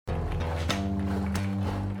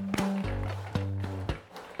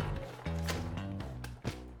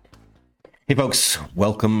Hey folks,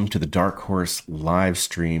 welcome to the DarkHorse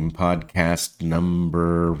Livestream podcast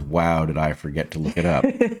number. Wow, did I forget to look it up?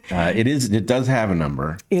 It does have a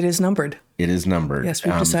number. It is numbered. It is numbered. Yes,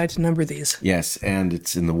 we've decided to number these. Yes, and it's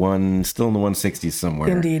still in the 160s somewhere.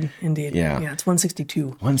 Indeed. Yeah. Yeah, it's 162.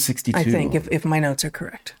 162. I think, if my notes are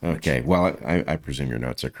correct. Okay, well, I presume your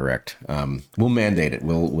notes are correct. We'll mandate it.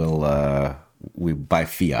 We by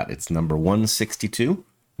fiat. It's number 162.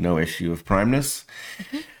 No issue of primeness.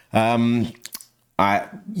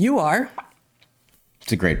 You are.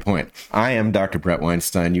 It's a great point. I am Dr. Bret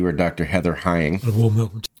Weinstein. You are Dr. Heather Hying.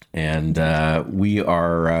 And we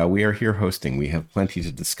are here hosting. We have plenty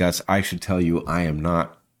to discuss. I should tell you, I am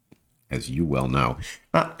not, as you well know,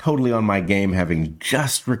 not totally on my game, having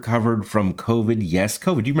just recovered from COVID. Yes,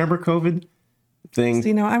 COVID. Do you remember COVID thing?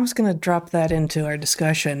 So, I was going to drop that into our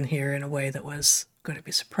discussion here in a way that was going to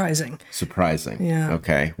be surprising. Surprising. Yeah.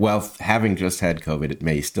 Okay. Well, having just had COVID, it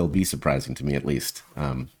may still be surprising to me, at least,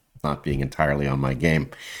 not being entirely on my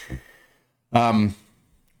game. Well,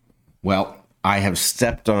 I have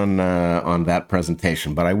stepped on that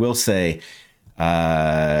presentation, but I will say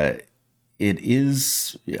I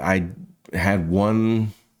had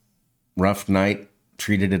one rough night,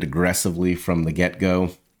 treated it aggressively from the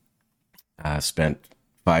get-go, spent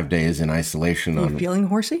 5 days in isolation. Are you feeling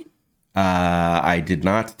horsey? I did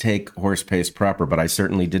not take horse pace proper, but I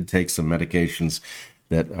certainly did take some medications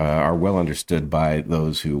that are well understood by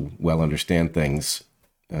those who well understand things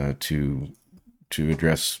to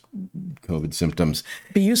address COVID symptoms.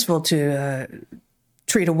 It'd be useful to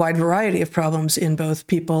treat a wide variety of problems in both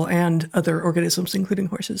people and other organisms, including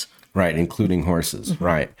horses. Right, including horses,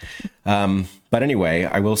 right. But anyway,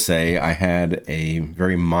 I will say I had a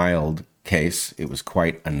very mild case. It was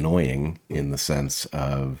quite annoying in the sense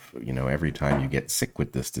of, every time you get sick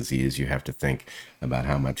with this disease, you have to think about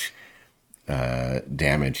how much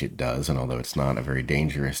damage it does. And although it's not a very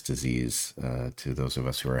dangerous disease to those of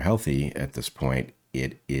us who are healthy at this point,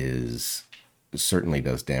 it certainly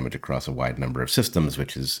does damage across a wide number of systems,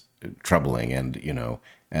 which is troubling. And,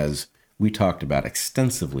 as we talked about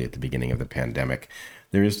extensively at the beginning of the pandemic,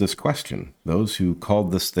 there is this question. Those who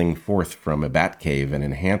called this thing forth from a bat cave and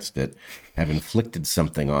enhanced it have inflicted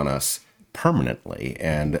something on us permanently.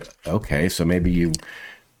 And okay, so maybe you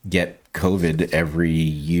get COVID every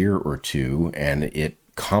year or two and it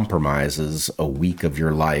compromises a week of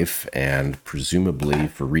your life, and presumably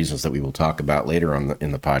for reasons that we will talk about later on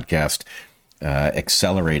in the podcast,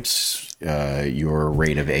 accelerates your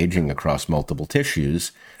rate of aging across multiple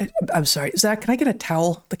tissues. I'm sorry, Zach, can I get a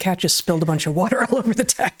towel? The cat just spilled a bunch of water all over the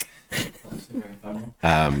deck.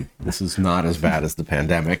 This is not as bad as the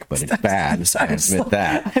pandemic, but it's bad. I admit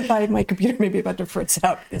that. I thought my computer may be about to fritz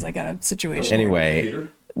out because I got a situation. Anyway.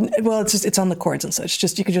 Well, it's on the cords and such.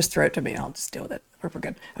 You can just throw it to me and I'll just deal with it. We're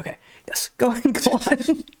good. Okay. Yes. Go on.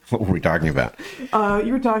 What were we talking about?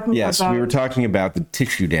 You were talking about... Yes, we were talking about the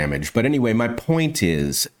tissue damage. But anyway, my point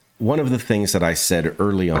is, one of the things that I said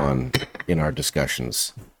early on in our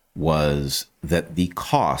discussions was that the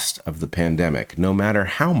cost of the pandemic, no matter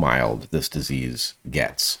how mild this disease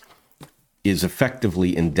gets, is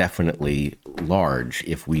effectively indefinitely large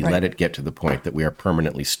if we let it get to the point that we are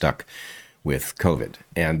permanently stuck with COVID.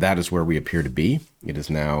 And that is where we appear to be. It is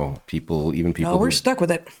now even people we're stuck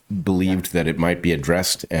with it. Believed that it might be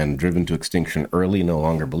addressed and driven to extinction early no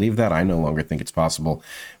longer believe that. I no longer think it's possible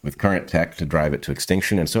with current tech to drive it to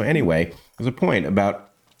extinction. And so anyway, there's a point about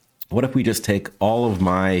what if we just take all of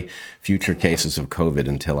my future cases of COVID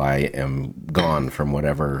until I am gone from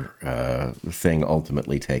whatever thing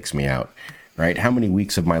ultimately takes me out, right? How many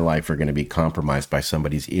weeks of my life are going to be compromised by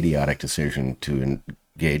somebody's idiotic decision to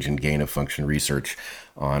engage in gain-of-function research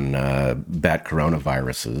on bat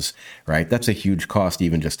coronaviruses, right? That's a huge cost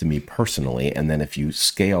even just to me personally. And then if you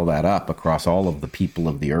scale that up across all of the people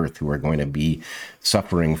of the earth who are going to be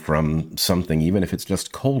suffering from something, even if it's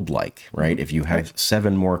just cold-like, right? If you have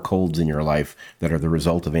 7 more colds in your life that are the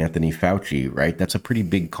result of Anthony Fauci, right? That's a pretty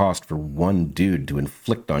big cost for one dude to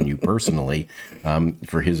inflict on you personally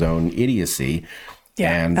for his own idiocy.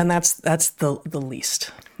 Yeah, and that's the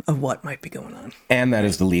least of what might be going on. And that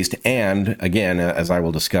is the least. And again, as I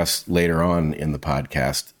will discuss later on in the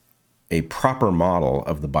podcast, a proper model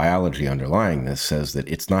of the biology underlying this says that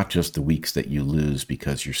it's not just the weeks that you lose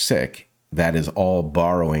because you're sick. That is all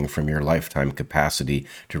borrowing from your lifetime capacity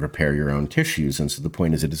to repair your own tissues. And so the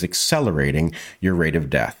point is, it is accelerating your rate of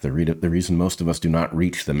death. The reason most of us do not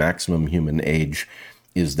reach the maximum human age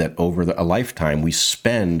is that over a lifetime, we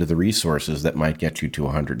spend the resources that might get you to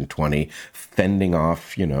 120 fending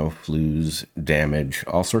off, flus, damage,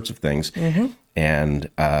 all sorts of things. And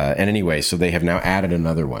anyway, so they have now added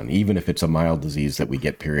another one. Even if it's a mild disease that we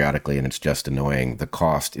get periodically and it's just annoying, the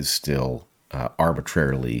cost is still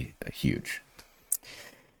arbitrarily huge.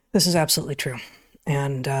 This is absolutely true.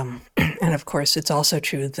 And of course, it's also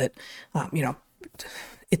true that,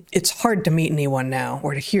 it's hard to meet anyone now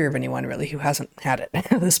or to hear of anyone really who hasn't had it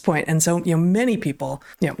at this point. And so, many people,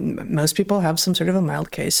 most people have some sort of a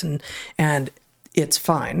mild case and it's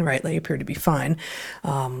fine, right? They appear to be fine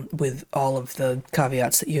with all of the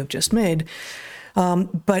caveats that you have just made.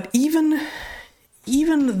 But even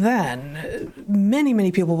then,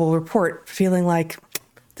 many people will report feeling like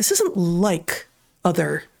this isn't like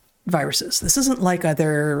other viruses. This isn't like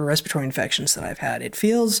other respiratory infections that I've had. It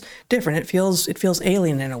feels different. It feels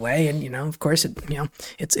alien in a way. And, of course,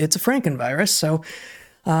 it's a Frankenvirus. So,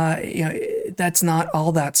 that's not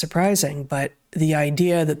all that surprising. But the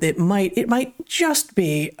idea that it might just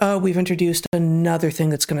be, we've introduced another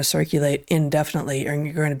thing that's going to circulate indefinitely, and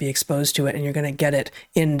you're going to be exposed to it, and you're going to get it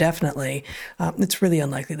indefinitely. It's really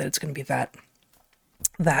unlikely that it's going to be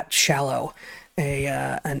that shallow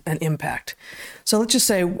an impact. So let's just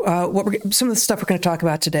say some of the stuff we're going to talk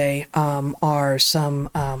about today are some.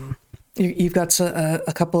 You've got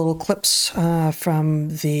a couple little clips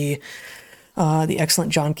from the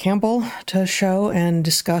excellent John Campbell to show and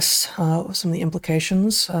discuss some of the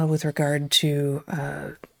implications with regard to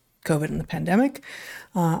COVID and the pandemic.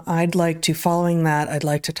 Following that, I'd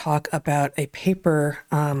like to talk about a paper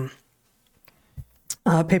that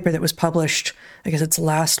was published, I guess it's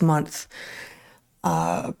last month,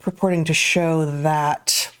 purporting to show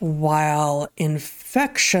that while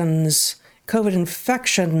COVID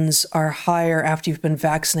infections are higher after you've been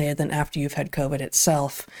vaccinated than after you've had COVID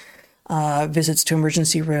itself, visits to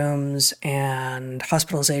emergency rooms and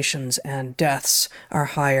hospitalizations and deaths are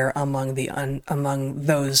higher among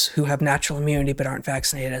those who have natural immunity but aren't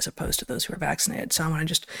vaccinated as opposed to those who are vaccinated. So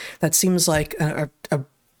that seems like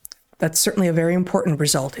that's certainly a very important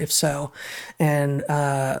result, if so, and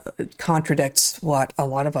contradicts what a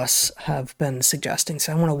lot of us have been suggesting.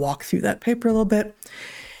 So I want to walk through that paper a little bit.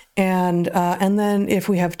 And then if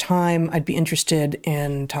we have time, I'd be interested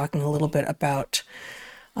in talking a little bit about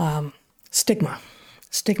stigma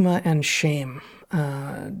and shame,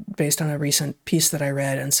 based on a recent piece that I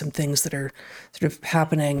read and some things that are sort of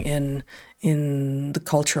happening in the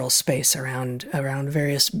cultural space around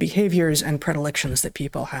various behaviors and predilections that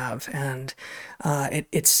people have. And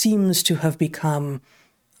it seems to have become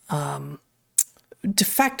de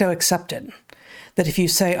facto accepted that if you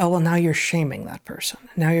say, oh, well, now you're shaming that person,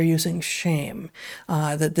 now you're using shame,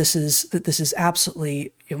 that this is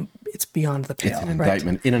absolutely, it's beyond the pale. It's an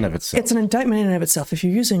indictment in and of itself. It's an indictment in and of itself. If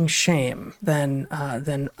you're using shame, then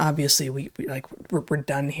obviously we're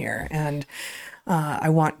done here. And I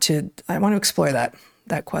want to explore that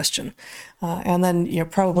question. And then,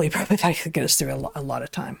 probably that could get us through a lot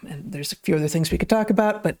of time. And there's a few other things we could talk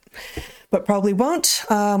about, but probably won't.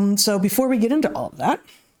 So before we get into all of that,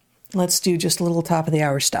 let's do just a little top of the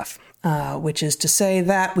hour stuff, which is to say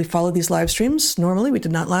that we follow these live streams. Normally, we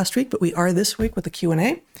did not last week, but we are this week with a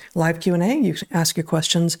Q&A, live Q&A. You can ask your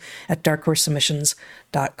questions at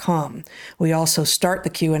darkhorsesubmissions.com. We also start the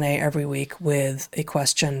Q&A every week with a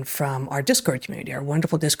question from our Discord community, our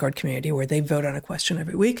wonderful Discord community, where they vote on a question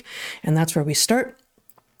every week. And that's where we start.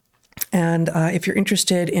 And if you're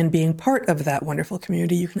interested in being part of that wonderful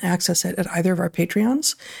community, you can access it at either of our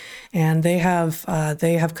Patreons. And they have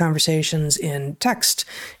conversations in text,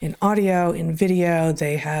 in audio, in video.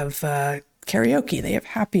 They have karaoke. They have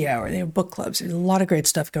happy hour. They have book clubs. There's a lot of great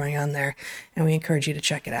stuff going on there, and we encourage you to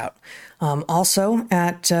check it out. Also,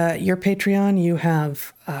 at your Patreon, you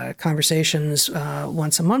have conversations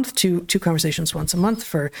once a month, two conversations once a month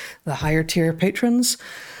for the higher tier patrons.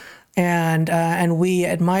 And we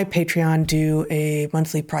at my Patreon do a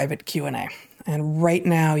monthly private Q&A. And right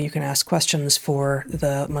now you can ask questions for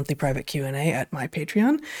the monthly private Q&A at my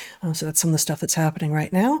Patreon. So that's some of the stuff that's happening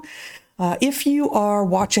right now. If you are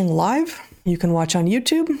watching live, you can watch on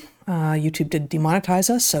YouTube. YouTube did demonetize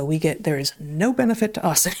us, so there is no benefit to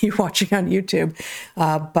us in you watching on YouTube.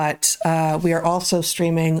 But we are also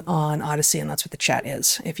streaming on Odyssey, and that's what the chat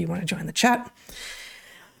is, if you want to join the chat.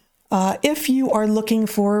 If you are looking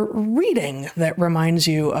for reading that reminds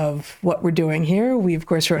you of what we're doing here, we, of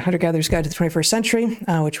course, wrote Hunter-Gatherer's Guide to the 21st Century,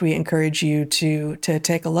 which we encourage you to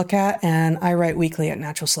take a look at. And I write weekly at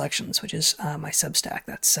Natural Selections, which is my Substack.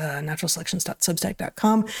 That's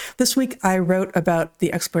naturalselections.substack.com. This week, I wrote about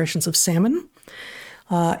the explorations of salmon.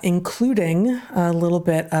 including a little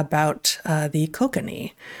bit about the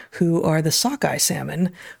kokanee, who are the sockeye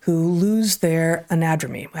salmon who lose their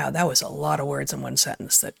anadromy. Wow, that was a lot of words in one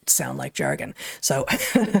sentence that sound like jargon. So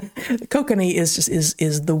kokanee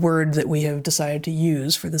is the word that we have decided to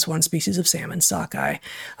use for this one species of salmon, sockeye,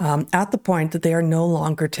 at the point that they are no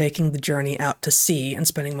longer taking the journey out to sea and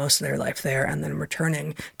spending most of their life there and then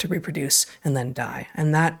returning to reproduce and then die.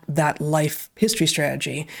 And that life history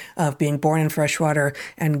strategy of being born in freshwater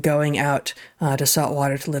and going out to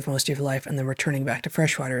saltwater to live most of your life and then returning back to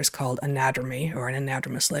freshwater is called anadromy, or an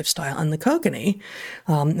anadromous lifestyle. And the kokanee,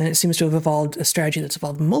 and it seems to have evolved a strategy that's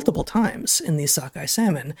evolved multiple times in these sockeye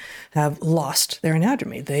salmon, have lost their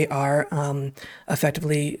anadromy. They are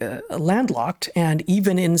effectively landlocked, and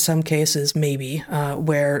even in some cases, maybe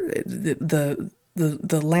where the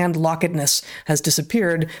landlockedness has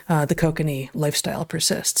disappeared, the kokanee lifestyle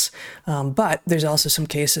persists. But there's also some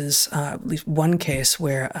cases, at least one case,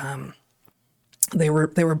 where they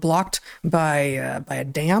were blocked by a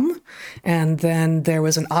dam, and then there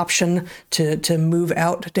was an option to move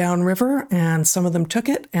out downriver, and some of them took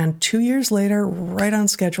it, and 2 years later, right on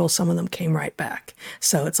schedule, some of them came right back.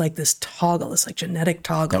 So it's like this toggle, this like genetic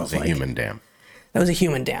toggle. That was a human dam. That was a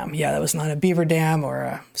human dam. Yeah, that was not a beaver dam or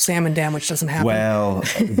a salmon dam, which doesn't happen. Well,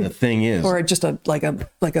 the thing is, or just like a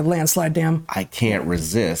landslide dam. I can't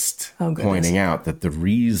resist pointing out that the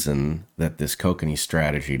reason that this kokanee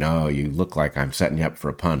strategy, no, you look like I'm setting you up for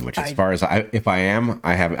a pun, which as far as if I am,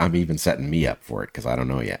 I'm even setting me up for it because I don't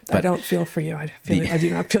know yet. But I don't feel for you. I do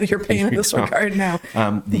not feel your pain in this regard now.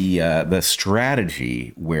 The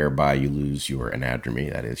strategy whereby you lose your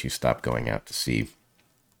anadromy, that is, you stop going out to sea,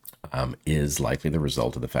 is likely the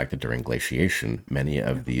result of the fact that during glaciation, many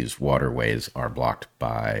of these waterways are blocked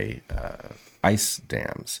by ice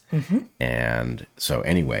dams. Mm-hmm. And so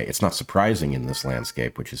anyway, it's not surprising in this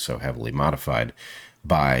landscape, which is so heavily modified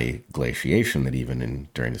by glaciation, that even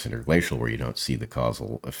during this interglacial where you don't see the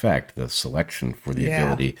causal effect, the selection for the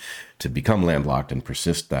ability to become landlocked and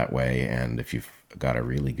persist that way, and if you've got a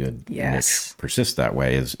really good niche persist that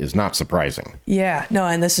way, is not surprising. Yeah, no,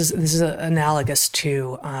 and this is analogous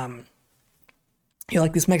to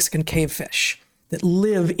like these Mexican cave fish that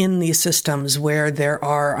live in these systems where there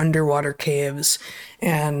are underwater caves,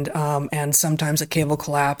 and sometimes a cave will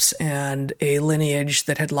collapse and a lineage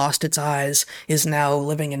that had lost its eyes is now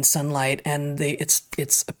living in sunlight, and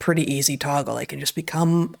it's a pretty easy toggle. They can just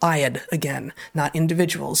become eyed again, not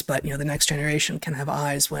individuals, but the next generation can have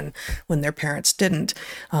eyes when their parents didn't.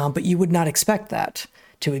 But you would not expect that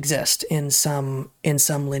to exist in some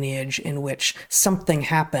lineage in which something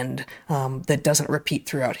happened that doesn't repeat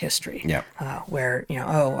throughout history. Yeah. Where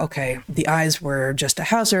the eyes were just a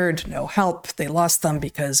hazard, no help. They lost them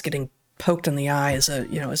because getting poked in the eye is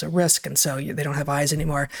a risk, and so they don't have eyes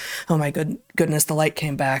anymore. Oh my goodness, the light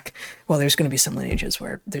came back. Well, there's going to be some lineages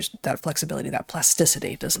where there's that flexibility, that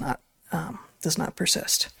plasticity does not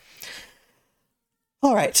persist.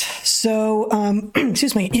 All right, so,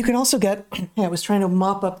 excuse me, you can also get, I was trying to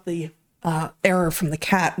mop up the error from the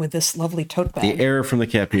cat with this lovely tote bag. The error from the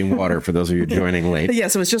cat being water, for those of you joining late. Yeah,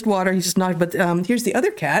 so it's just water, he's just not, but here's the other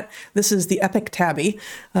cat. This is the Epic Tabby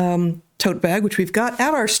tote bag, which we've got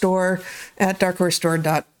at our store at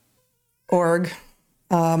darkhorsestore.org,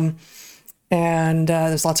 and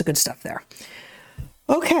there's lots of good stuff there.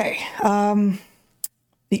 Okay,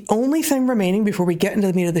 the only thing remaining before we get into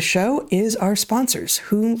the meat of the show is our sponsors,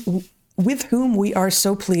 with whom we are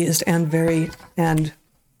so pleased and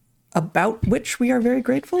about which we are very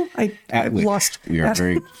grateful. We are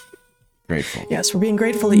very grateful. Yes, we're being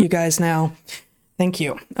grateful at you guys now. Thank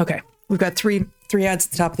you. Okay, we've got three ads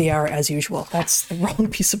at the top of the hour as usual. That's the wrong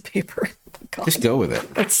piece of paper. God. Just go with it.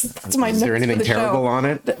 That's my. Is there anything terrible on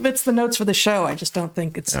it? It's the notes for the show. I just don't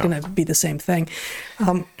think it's going to be the same thing.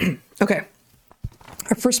 Okay.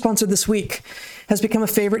 Our first sponsor this week has become a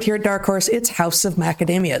favorite here at Dark Horse. It's House of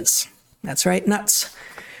Macadamias. That's right, nuts.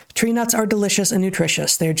 Tree nuts are delicious and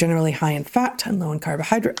nutritious. They are generally high in fat and low in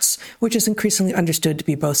carbohydrates, which is increasingly understood to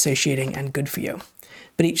be both satiating and good for you.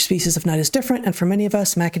 But each species of nut is different, and for many of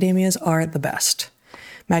us, macadamias are the best.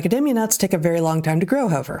 Macadamia nuts take a very long time to grow,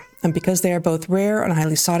 however, and because they are both rare and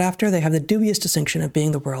highly sought after, they have the dubious distinction of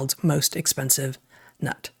being the world's most expensive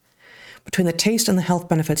nut. Between the taste and the health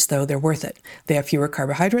benefits, though, they're worth it. They have fewer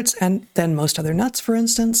carbohydrates than most other nuts, for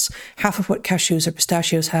instance, half of what cashews or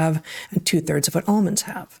pistachios have, and 2/3 of what almonds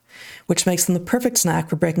have, which makes them the perfect snack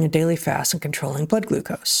for breaking a daily fast and controlling blood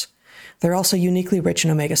glucose. They're also uniquely rich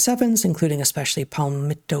in omega-7s, including especially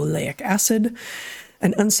palmitoleic acid,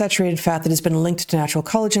 an unsaturated fat that has been linked to natural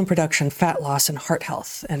collagen production, fat loss, and heart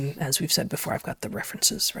health. And as we've said before, I've got the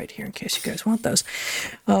references right here in case you guys want those.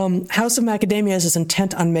 House of Macadamias is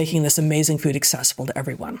intent on making this amazing food accessible to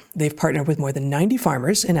everyone. They've partnered with more than 90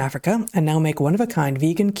 farmers in Africa and now make one-of-a-kind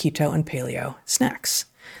vegan, keto, and paleo snacks.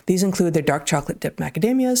 These include their dark chocolate dipped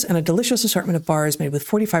macadamias and a delicious assortment of bars made with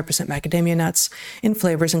 45% macadamia nuts in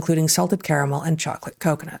flavors including salted caramel and chocolate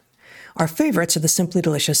coconut. Our favorites are the simply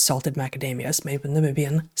delicious salted macadamias made with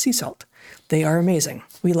Namibian sea salt. They are amazing.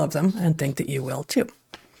 We love them and think that you will too.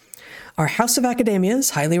 Our House of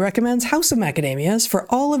Macadamias highly recommends House of Macadamias for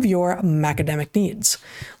all of your macadamic needs.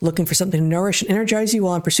 Looking for something to nourish and energize you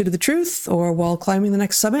while in pursuit of the truth or while climbing the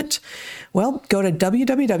next summit? Well, go to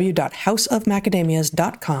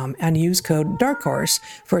www.houseofmacadamias.com and use code DarkHorse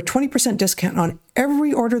for a 20% discount on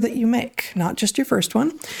every order that you make, not just your first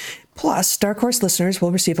one. Plus, Dark Horse listeners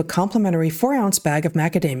will receive a complimentary 4-ounce bag of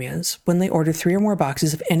macadamias when they order 3 or more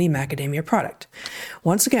boxes of any macadamia product.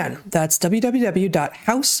 Once again, that's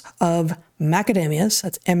www.houseofmacadamias,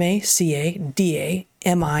 that's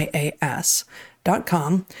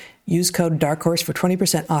MACADAMIAS.com. Use code DARKHORSE for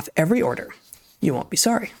 20% off every order. You won't be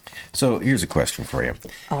sorry. So here's a question for you.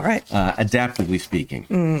 All right. Adaptively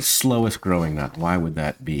speaking, slowest growing nut, why would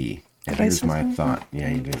that be? And here's my thought. Yeah,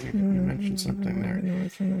 you did. You mentioned something there.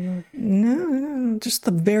 No, just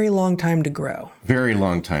the very long time to grow. Very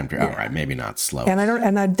long time to. Yeah. All right, maybe not slow.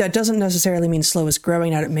 That doesn't necessarily mean slowest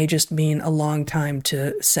growing out. It may just mean a long time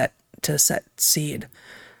to set seed,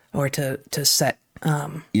 or to set.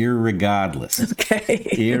 Irregardless. Okay.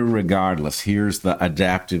 Irregardless. Here's the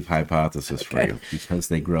adaptive hypothesis for you. Because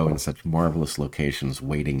they grow in such marvelous locations,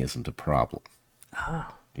 waiting isn't a problem. Oh.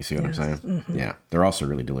 You see what I'm saying? Mm-hmm. Yeah. They're also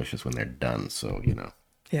really delicious when they're done. So,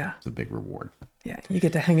 yeah, it's a big reward. Yeah. You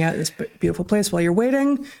get to hang out in this beautiful place while you're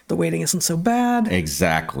waiting. The waiting isn't so bad.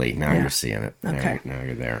 Exactly. Now you're seeing it. Okay. Now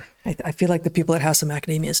you're there. I feel like the people at House of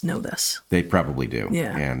Macadamias know this. They probably do.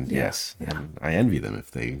 Yeah. And yes. Yeah. And I envy them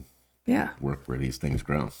if they work where these things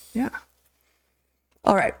grow. Yeah.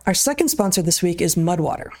 All right. Our second sponsor this week is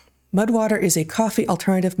Mudwater. Mudwater is a coffee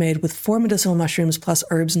alternative made with 4 medicinal mushrooms plus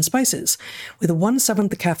herbs and spices. With 1/7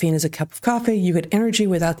 the caffeine as a cup of coffee, you get energy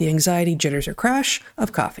without the anxiety, jitters, or crash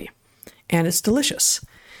of coffee. And it's delicious.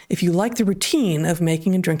 If you like the routine of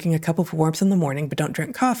making and drinking a cup of warmth in the morning but don't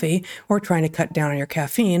drink coffee, or trying to cut down on your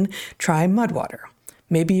caffeine, try Mudwater.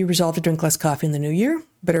 Maybe you resolve to drink less coffee in the new year,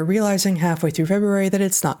 but are realizing halfway through February that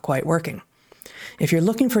it's not quite working. If you're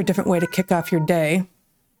looking for a different way to kick off your day,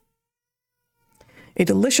 a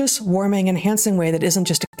delicious, warming, enhancing way that isn't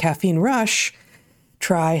just a caffeine rush,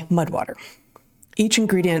 try Mudwater. Each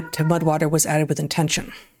ingredient to Mudwater was added with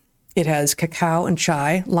intention. It has cacao and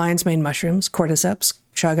chai, lion's mane mushrooms, cordyceps,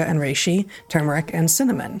 chaga and reishi, turmeric, and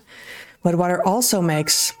cinnamon. Mudwater also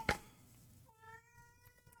makes...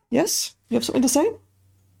 Yes? You have something to say?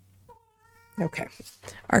 Okay.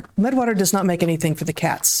 Our Mudwater does not make anything for the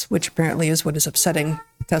cats, which apparently is what is upsetting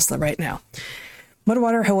Tesla right now.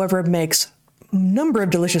 Mudwater, however, makes number of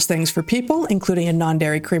delicious things for people, including a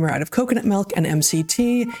non-dairy creamer out of coconut milk and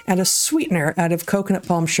MCT, and a sweetener out of coconut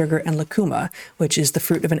palm sugar and lucuma, which is the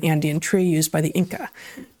fruit of an Andean tree used by the Inca.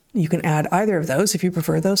 You can add either of those if you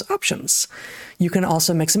prefer those options. You can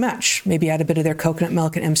also mix and match. Maybe add a bit of their coconut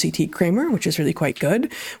milk and MCT creamer, which is really quite good,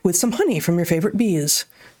 with some honey from your favorite bees.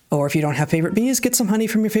 Or if you don't have favorite bees, get some honey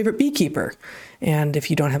from your favorite beekeeper. And if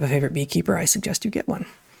you don't have a favorite beekeeper, I suggest you get one.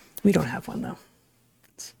 We don't have one, though.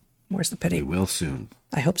 Where's the pity? We will soon.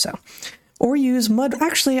 I hope so. Or use mud.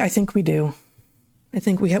 Actually, I think we do. I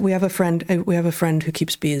think we have a friend. We have a friend who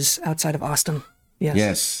keeps bees outside of Austin.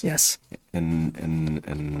 Yes.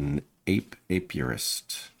 An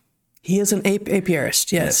apiarist. He is an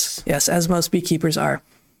apiarist. Yes. As most beekeepers are,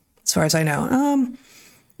 as far as I know.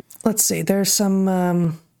 Let's see. There's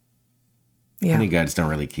some. Honey guides don't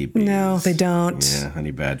really keep bees. No, they don't. Yeah,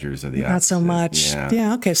 honey badgers are the opposite. Not so much.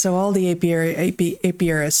 Yeah, okay, so all the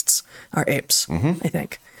apiarists are apes, I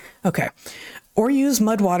think. Okay. Or use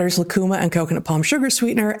Mudwater's lucuma and coconut palm sugar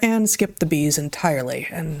sweetener and skip the bees entirely.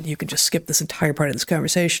 And you could just skip this entire part of this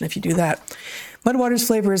conversation if you do that. Mudwater's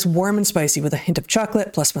flavor is warm and spicy with a hint of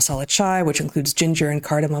chocolate plus masala chai, which includes ginger and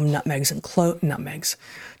cardamom, nutmeg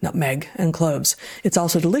and cloves. It's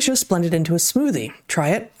also delicious blended into a smoothie.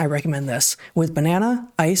 Try it. I recommend this. With banana,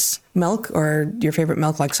 ice, milk, or your favorite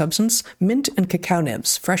milk-like substance, mint and cacao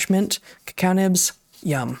nibs. Fresh mint, cacao nibs,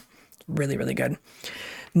 yum. Really, really good.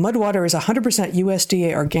 Mudwater is 100%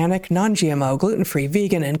 USDA organic, non-GMO, gluten-free,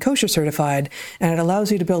 vegan, and kosher certified, and it allows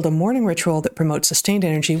you to build a morning ritual that promotes sustained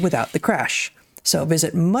energy without the crash. So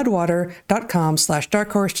visit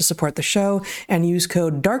mudwater.com/darkhorse to support the show and use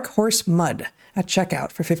code DarkHorseMud at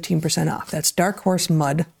checkout for 15% off. That's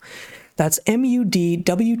DarkHorseMud. That's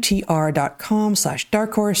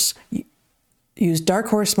MUDWTR.com/darkhorse. Use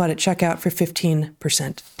DarkHorseMud at checkout for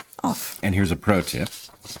 15% off. And here's a pro tip.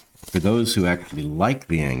 For those who actually like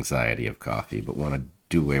the anxiety of coffee but want to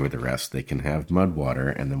do away with the rest, they can have mud water,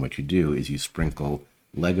 and then what you do is you sprinkle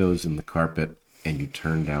Legos in the carpet and you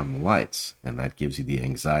turn down the lights, and that gives you the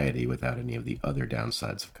anxiety without any of the other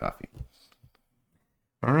downsides of coffee.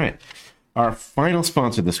 All right. Our final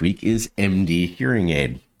sponsor this week is MD Hearing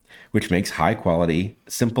Aid, which makes high-quality,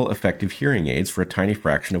 simple, effective hearing aids for a tiny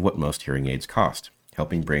fraction of what most hearing aids cost,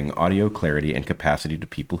 helping bring audio clarity and capacity to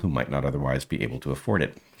people who might not otherwise be able to afford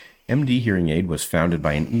it. MD Hearing Aid was founded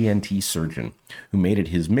by an ENT surgeon who made it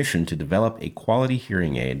his mission to develop a quality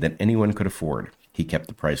hearing aid that anyone could afford. He kept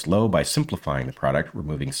the price low by simplifying the product,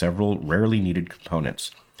 removing several rarely needed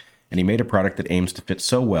components. And he made a product that aims to fit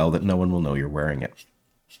so well that no one will know you're wearing it.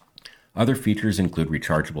 Other features include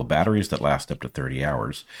rechargeable batteries that last up to 30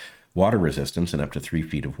 hours, water resistance in up to 3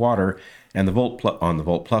 feet of water, and the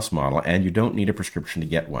Volt Plus model, and you don't need a prescription to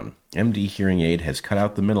get one. MD Hearing Aid has cut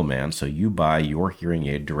out the middleman, so you buy your hearing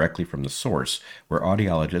aid directly from the source, where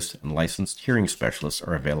audiologists and licensed hearing specialists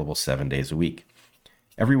are available 7 days a week.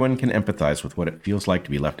 Everyone can empathize with what it feels like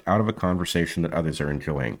to be left out of a conversation that others are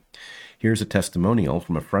enjoying. Here's a testimonial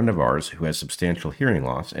from a friend of ours who has substantial hearing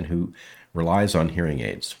loss and who relies on hearing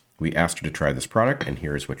aids. We asked her to try this product, and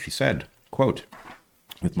here's what she said. Quote,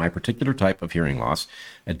 "With my particular type of hearing loss,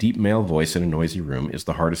 a deep male voice in a noisy room is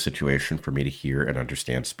the hardest situation for me to hear and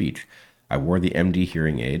understand speech. I wore the MD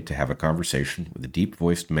hearing aid to have a conversation with a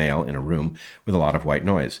deep-voiced male in a room with a lot of white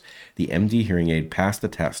noise. The MD hearing aid passed the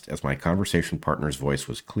test as my conversation partner's voice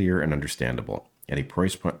was clear and understandable. At a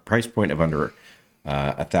price point of under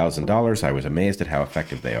 $1,000, I was amazed at how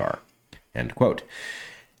effective they are." End quote.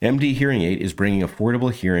 MD Hearing Aid is bringing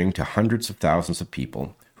affordable hearing to hundreds of thousands of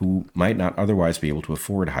people who might not otherwise be able to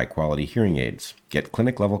afford high-quality hearing aids. Get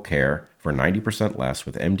clinic-level care for 90% less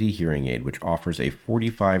with MD Hearing Aid, which offers a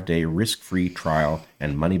 45-day risk-free trial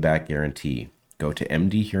and money-back guarantee. Go to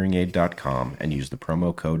mdhearingaid.com and use the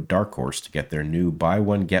promo code DARKHORSE to get their new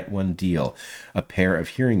buy-one-get-one deal. A pair of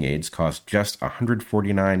hearing aids cost just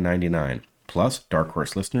 $149.99. Plus, Dark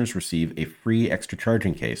Horse listeners receive a free extra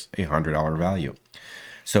charging case, a $100 value.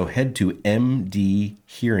 So head to MD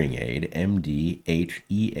Hearing Aid,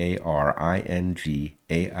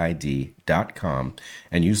 MDHEARINGAID.com,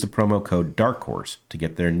 and use the promo code DARKHORSE to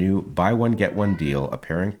get their new buy one get one deal, a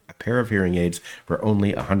pair of hearing aids for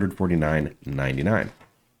only $149.99.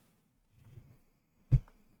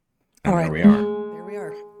 All right, there we are. There we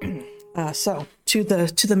are. So to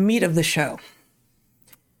the meat of the show.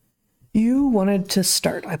 You wanted to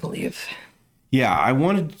start, I believe. Yeah, I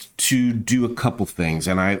wanted to do a couple things,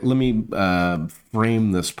 and let me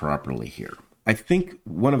frame this properly here. I think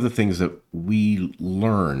one of the things that we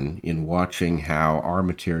learn in watching how our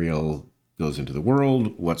material goes into the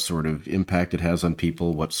world, what sort of impact it has on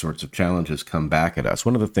people, what sorts of challenges come back at us,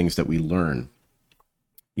 one of the things that we learn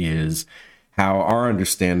is how our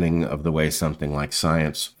understanding of the way something like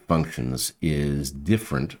science functions is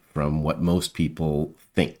different from what most people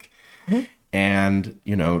think. Mm-hmm. And,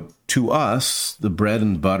 to us, the bread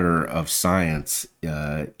and butter of science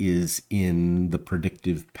is in the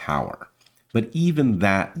predictive power. But even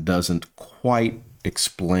that doesn't quite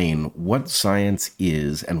explain what science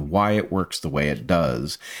is and why it works the way it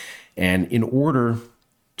does. And in order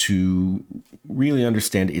to really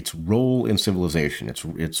understand its role in civilization,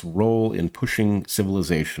 its role in pushing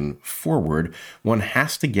civilization forward, one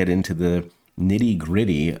has to get into the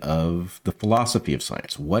nitty-gritty of the philosophy of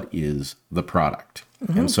science. What is the product?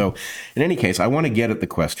 Mm-hmm. And so, in any case, I want to get at the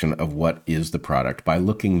question of what is the product by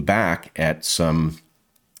looking back at some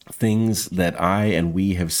things that I and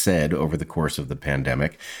we have said over the course of the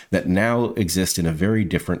pandemic that now exist in a very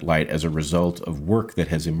different light as a result of work that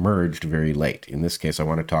has emerged very late. In this case, I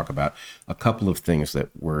want to talk about a couple of things that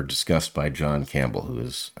were discussed by John Campbell, who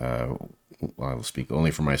is I'll speak only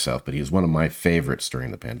for myself, but he is one of my favorites during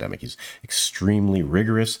the pandemic. He's extremely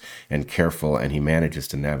rigorous and careful, and he manages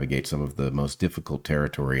to navigate some of the most difficult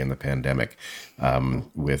territory in the pandemic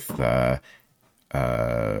with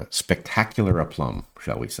spectacular aplomb,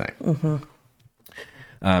 shall we say.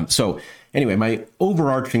 Mm-hmm. So anyway, my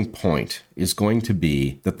overarching point is going to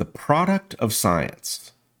be that the product of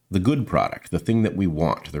science, the good product, the thing that we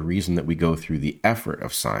want, the reason that we go through the effort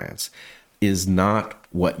of science, is not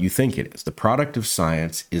what you think it is. The product of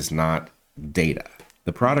science is not data.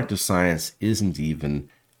 The product of science isn't even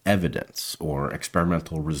evidence or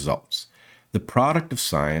experimental results. The product of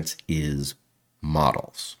science is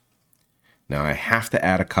models. Now, I have to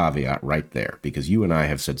add a caveat right there, because you and I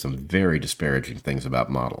have said some very disparaging things about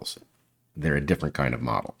models. They're a different kind of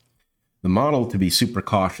model. The model to be super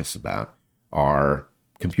cautious about are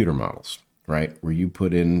computer models, right? Where you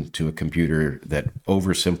put into a computer that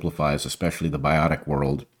oversimplifies, especially the biotic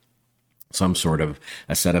world, some sort of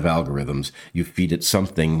a set of algorithms. You feed it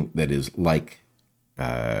something that is like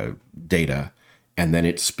data, and then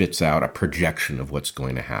it spits out a projection of what's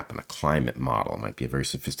going to happen. A climate model might be a very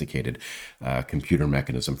sophisticated computer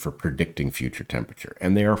mechanism for predicting future temperature.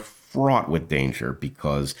 And they are fraught with danger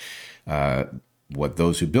because what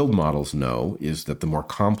those who build models know is that the more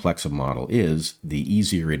complex a model is, the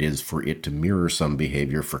easier it is for it to mirror some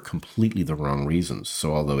behavior for completely the wrong reasons.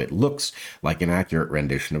 So although it looks like an accurate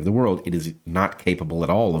rendition of the world, it is not capable at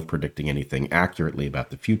all of predicting anything accurately about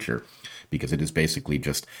the future, because it is basically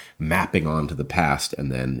just mapping onto the past,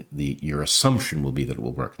 and then your assumption will be that it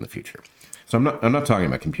will work in the future. So I'm not talking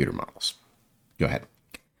about computer models. Go ahead.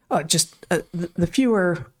 The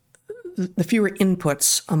fewer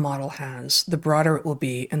inputs a model has, the broader it will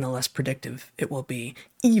be and the less predictive it will be,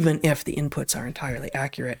 even if the inputs are entirely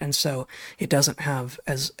accurate. And so it doesn't have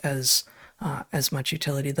as much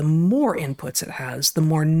utility. The more inputs it has, the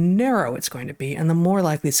more narrow it's going to be, and the more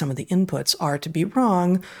likely some of the inputs are to be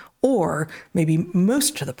wrong, or maybe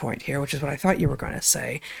most to the point here, which is what I thought you were going to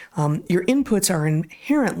say. Your inputs are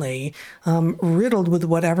inherently riddled with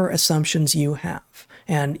whatever assumptions you have.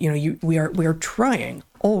 And we are trying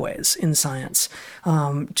always in science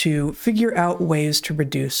to figure out ways to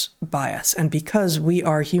reduce bias. And because we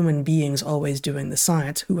are human beings always doing the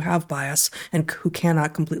science who have bias and who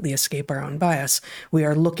cannot completely escape our own bias, we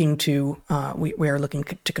are looking to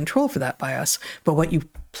control for that bias. But what you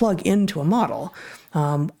plug into a model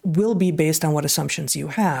will be based on what assumptions you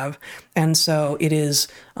have. And so it is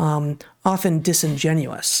often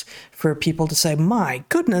disingenuous for people to say, my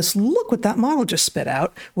goodness, look what that model just spit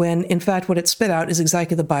out, when in fact what it spit out is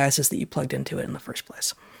exactly the biases that you plugged into it in the first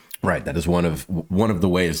place. Right. That is one of the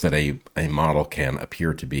ways that a model can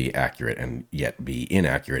appear to be accurate and yet be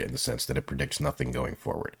inaccurate, in the sense that it predicts nothing going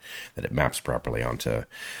forward, that it maps properly onto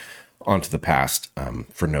the past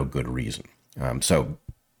for no good reason. So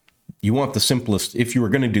you want the simplest, if you were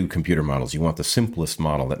going to do computer models, you want the simplest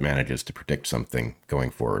model that manages to predict something going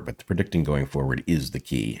forward. But the predicting going forward is the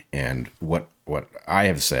key. And what I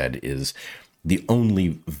have said is the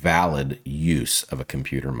only valid use of a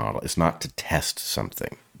computer model is not to test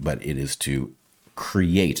something, but it is to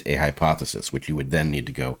create a hypothesis, which you would then need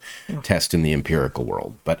to go test in the empirical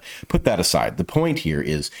world. But put that aside. The point here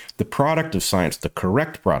is the product of science, the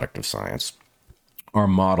correct product of science, are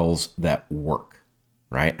models that work.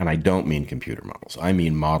 Right? And I don't mean computer models. I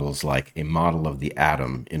mean models like a model of the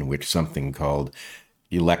atom, in which something called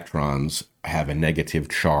electrons have a negative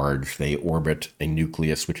charge. They orbit a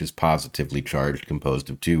nucleus, which is positively charged, composed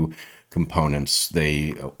of two components.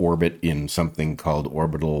 They orbit in something called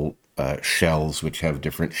orbital shells, which have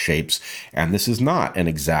different shapes. And this is not an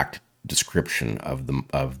exact description of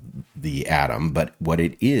the atom, but what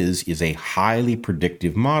it is a highly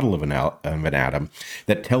predictive model of an atom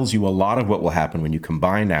that tells you a lot of what will happen when you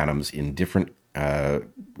combine atoms in different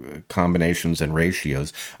combinations and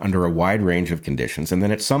ratios under a wide range of conditions. And then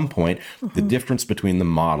at some point, the difference between the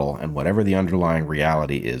model and whatever the underlying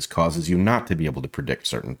reality is causes you not to be able to predict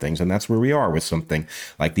certain things. And that's where we are with something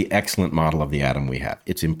like the excellent model of the atom we have.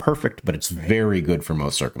 It's imperfect, but it's very good for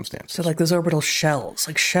most circumstances. So like those orbital shells,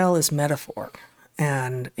 like shell is metaphor.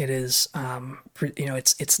 And it is,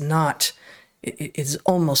 it's not... It is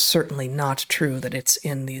almost certainly not true that it's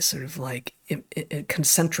in these sort of like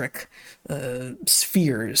concentric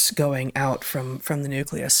spheres going out from the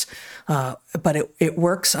nucleus. But it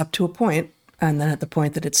works up to a point, and then at the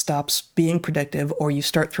point that it stops being predictive, or you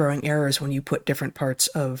start throwing errors when you put different parts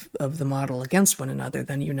of the model against one another,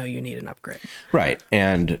 then you need an upgrade. Right.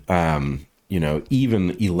 And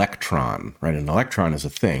even electron, right? An electron is a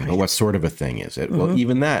thing, but what sort of a thing is it? Well,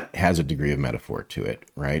 even that has a degree of metaphor to it,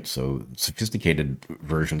 right? So sophisticated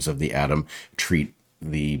versions of the atom treat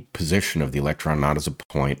the position of the electron not as a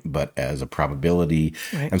point, but as a probability.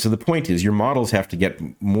 Right. And so the point is your models have to get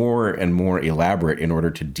more and more elaborate in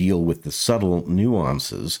order to deal with the subtle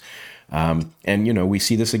nuances. And we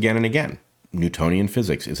see this again and again. Newtonian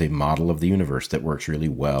physics is a model of the universe that works really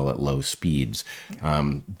well at low speeds,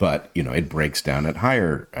 but it breaks down at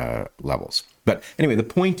higher levels. But anyway, the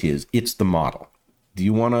point is, it's the model. Do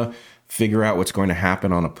you want to figure out what's going to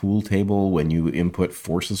happen on a pool table when you input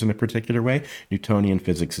forces in a particular way? Newtonian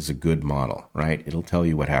physics is a good model, right? It'll tell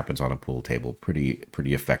you what happens on a pool table pretty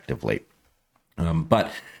effectively.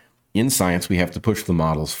 But in science, we have to push the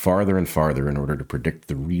models farther and farther in order to predict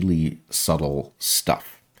the really subtle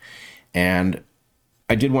stuff. And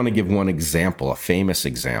I did want to give one example, a famous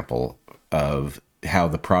example of how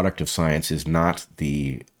the product of science is not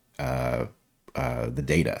the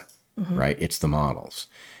data, right? It's the models.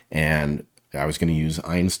 And I was going to use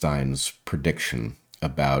Einstein's prediction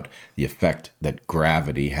about the effect that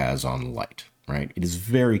gravity has on light, right? It is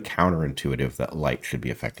very counterintuitive that light should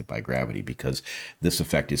be affected by gravity because this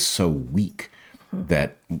effect is so weak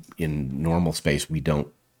that in normal space we don't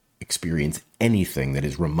experience anything that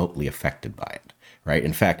is remotely affected by it, right?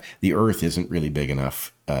 In fact, the Earth isn't really big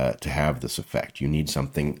enough to have this effect. You need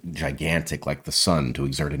something gigantic like the sun to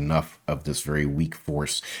exert enough of this very weak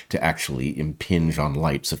force to actually impinge on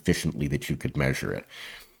light sufficiently that you could measure it.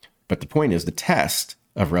 But the point is, the test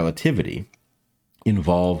of relativity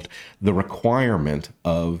involved the requirement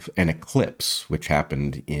of an eclipse, which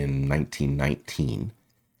happened in 1919.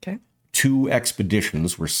 Okay. 2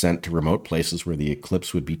 expeditions were sent to remote places where the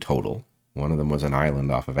eclipse would be total. One of them was an island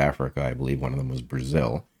off of Africa, I believe. One of them was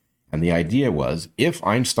Brazil. And the idea was, if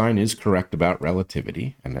Einstein is correct about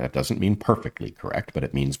relativity, and that doesn't mean perfectly correct, but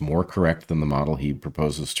it means more correct than the model he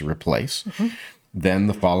proposes to replace, then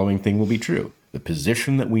the following thing will be true. The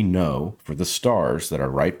position that we know for the stars that are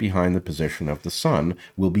right behind the position of the sun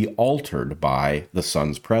will be altered by the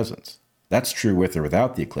sun's presence. That's true with or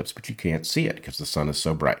without the eclipse, but you can't see it because the sun is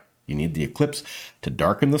so bright. You need the eclipse to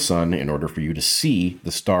darken the sun in order for you to see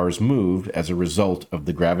the stars move as a result of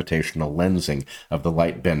the gravitational lensing of the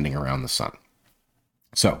light bending around the sun.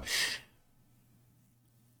 So,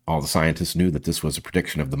 all the scientists knew that this was a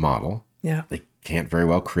prediction of the model. Yeah. They can't very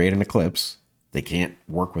well create an eclipse. They can't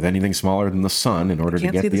work with anything smaller than the sun in order to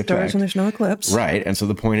get the effect. Can't see the stars when there's no eclipse. Right. And so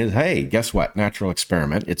the point is, hey, guess what? Natural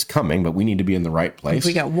experiment. It's coming, but we need to be in the right place.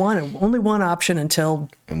 We got only one option until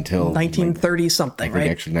 1930 something, I think right?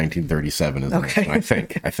 actually 1937 is okay.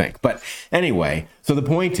 I think. But anyway, so the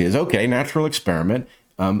point is, okay, natural experiment.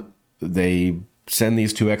 They send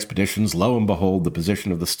these 2 expeditions. Lo and behold, the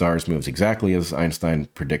position of the stars moves exactly as Einstein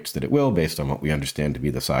predicts that it will, based on what we understand to be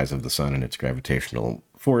the size of the sun and its gravitational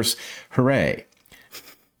force. Hooray.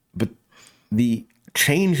 But the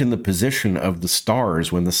change in the position of the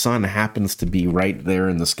stars when the sun happens to be right there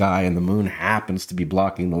in the sky and the moon happens to be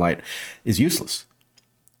blocking the light is useless.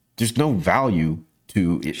 There's no value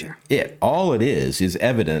to it. All it is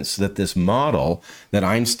evidence that this model that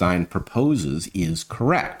Einstein proposes is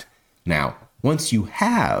correct. Now, once you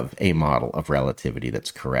have a model of relativity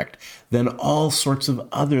that's correct, then all sorts of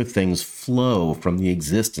other things flow from the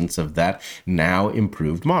existence of that now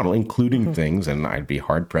improved model, including things, and I'd be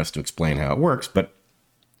hard-pressed to explain how it works, but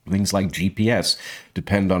things like GPS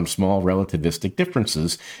depend on small relativistic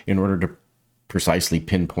differences in order to precisely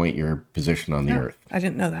pinpoint your position on the Earth. I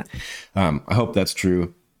didn't know that. I hope that's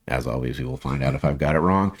true. As always, we will find out if I've got it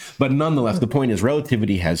wrong. But nonetheless, the point is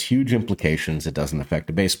relativity has huge implications. It doesn't affect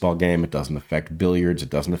a baseball game. It doesn't affect billiards. It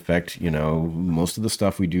doesn't affect, most of the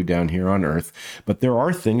stuff we do down here on Earth. But there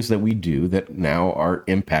are things that we do that now are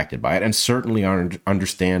impacted by it. And certainly our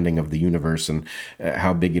understanding of the universe and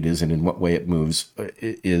how big it is and in what way it moves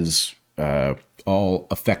is all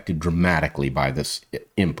affected dramatically by this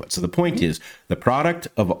input. So the point is, the product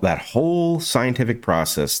of that whole scientific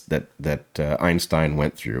process that Einstein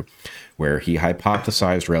went through, where he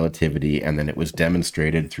hypothesized relativity and then it was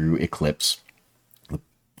demonstrated through eclipse, the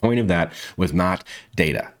point of that was not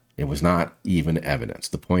data. It was not even evidence.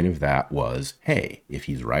 The point of that was, hey, if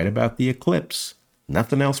he's right about the eclipse,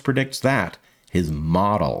 nothing else predicts that. His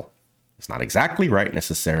model, it's not exactly right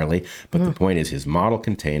necessarily, but the point is his model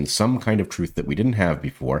contains some kind of truth that we didn't have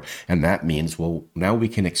before, and that means, well, now we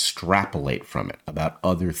can extrapolate from it about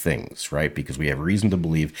other things, right? Because we have reason to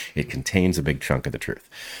believe it contains a big chunk of the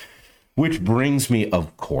truth. Which brings me,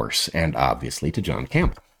 of course, and obviously, to John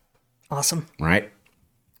Campbell. Awesome. Right?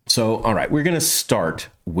 So, all right, we're going to start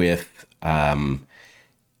with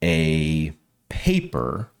a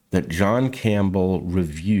paper that John Campbell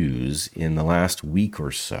reviews in the last week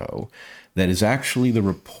or so that is actually the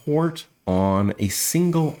report on a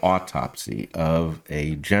single autopsy of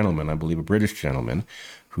a gentleman, I believe a British gentleman,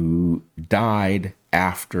 who died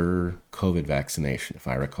after COVID vaccination. If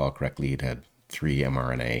I recall correctly, he'd had 3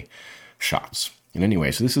 mRNA shots. And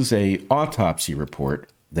anyway, so this is a autopsy report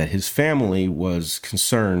that his family was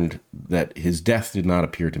concerned that his death did not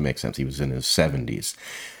appear to make sense. He was in his 70s.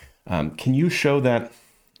 Can you show that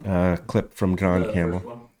clip from John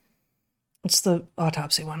Campbell? It's the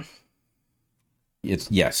autopsy one.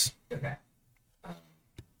 Yes. Okay.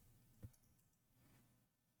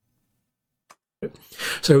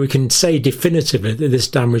 So we can say definitively that this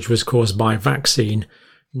damage was caused by vaccine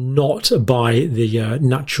not by the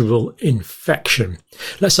natural infection.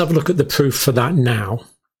 Let's have a look at the proof for that now.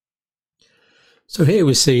 So here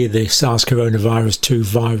we see the SARS coronavirus 2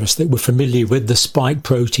 virus that we're familiar with, the spike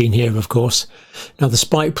protein here, of course. Now, the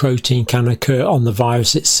spike protein can occur on the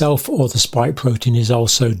virus itself, or the spike protein is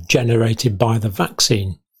also generated by the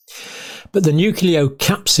vaccine. But the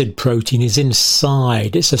nucleocapsid protein is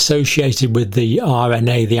inside. It's associated with the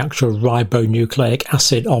RNA, the actual ribonucleic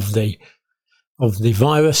acid of the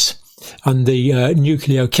virus. And the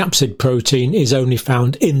nucleocapsid protein is only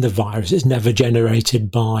found in the virus. It's never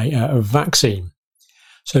generated by a vaccine.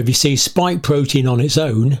 So if you see spike protein on its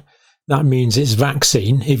own, that means it's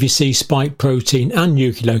vaccine. If you see spike protein and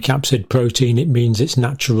nucleocapsid protein, it means it's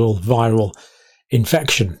natural viral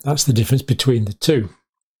infection. That's the difference between the two.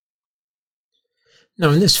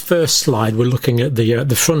 Now, in this first slide, we're looking at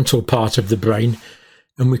the frontal part of the brain,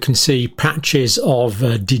 and we can see patches of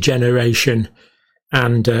degeneration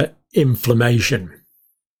and inflammation.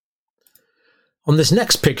 On this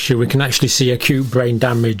next picture, we can actually see acute brain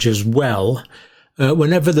damage as well.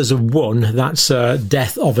 Whenever there's a 1, that's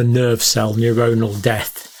death of a nerve cell, neuronal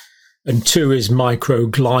death. And 2 is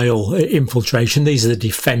microglial infiltration. These are the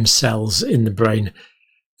defense cells in the brain.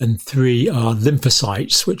 And 3 are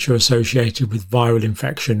lymphocytes, which are associated with viral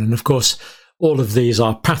infection. And of course, all of these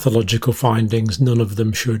are pathological findings. None of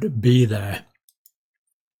them should be there.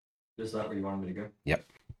 Is that where you wanted me to go? Yep.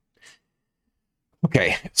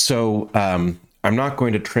 Okay, so I'm not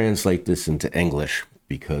going to translate this into English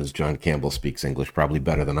because John Campbell speaks English probably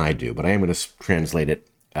better than I do, but I am going to translate it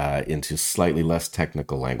into slightly less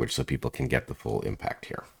technical language so people can get the full impact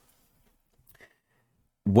here.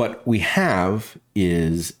 What we have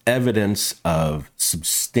is evidence of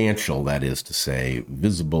substantial, that is to say,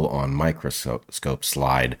 visible on microscope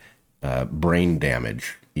slide, brain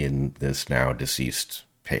damage in this now deceased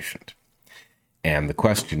patient. And the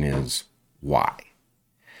question is, why?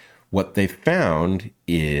 What they found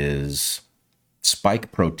is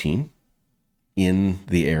spike protein in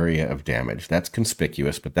the area of damage. That's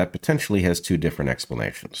conspicuous, but that potentially has 2 different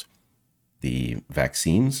explanations. The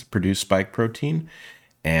vaccines produce spike protein,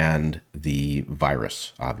 and the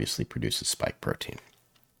virus obviously produces spike protein.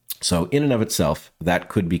 So in and of itself, that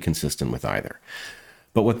could be consistent with either.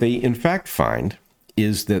 But what they in fact find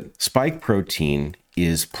is that spike protein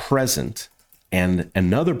is present, and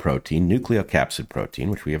another protein, nucleocapsid protein,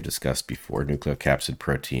 which we have discussed before, nucleocapsid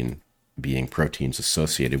protein being proteins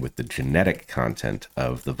associated with the genetic content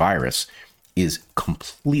of the virus, is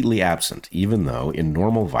completely absent, even though in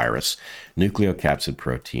normal virus, nucleocapsid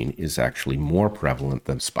protein is actually more prevalent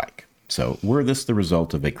than spike. So were this the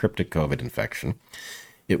result of a cryptic COVID infection,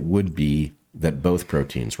 it would be that both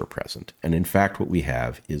proteins were present. And in fact, what we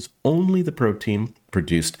have is only the protein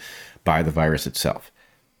produced by the virus itself.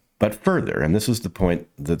 But further, and this is the point,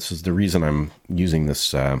 this is the reason I'm using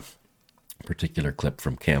this particular clip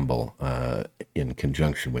from Campbell in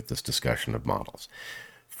conjunction with this discussion of models.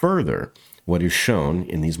 Further, what is shown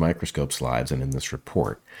in these microscope slides and in this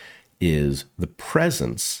report is the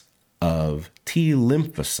presence of T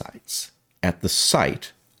lymphocytes at the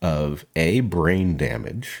site of brain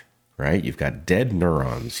damage, right? You've got dead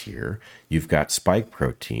neurons here, you've got spike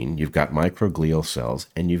protein, you've got microglial cells,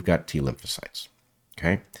 and you've got T lymphocytes,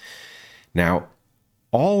 okay? Now,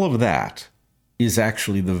 all of that is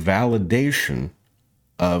actually the validation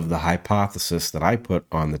of the hypothesis that I put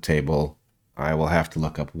on the table. I will have to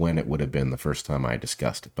look up when it would have been the first time I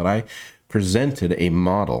discussed it. But I presented a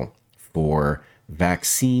model for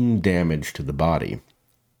vaccine damage to the body.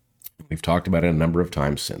 We've talked about it a number of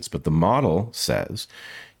times since, but the model says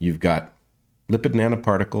you've got lipid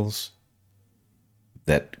nanoparticles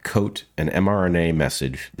that coat an mRNA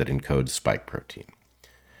message that encodes spike protein.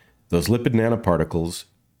 Those lipid nanoparticles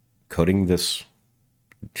coding this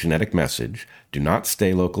genetic message do not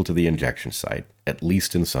stay local to the injection site, at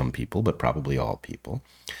least in some people, but probably all people.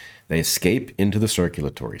 They escape into the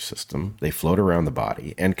circulatory system, they float around the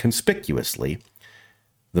body, and conspicuously,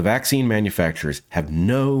 the vaccine manufacturers have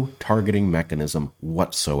no targeting mechanism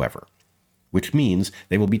whatsoever, which means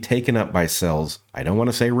they will be taken up by cells, I don't want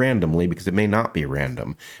to say randomly because it may not be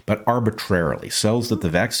random, but arbitrarily, cells that the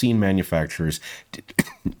vaccine manufacturers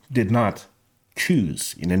did not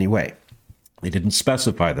choose in any way. They didn't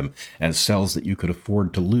specify them as cells that you could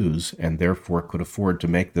afford to lose and therefore could afford to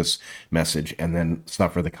make this message and then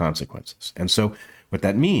suffer the consequences. And so what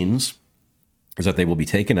that means is that they will be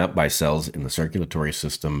taken up by cells in the circulatory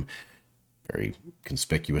system, very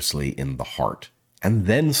conspicuously in the heart. And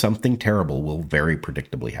then something terrible will very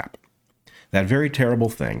predictably happen. That very terrible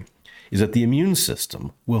thing is that the immune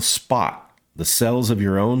system will spot the cells of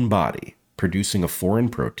your own body producing a foreign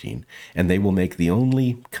protein, and they will make the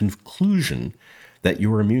only conclusion that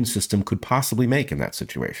your immune system could possibly make in that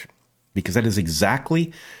situation. Because that is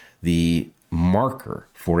exactly the marker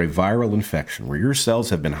for a viral infection, where your cells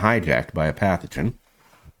have been hijacked by a pathogen,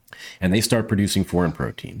 and they start producing foreign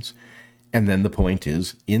proteins. And then the point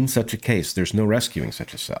is, in such a case, there's no rescuing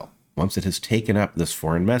such a cell. Once it has taken up this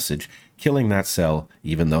foreign message, killing that cell,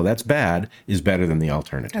 even though that's bad, is better than the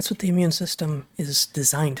alternative. That's what the immune system is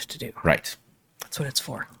designed to do. Right. That's what it's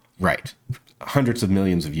for. Right. Hundreds of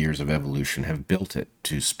millions of years of evolution have built it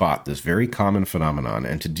to spot this very common phenomenon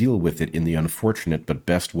and to deal with it in the unfortunate but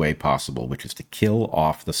best way possible, which is to kill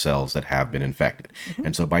off the cells that have been infected. Mm-hmm.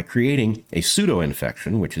 And so by creating a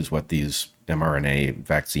pseudo-infection, which is what these mRNA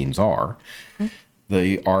vaccines are, mm-hmm.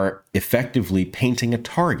 they are effectively painting a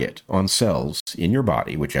target on cells in your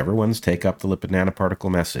body, whichever ones take up the lipid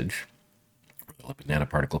nanoparticle message, the lipid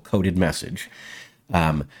nanoparticle coded message.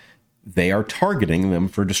 They are targeting them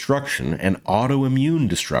for destruction and autoimmune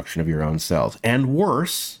destruction of your own cells. And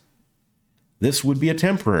worse, this would be a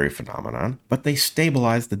temporary phenomenon, but they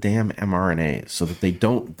stabilize the damn mRNAs so that they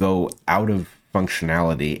don't go out of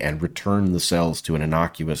functionality and return the cells to an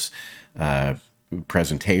innocuous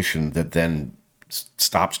presentation that then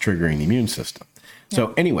stops triggering the immune system. Yeah.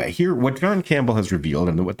 So anyway, here, what John Campbell has revealed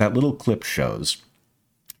and what that little clip shows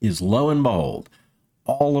is, lo and behold,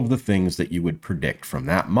 all of the things that you would predict from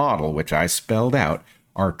that model, which I spelled out,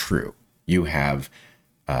 are true. You have...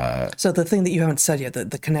 So the thing that you haven't said yet,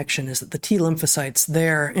 the connection, is that the T lymphocytes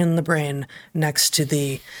there in the brain next to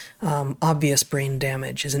the obvious brain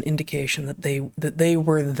damage is an indication that they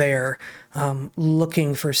were there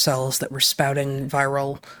looking for cells that were spouting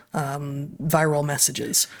viral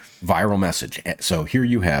messages. Viral message. So here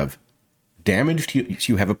you have damaged...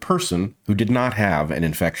 You have a person who did not have an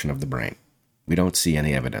infection of the brain. We don't see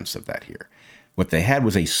any evidence of that here. What they had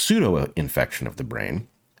was a pseudo-infection of the brain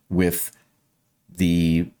with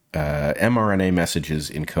the mRNA messages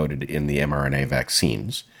encoded in the mRNA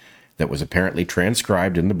vaccines that was apparently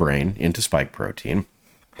transcribed in the brain into spike protein,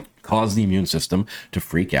 caused the immune system to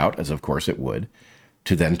freak out, as of course it would,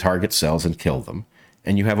 to then target cells and kill them.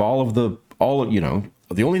 And you have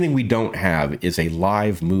the only thing we don't have is a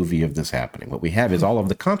live movie of this happening. What we have is all of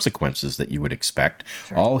the consequences that you would expect,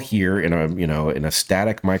 sure, all here in a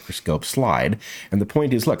static microscope slide. And the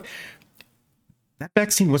point is, look, that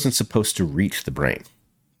vaccine wasn't supposed to reach the brain,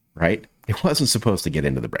 right? It wasn't supposed to get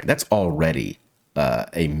into the brain. That's already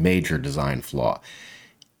a major design flaw.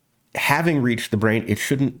 Having reached the brain, it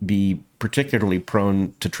shouldn't be particularly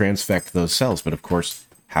prone to transfect those cells. But of course,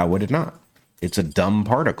 how would it not? It's a dumb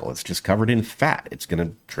particle. It's just covered in fat. It's going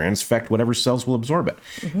to transfect whatever cells will absorb it.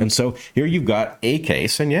 Mm-hmm. And so here you've got a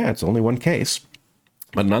case, and yeah, it's only one case.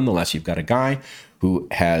 But nonetheless, you've got a guy who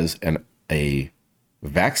has a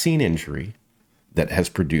vaccine injury that has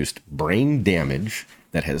produced brain damage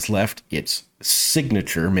that has left its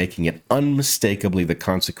signature, making it unmistakably the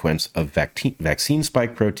consequence of vaccine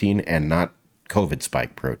spike protein and not COVID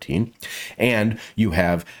spike protein. And you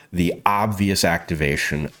have the obvious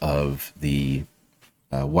activation of the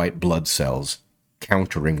white blood cells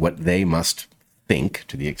countering what they must think,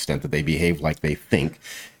 to the extent that they behave like they think,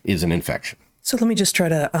 is an infection. So let me just try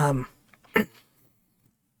to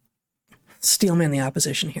steelman the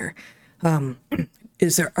opposition here. Are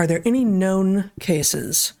there any known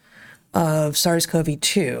cases of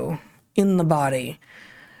SARS-CoV-2 in the body?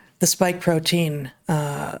 The spike protein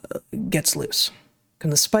gets loose.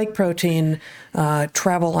 Can the spike protein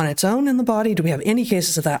travel on its own in the body? Do we have any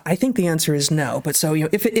cases of that? I think the answer is no. But so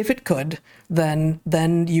if it could,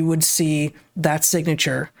 then you would see that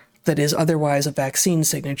signature that is otherwise a vaccine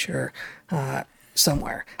signature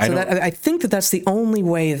somewhere. I think that's the only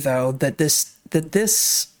way, though, that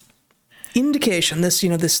this indication, this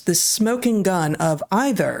smoking gun of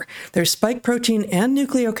either there's spike protein and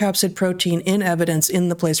nucleocapsid protein in evidence in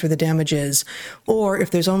the place where the damage is, or if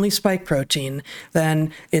there's only spike protein,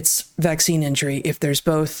 then it's vaccine injury. If there's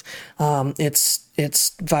both,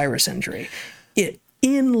 it's virus injury.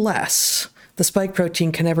 Unless the spike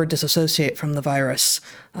protein can never dissociate from the virus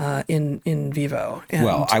in vivo.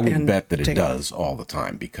 I would bet that it does all the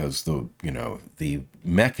time, because the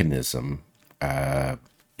mechanism.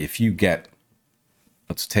 If you get,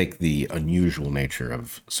 let's take the unusual nature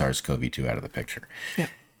of SARS-CoV-2 out of the picture. Yeah.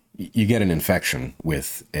 You get an infection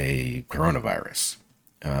with a coronavirus.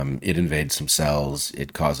 It invades some cells.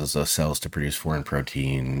 It causes those cells to produce foreign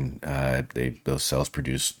protein. Those cells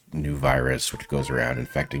produce new virus, which goes around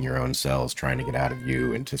infecting your own cells, trying to get out of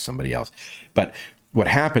you into somebody else. But what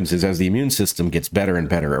happens is, as the immune system gets better and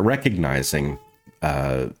better at recognizing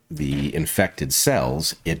the infected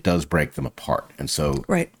cells, it does break them apart. And so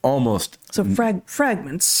Right. almost So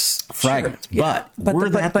fragments. fragments. Sure. Yeah. But were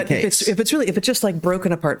that the case? If it's just like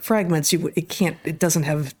broken apart fragments, it doesn't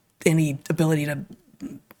have any ability to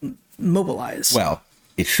mobilize. Well,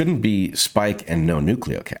 it shouldn't be spike and no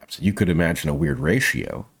nucleocaps. You could imagine a weird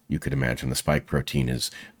ratio. You could imagine the spike protein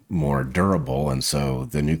is more durable, and so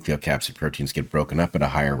the nucleocapsid proteins get broken up at a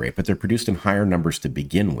higher rate, but they're produced in higher numbers to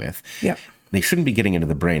begin with. Yeah. They shouldn't be getting into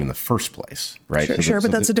the brain in the first place, right? Sure,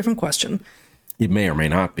 but that's a different question. It may or may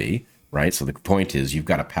not be, right? So the point is you've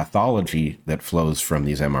got a pathology that flows from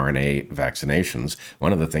these mRNA vaccinations.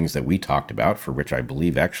 One of the things that we talked about, for which I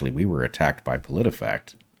believe actually we were attacked by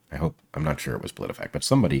PolitiFact, I'm not sure it was PolitiFact, but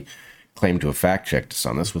somebody claimed to have fact-checked us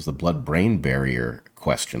on this, was the blood-brain barrier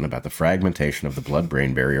question about the fragmentation of the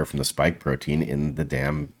blood-brain barrier from the spike protein in the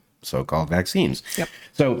damn so-called vaccines. Yep.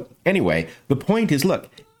 So anyway, the point is, look,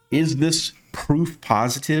 is this proof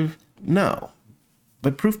positive? No.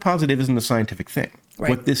 But proof positive isn't a scientific thing. Right.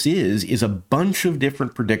 What this is a bunch of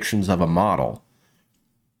different predictions of a model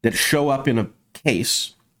that show up in a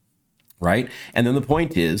case, right? And then the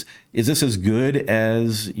point is this as good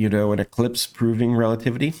as, an eclipse proving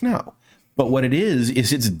relativity? No. But what it is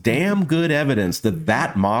it's damn good evidence that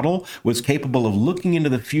that model was capable of looking into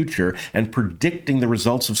the future and predicting the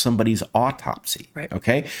results of somebody's autopsy. Right.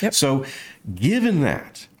 Okay? Yep. So given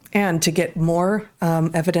that, and to get more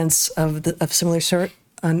evidence of similar sort,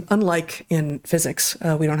 unlike in physics,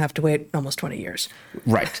 we don't have to wait almost 20 years.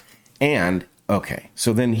 right. And okay,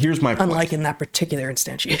 so then here's my point. Unlike in that particular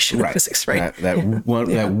instantiation of physics, right?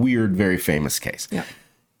 That weird, very famous case. Yeah.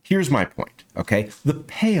 Here's my point, okay? The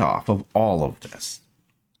payoff of all of this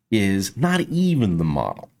is not even the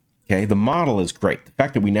model, okay? The model is great. The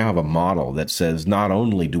fact that we now have a model that says not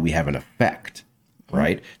only do we have an effect,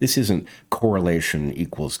 right? This isn't correlation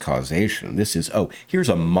equals causation. This is, here's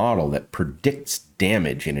a model that predicts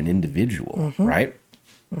damage in an individual, right?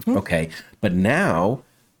 Okay, but now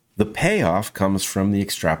the payoff comes from the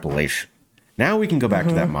extrapolation. Now we can go back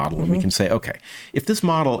to that model and we can say, okay, if this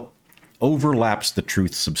model overlaps the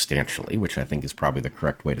truth substantially, which I think is probably the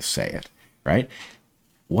correct way to say it, right?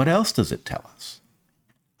 What else does it tell us?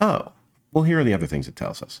 Oh, well, here are the other things it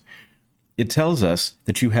tells us. It tells us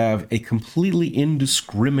that you have a completely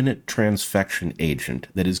indiscriminate transfection agent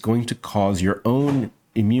that is going to cause your own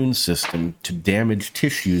immune system to damage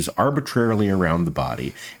tissues arbitrarily around the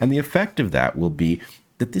body. And the effect of that will be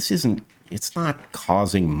that it's not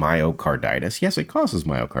causing myocarditis. Yes, it causes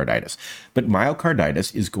myocarditis, but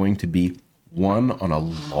myocarditis is going to be one on a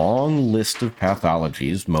long list of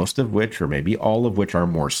pathologies, most of which, or maybe all of which, are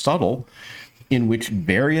more subtle, in which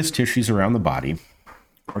various tissues around the body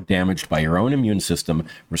are damaged by your own immune system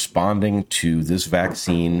responding to this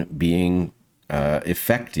vaccine being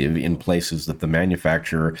effective in places that the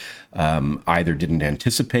manufacturer either didn't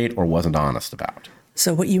anticipate or wasn't honest about.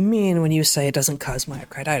 So what you mean when you say it doesn't cause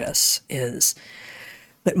myocarditis is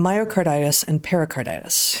that myocarditis and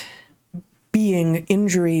pericarditis, being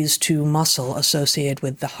injuries to muscle associated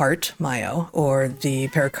with the heart, myo, or the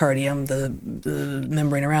pericardium, the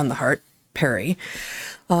membrane around the heart, peri,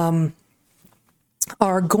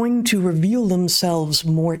 are going to reveal themselves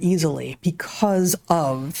more easily because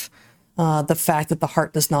of the fact that the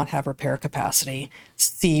heart does not have repair capacity.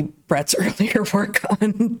 See Bret's earlier work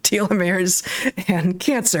on telomeres and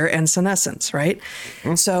cancer and senescence, right?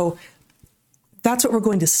 So that's what we're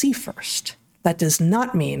going to see first. That does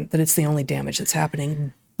not mean that it's the only damage that's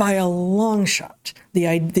happening by a long shot.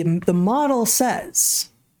 The model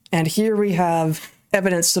says, and here we have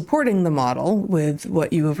evidence supporting the model with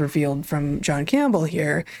what you have revealed from John Campbell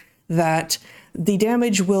here, that the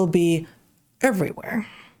damage will be everywhere,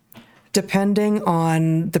 depending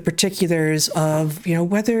on the particulars of,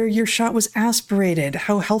 whether your shot was aspirated,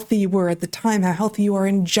 how healthy you were at the time, how healthy you are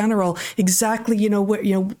in general, exactly,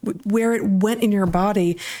 where it went in your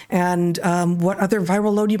body, and what other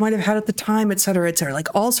viral load you might have had at the time, et cetera, et cetera.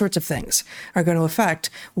 Like, all sorts of things are going to affect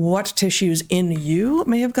what tissues in you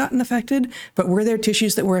may have gotten affected, but were there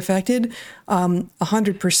tissues that were affected?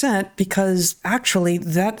 100%, because actually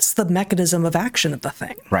that's the mechanism of action of the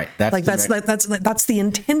thing. Right. That's the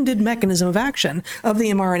intended mechanism of action of the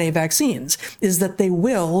mRNA vaccines, is that they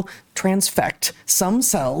will transfect some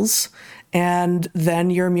cells, and then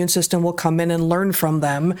your immune system will come in and learn from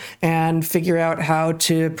them and figure out how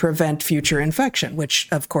to prevent future infection, which,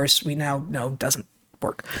 of course, we now know doesn't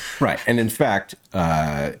work. Right. And in fact,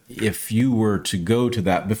 if you were to go to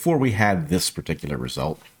that, before we had this particular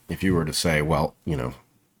result, if you were to say, well,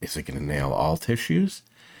 is it going to nail all tissues?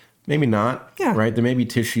 maybe not, Yeah. right? There may be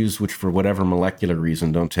tissues which, for whatever molecular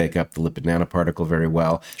reason, don't take up the lipid nanoparticle very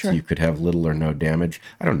well, Sure. so you could have little or no damage.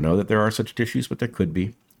 I don't know that there are such tissues, but there could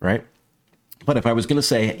be, right? But if I was going to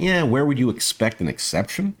say, yeah, where would you expect an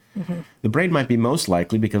exception? The brain might be most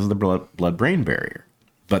likely because of the blood-brain barrier.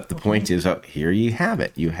 But the point is, here you have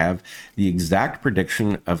it. You have the exact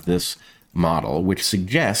prediction of this model, which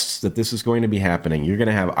suggests that this is going to be happening. You're going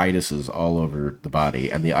to have itises all over the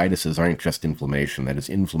body, and the itises aren't just inflammation. That is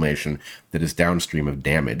inflammation that is downstream of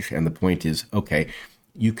damage. And the point is, okay,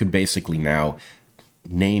 you can basically now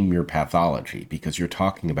name your pathology because you're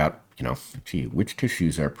talking about, which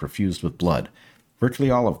tissues are perfused with blood? Virtually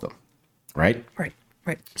all of them, right? Right.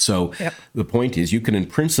 So Yep. The point is you can, in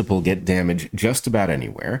principle, get damage just about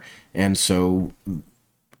anywhere. And so,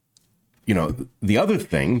 the other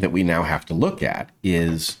thing that we now have to look at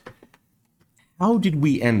is how did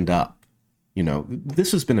we end up?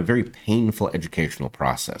 This has been a very painful educational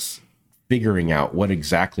process, figuring out what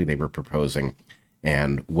exactly they were proposing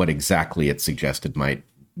and what exactly it suggested might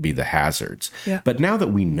be the hazards. Yeah. But now that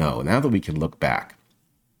we know, now that we can look back,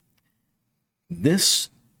 this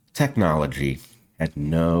technology had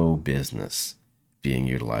no business being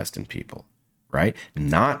utilized in people, right?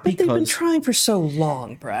 Not But they've been because trying for so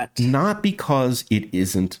long, Bret. not because it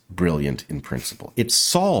isn't brilliant in principle. It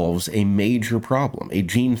solves a major problem, a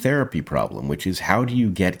gene therapy problem, which is how do you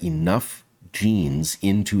get enough genes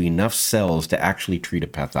into enough cells to actually treat a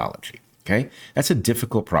pathology? Okay? That's a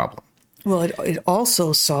difficult problem. Well, it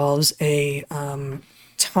also solves a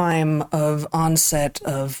time of onset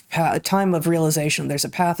of time of realization. There's a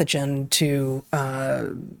pathogen to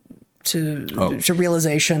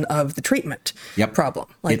realization of the treatment problem.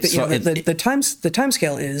 Like the time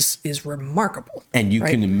scale is remarkable. And you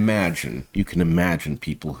can imagine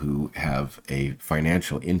people who have a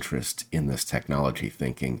financial interest in this technology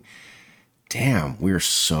thinking, damn, we're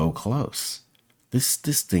so close. This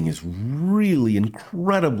thing is really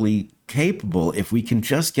incredibly capable if we can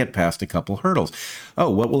just get past a couple hurdles. Oh,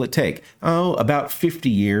 what will it take? Oh, about 50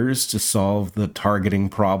 years to solve the targeting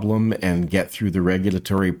problem and get through the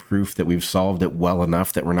regulatory proof that we've solved it well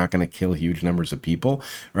enough that we're not going to kill huge numbers of people,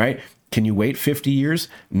 right? Can you wait 50 years?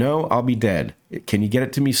 No, I'll be dead. Can you get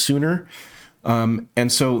it to me sooner?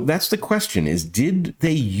 And so that's the question is, did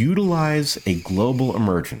they utilize a global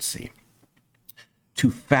emergency to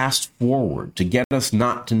fast forward, to get us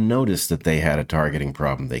not to notice that they had a targeting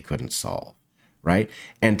problem they couldn't solve, right?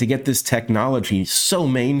 And to get this technology so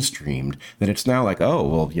mainstreamed that it's now like, oh,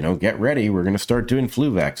 well, get ready. We're going to start doing flu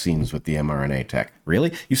vaccines with the mRNA tech.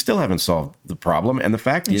 Really? You still haven't solved the problem. And the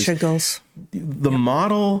fact is, the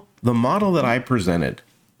model that I presented,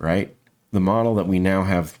 right? The model that we now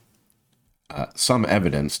have some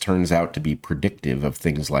evidence turns out to be predictive of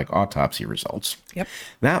things like autopsy results. Yep.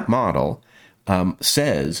 That model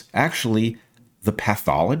says, actually, the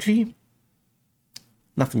pathology,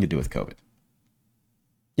 nothing to do with COVID.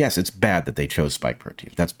 Yes, it's bad that they chose spike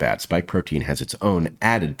protein. That's bad. Spike protein has its own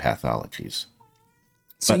added pathologies.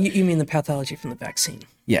 So you mean the pathology from the vaccine?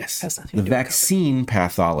 Yes. Has nothing to The do with vaccine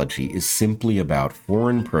pathology is simply about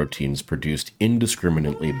foreign proteins produced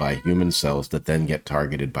indiscriminately by human cells that then get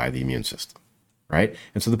targeted by the immune system, right?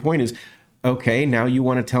 And so the point is, okay, now you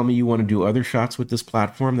want to tell me you want to do other shots with this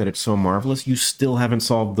platform, that it's so marvelous. You still haven't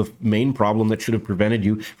solved the main problem that should have prevented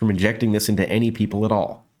you from injecting this into any people at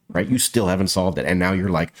all, right? You still haven't solved it. And now you're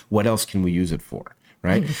like, what else can we use it for,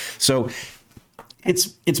 right? So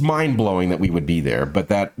it's mind-blowing that we would be there, but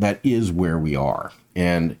that is where we are.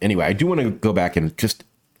 And anyway, I do want to go back and just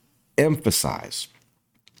emphasize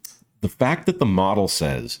the fact that the model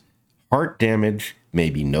says heart damage may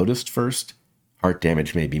be noticed first. Heart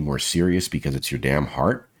damage may be more serious because it's your damn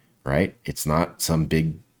heart, right? It's not some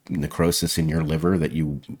big necrosis in your liver that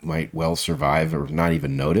you might well survive or not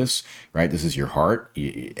even notice, right? This is your heart.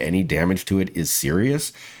 Any damage to it is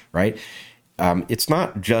serious, right? It's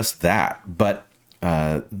not just that, but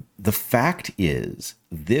the fact is,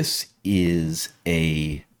 this is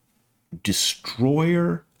a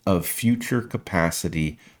destroyer of future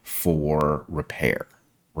capacity for repair,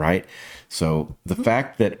 right? So the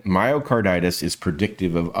fact that myocarditis is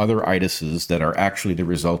predictive of other itises that are actually the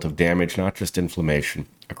result of damage, not just inflammation,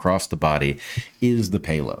 across the body, is the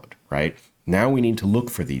payload, right? Now we need to look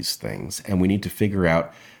for these things, and we need to figure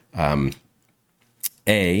out,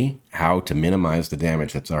 A, how to minimize the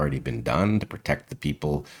damage that's already been done to protect the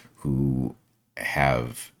people who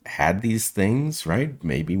have had these things, right?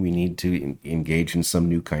 Maybe we need to engage in some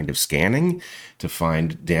new kind of scanning to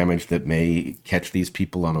find damage that may catch these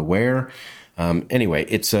people unaware. Anyway,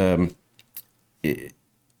 it's the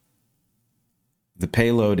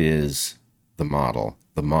payload is the model.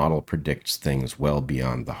 the model predicts things well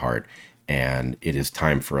beyond the heart, and it is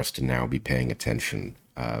time for us to now be paying attention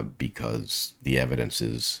because the evidence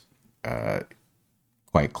is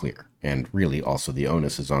quite clear. And really also the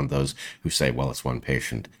onus is on those who say, well, it's one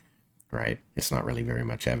patient, right? It's not really very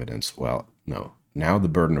much evidence. Well, no. Now the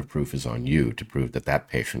burden of proof is on you to prove that that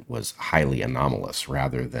patient was highly anomalous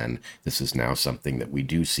rather than this is now something that we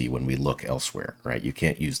do see when we look elsewhere, right? You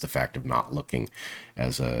can't use the fact of not looking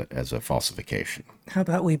as a falsification. How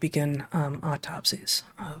about we begin autopsies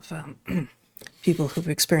of people who've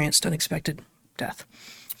experienced unexpected death?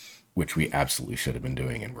 Which we absolutely should have been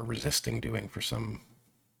doing and we're resisting doing for some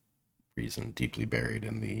reason, deeply buried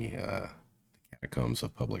in the catacombs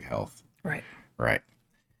of public health. Right. Right.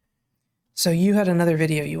 So you had another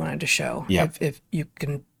video you wanted to show. Yeah. If you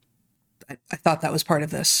can, I thought that was part of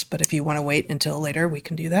this, but if you want to wait until later, we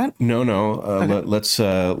can do that. No. Okay.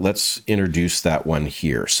 Let's introduce that one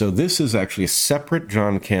here. So this is actually a separate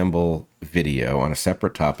John Campbell video on a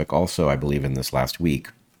separate topic, also I believe in this last week,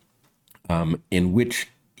 in which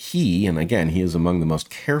he, and again, he is among the most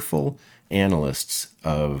careful analysts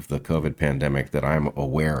of the COVID pandemic that I'm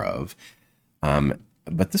aware of.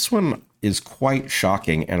 But this one is quite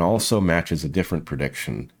shocking and also matches a different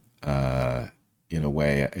prediction in a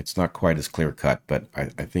way. It's not quite as clear cut, but I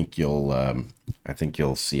think you'll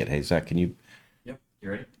see it. Hey, Zach, can you? Yep, you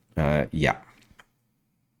ready? Yeah.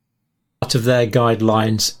 Part of their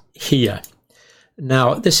guidelines here.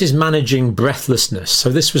 Now, this is managing breathlessness. So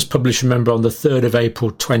this was published, remember, on the 3rd of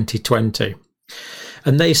April 2020.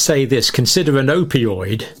 And they say this: consider an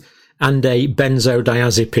opioid and a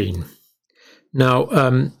benzodiazepine.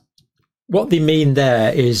 Now, what they mean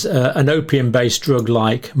there is an opium-based drug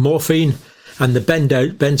like morphine, and the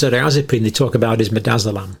benzodiazepine they talk about is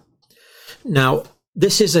midazolam. Now,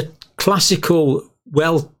 this is a classical,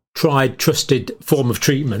 well-tried, trusted form of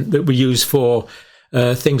treatment that we use for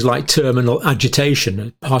things like terminal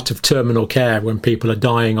agitation, part of terminal care when people are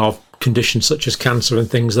dying of conditions such as cancer and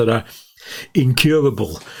things that are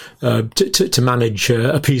incurable, to manage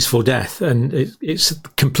a peaceful death. And it's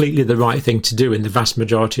completely the right thing to do in the vast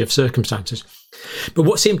majority of circumstances. But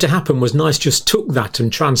what seemed to happen was NICE just took that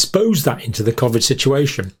and transposed that into the COVID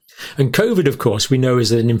situation. And COVID, of course, we know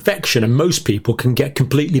is an infection and most people can get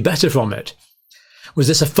completely better from it. Was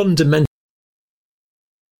this a fundamental...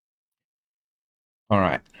 All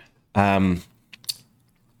right.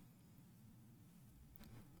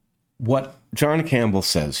 What John Campbell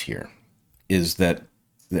says here is that,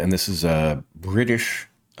 and this is a British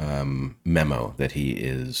memo that he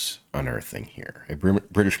is unearthing here, a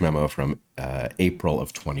British memo from April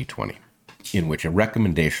of 2020, in which a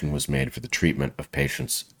recommendation was made for the treatment of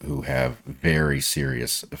patients who have very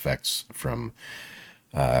serious effects from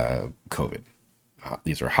COVID.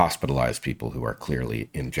 These are hospitalized people who are clearly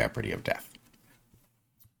in jeopardy of death.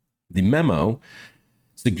 The memo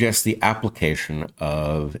suggests the application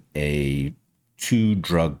of a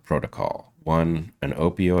 2-drug protocol. One, an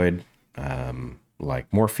opioid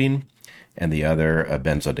like morphine, and the other, a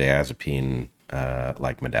benzodiazepine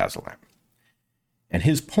like midazolam. And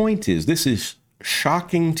his point is, this is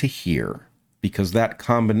shocking to hear because that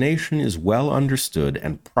combination is well understood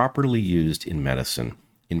and properly used in medicine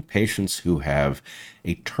in patients who have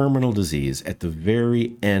a terminal disease at the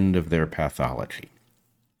very end of their pathology.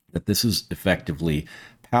 That this is effectively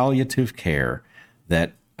palliative care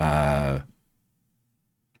that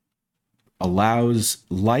allows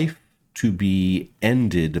life to be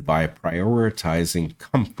ended by prioritizing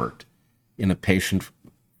comfort in a patient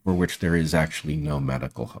for which there is actually no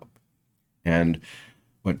medical hope. And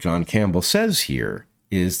what John Campbell says here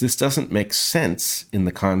is this doesn't make sense in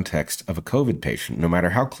the context of a COVID patient, no matter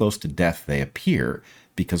how close to death they appear,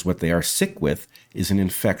 because what they are sick with is an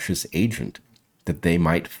infectious agent that they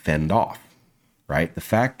might fend off, right? The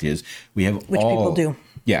fact is, we have people do.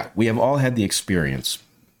 Yeah, we have all had the experience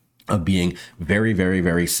of being very, very,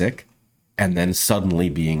 very sick and then suddenly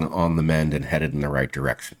being on the mend and headed in the right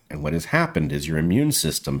direction. And what has happened is your immune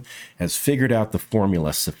system has figured out the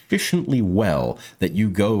formula sufficiently well that you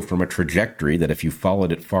go from a trajectory that if you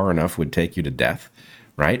followed it far enough would take you to death,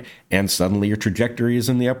 right? And suddenly your trajectory is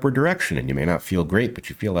in the upward direction and you may not feel great, but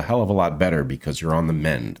you feel a hell of a lot better because you're on the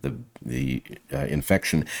mend. The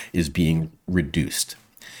infection is being reduced.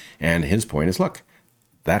 And his point is, look,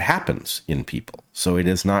 that happens in people. So it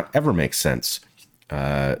does not ever make sense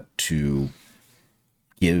to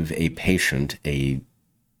give a patient a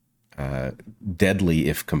deadly,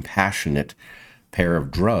 if compassionate, pair of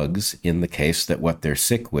drugs in the case that what they're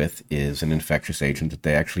sick with is an infectious agent that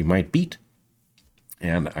they actually might beat.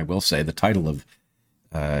 And I will say the title of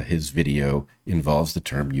his video involves the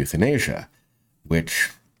term euthanasia,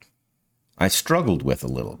 which I struggled with a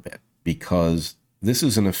little bit because this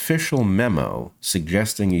is an official memo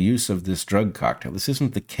suggesting a use of this drug cocktail. This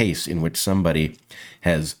isn't the case in which somebody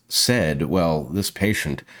has said, well, this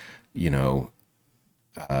patient,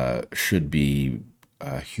 should be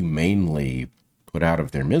humanely put out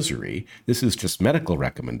of their misery. This is just medical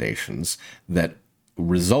recommendations that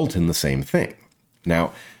result in the same thing.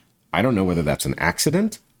 Now, I don't know whether that's an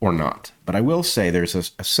accident or not, but I will say there's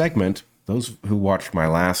a segment, those who watched my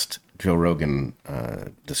last Joe Rogan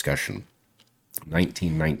discussion,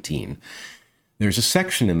 1919, there's a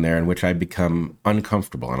section in there in which I become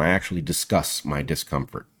uncomfortable, and I actually discuss my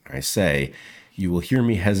discomfort. I say, you will hear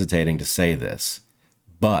me hesitating to say this,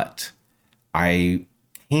 but I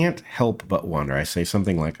can't help but wonder. I say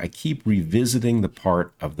something like, I keep revisiting the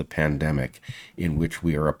part of the pandemic in which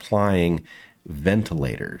we are applying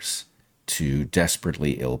ventilators to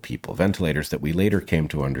desperately ill people, ventilators that we later came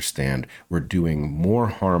to understand were doing more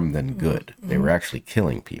harm than good. They were actually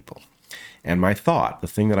killing people. And my thought, the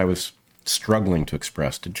thing that I was struggling to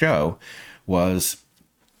express to Joe, was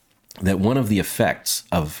that one of the effects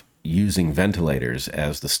of using ventilators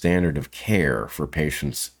as the standard of care for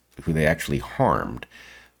patients who they actually harmed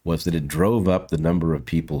was that it drove up the number of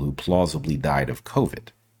people who plausibly died of COVID.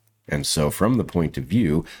 And so from the point of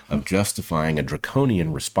view of justifying a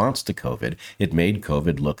draconian response to COVID, it made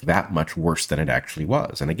COVID look that much worse than it actually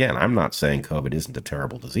was. And again, I'm not saying COVID isn't a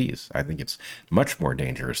terrible disease. I think it's much more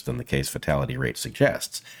dangerous than the case fatality rate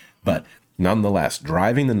suggests. But nonetheless,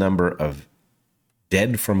 driving the number of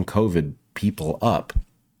dead from COVID people up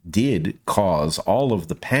did cause all of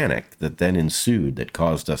the panic that then ensued, that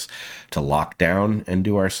caused us to lock down and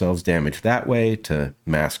do ourselves damage that way, to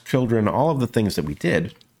mask children. All of the things that we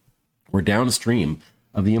did were downstream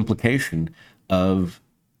of the implication of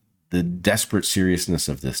the desperate seriousness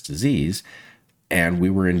of this disease. And we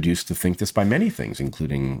were induced to think this by many things,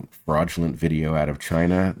 including fraudulent video out of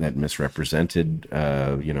China that misrepresented,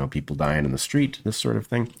 people dying in the street, this sort of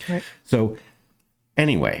thing. Right. So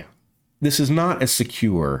anyway, this is not as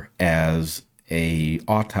secure as a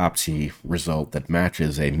autopsy result that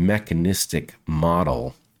matches a mechanistic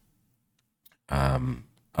model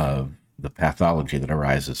of the pathology that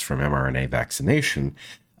arises from mRNA vaccination,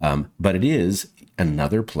 but it is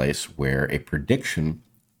another place where a prediction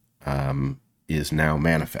is now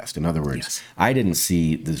manifest. In other words, yes, I didn't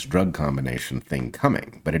see this drug combination thing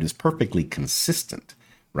coming, but it is perfectly consistent,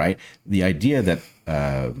 right? The idea that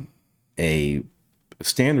a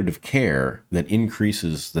standard of care that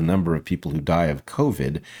increases the number of people who die of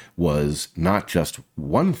COVID was not just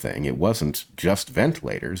one thing. It wasn't just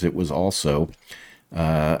ventilators. It was also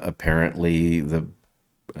apparently,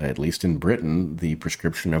 at least in Britain, the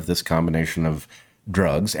prescription of this combination of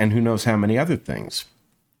drugs and who knows how many other things,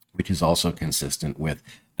 which is also consistent with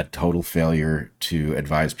a total failure to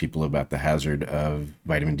advise people about the hazard of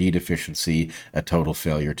vitamin D deficiency, a total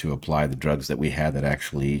failure to apply the drugs that we had that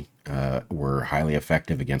actually were highly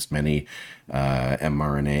effective against many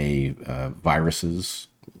mRNA viruses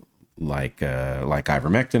like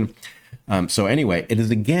ivermectin. So anyway, it is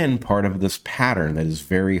again part of this pattern that is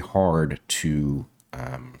very hard to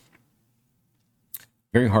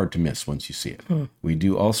miss once you see it. We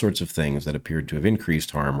do all sorts of things that appeared to have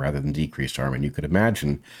increased harm rather than decreased harm. And you could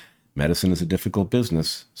imagine medicine is a difficult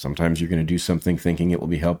business. Sometimes you're going to do something thinking it will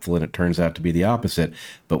be helpful and it turns out to be the opposite.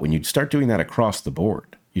 But when you start doing that across the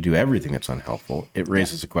board, you do everything that's unhelpful, it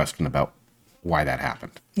raises a question about why that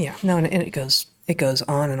happened. Yeah, no, and it goes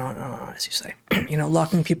on and on and on, as you say.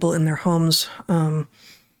 Locking people in their homes,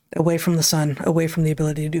 away from the sun, away from the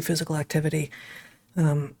ability to do physical activity.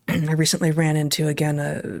 I recently ran into, again,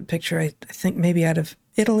 a picture, I think maybe out of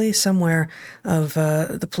Italy somewhere, of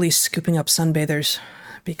the police scooping up sunbathers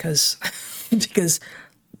because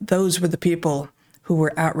those were the people who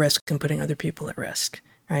were at risk and putting other people at risk,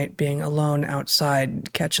 right? Being alone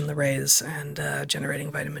outside, catching the rays and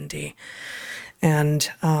generating vitamin D. And,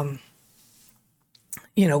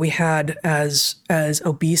 we had, as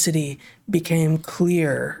obesity became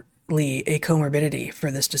clearly a comorbidity for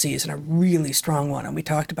this disease, and a really strong one, and we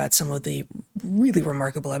talked about some of the really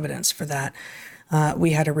remarkable evidence for that,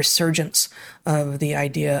 we had a resurgence of the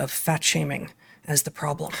idea of fat shaming as the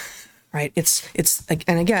problem. Right. It's like,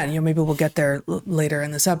 and again, maybe we'll get there later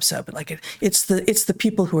in this episode, but like it's the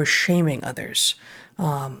people who are shaming others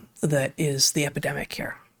that is the epidemic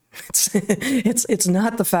here. It's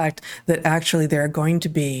not the fact that actually there are going to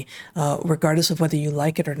be, regardless of whether you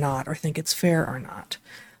like it or not, or think it's fair or not,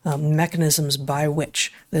 mechanisms by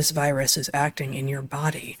which this virus is acting in your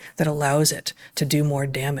body that allows it to do more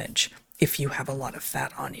damage if you have a lot of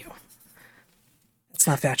fat on you. It's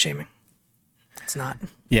not fat shaming. It's not.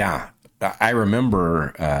 Yeah. I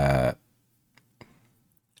remember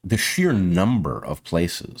the sheer number of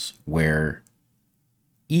places where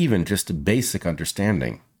even just a basic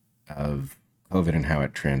understanding of COVID and how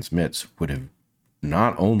it transmits would have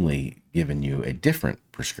not only given you a different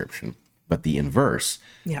prescription, but the inverse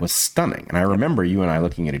was stunning. And I remember you and I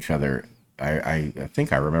looking at each other. I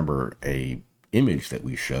think I remember a image that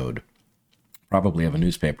we showed, probably of a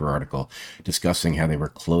newspaper article, discussing how they were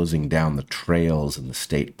closing down the trails in the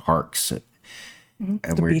state parks. And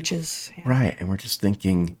the beaches. Yeah. Right. And we're just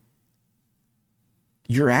thinking,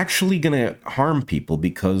 you're actually going to harm people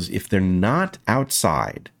because if they're not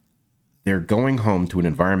outside, they're going home to an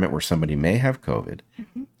environment where somebody may have COVID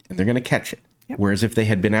and they're going to catch it. Yep. Whereas if they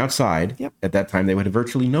had been outside at that time, they would have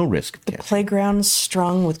virtually no risk of catching it. Playgrounds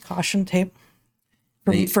strung with caution tape.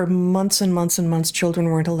 For months and months and months, children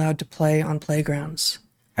weren't allowed to play on playgrounds.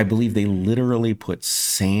 I believe they literally put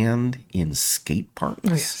sand in skate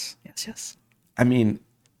parks. Oh, yes. I mean,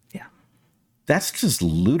 that's just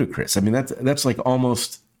ludicrous. I mean, that's like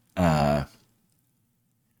almost... For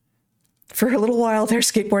a little while there,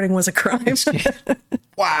 skateboarding was a crime.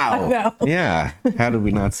 Wow. I know. Yeah. How did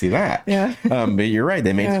we not see that? Yeah. But you're right.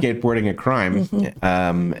 They made skateboarding a crime.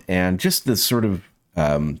 And just this sort of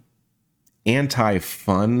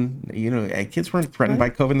anti-fun, kids weren't threatened by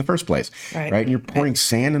COVID in the first place. Right. And you're pouring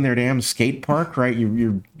sand in their damn skate park, right?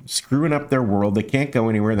 You're screwing up their world. They can't go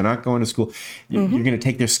anywhere. They're not going to school. You're going to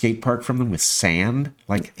take their skate park from them with sand?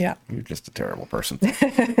 Like, you're just a terrible person.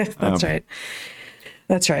 That's right.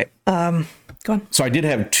 That's right. Go on. So I did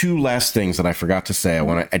have two last things that I forgot to say.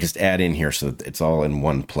 I just add in here so that it's all in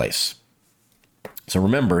one place. So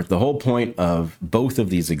remember, the whole point of both of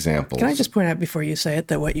these examples... Can I just point out before you say it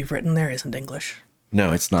that what you've written there isn't English?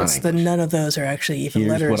 No, it's not English. None of those are actually even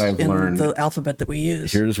letters in the alphabet that we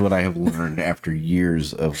use. Here's what I have learned after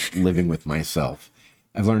years of living with myself.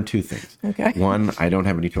 I've learned two things. Okay. One, I don't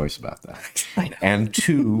have any choice about that. I know. And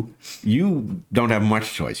two, you don't have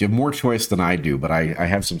much choice. You have more choice than I do, but I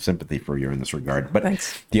have some sympathy for you in this regard. But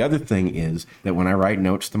Thanks. The other thing is that when I write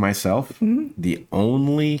notes to myself, the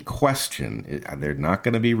only question, they're not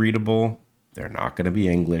going to be readable. They're not going to be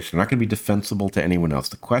English. They're not going to be defensible to anyone else.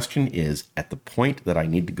 The question is, at the point that I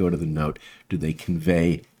need to go to the note, do they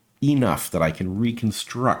convey enough that I can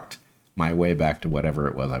reconstruct my way back to whatever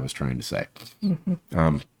it was I was trying to say?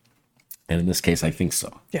 And in this case, I think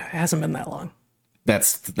so. Yeah, it hasn't been that long.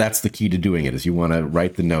 That's the key to doing it, is you want to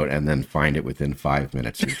write the note and then find it within 5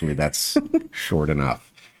 minutes. Usually that's short enough.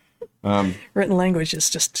 Written language is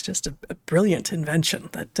just a brilliant invention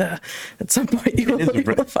that at some point you will be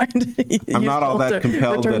able to find. I'm not all that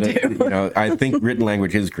compelled that I think written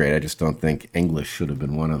language is great. I just don't think English should have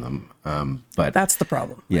been one of them. But that's the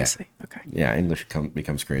problem. Yeah. I see. Okay. Yeah, English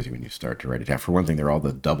becomes crazy when you start to write it down. For one thing, they're all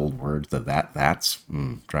the doubled words. That's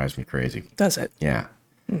drives me crazy. Does it? Yeah.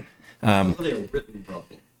 Written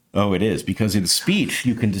problem. Oh, it is, because in speech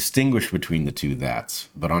you can distinguish between the two that's,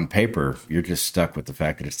 but on paper you're just stuck with the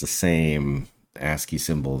fact that it's the same ASCII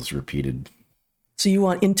symbols repeated. So you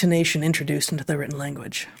want intonation introduced into the written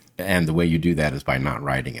language, and the way you do that is by not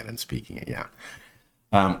writing it and speaking it. Yeah.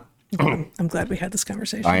 I'm glad we had this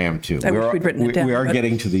conversation. I am too. I wish we'd written it down. We are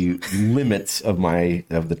getting to the limits of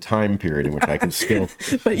the time period in which I can still.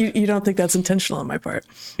 But you don't think that's intentional on my part?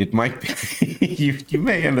 It might be. you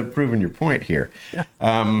may end up proving your point here. Yeah.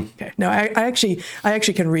 Okay. No, I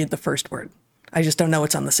actually can read the first word. I just don't know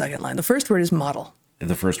what's on the second line. The first word is model.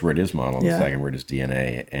 The first word is model. The second word is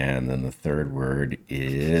DNA, and then the third word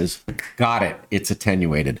is got it. It's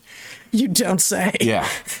attenuated. You don't say. Yeah.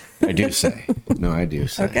 I do say. No, I do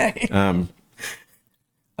say. Okay.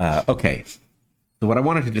 Okay. So what I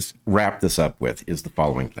wanted to just wrap this up with is the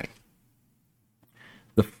following thing.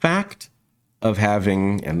 The fact of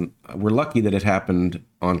having, and we're lucky that it happened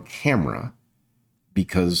on camera,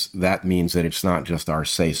 because that means that it's not just our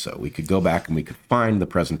say-so. We could go back and we could find the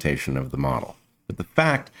presentation of the model. But the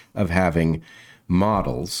fact of having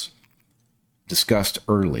models discussed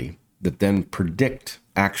early that then predict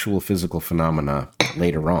actual physical phenomena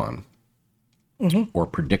later on, or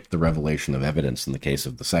predict the revelation of evidence in the case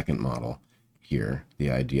of the second model here,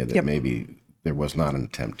 the idea that maybe there was not an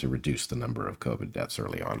attempt to reduce the number of COVID deaths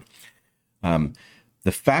early on.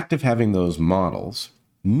 The fact of having those models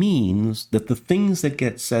means that the things that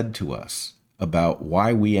get said to us about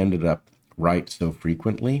why we ended up right so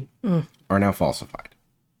frequently are now falsified,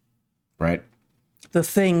 right? The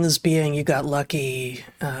things being you got lucky,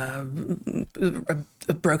 a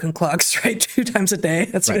broken clock straight 2 times a day,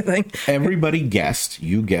 that sort of thing. Everybody guessed.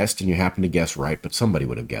 You guessed, and you happened to guess right, but somebody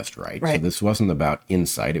would have guessed right. So this wasn't about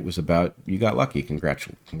insight. It was about you got lucky.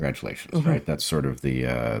 Congratulations, right? That's sort of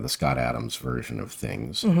the Scott Adams version of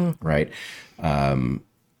things, right?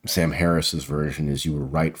 Sam Harris's version is you were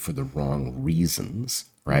right for the wrong reasons,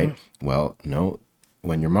 right? Well, no.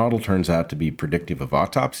 When your model turns out to be predictive of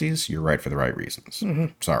autopsies, you're right for the right reasons.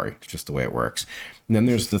 Sorry, it's just the way it works. And then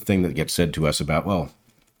there's the thing that gets said to us about, well,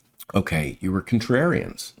 okay, you were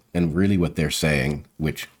contrarians. And really what they're saying,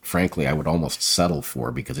 which frankly I would almost settle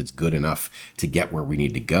for because it's good enough to get where we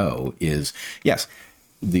need to go, is, yes,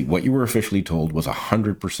 what you were officially told was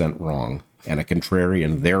 100% wrong, and a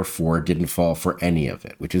contrarian therefore didn't fall for any of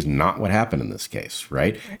it, which is not what happened in this case,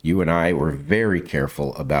 right? You and I were very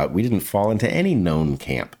careful about, we didn't fall into any known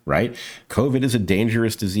camp, right? COVID is a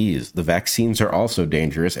dangerous disease. The vaccines are also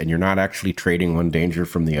dangerous, and you're not actually trading one danger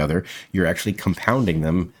from the other. You're actually compounding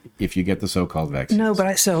them if you get the so-called vaccines. No, but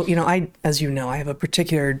as you know, I have a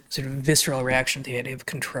particular sort of visceral reaction to the idea of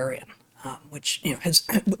contrarian. Which has,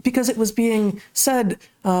 because it was being said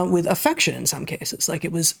with affection in some cases, like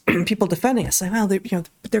it was people defending us, saying, "Well, they're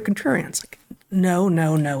contrarians." Like, no,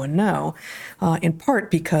 and no. In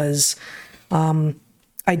part because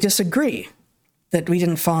I disagree that we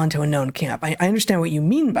didn't fall into a known camp. I understand what you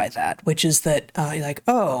mean by that, which is that like,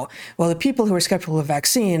 oh, well, the people who are skeptical of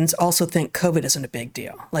vaccines also think COVID isn't a big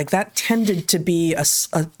deal. Like that tended to be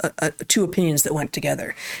two opinions that went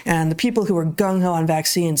together. And the people who were gung-ho on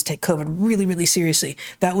vaccines take COVID really, really seriously.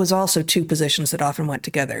 That was also two positions that often went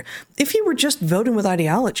together. If you were just voting with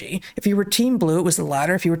ideology, if you were team blue, it was the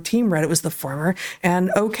latter. If you were team red, it was the former.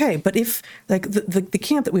 And okay, but if like the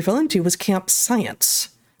camp that we fell into was camp science,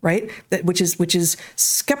 right? Which is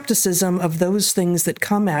skepticism of those things that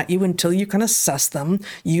come at you until you can assess them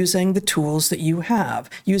using the tools that you have,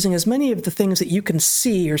 using as many of the things that you can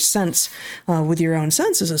see or sense with your own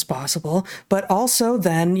senses as possible, but also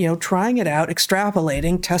then, trying it out,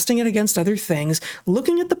 extrapolating, testing it against other things,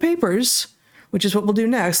 looking at the papers, which is what we'll do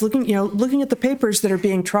next, looking at the papers that are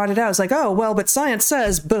being trotted out. It's like, oh, well, but science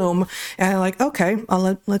says, boom. And I'm like, okay,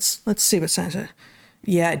 let's see what science says.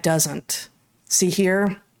 Yeah, it doesn't. See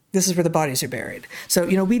here? This is where the bodies are buried. So,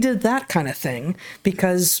 we did that kind of thing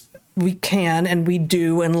because we can and we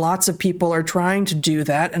do, and lots of people are trying to do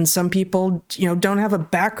that. And some people, don't have a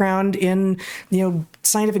background in,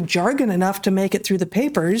 scientific jargon enough to make it through the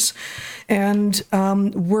papers, and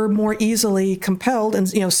were more easily compelled.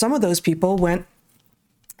 And, some of those people went,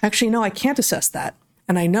 actually, no, I can't assess that.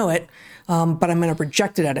 And I know it, but I'm going to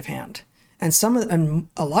reject it out of hand. And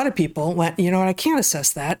a lot of people went, I can't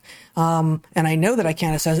assess that. And I know that I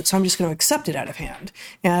can't assess it, so I'm just going to accept it out of hand.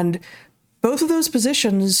 And both of those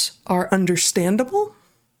positions are understandable,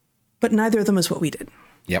 but neither of them is what we did.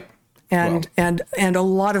 Yep. And a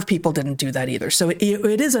lot of people didn't do that either. So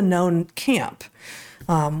it is a known camp,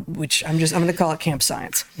 which I'm going to call it camp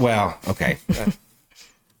science. Well, okay.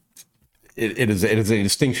 It is a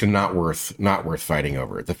distinction not worth fighting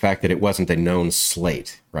over. The fact that it wasn't a known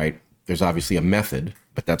slate, right? There's obviously a method,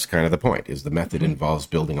 but that's kind of the point, is the method involves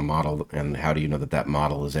building a model, and how do you know that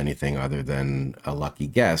model is anything other than a lucky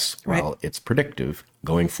guess? Well, right. It's predictive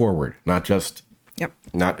going forward, not just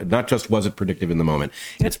not just was it predictive in the moment,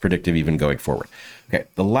 it's predictive even going forward. Okay,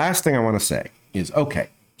 the last thing I want to say is, okay,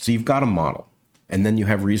 so you've got a model, and then you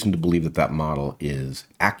have reason to believe that model is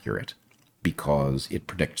accurate because it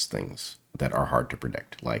predicts things that are hard to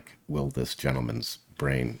predict, like will this gentleman's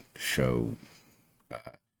brain show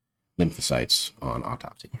lymphocytes on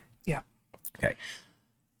autopsy. Yeah. Okay.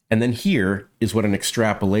 And then here is what an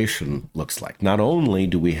extrapolation looks like. Not only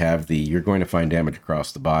do we have you're going to find damage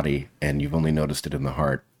across the body, and you've only noticed it in the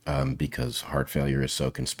heart because heart failure is so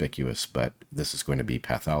conspicuous, but this is going to be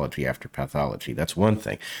pathology after pathology. That's one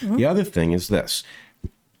thing. Mm-hmm. The other thing is this.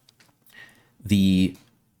 The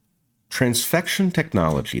transfection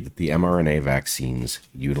technology that the mRNA vaccines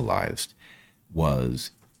utilized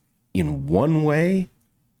was, in one way,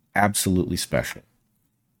 absolutely special,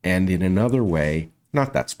 and in another way,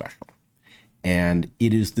 not that special. And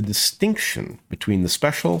it is the distinction between the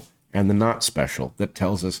special and the not special that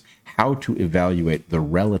tells us how to evaluate the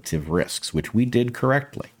relative risks, which we did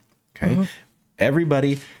correctly. Okay. Mm-hmm.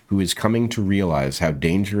 Everybody who is coming to realize how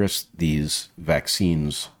dangerous these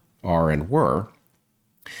vaccines are and were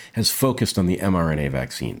has focused on the mRNA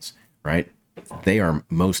vaccines, right? They are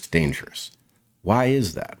most dangerous. Why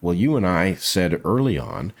is that? Well, you and I said early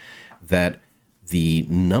on that the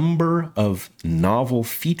number of novel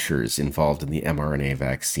features involved in the mRNA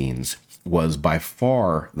vaccines was by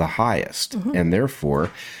far the highest. Mm-hmm. And therefore,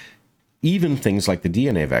 even things like the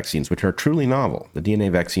DNA vaccines, which are truly novel, the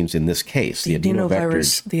DNA vaccines in this case, the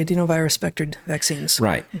adenovirus vectored vaccines.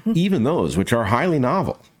 Right. Mm-hmm. Even those, which are highly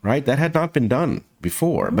novel, right? That had not been done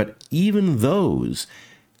before. Mm-hmm. But even those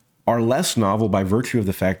are less novel by virtue of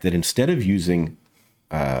the fact that instead of using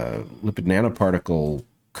lipid nanoparticle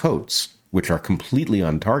coats which are completely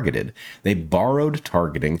untargeted. They borrowed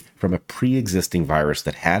targeting from a pre-existing virus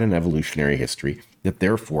that had an evolutionary history that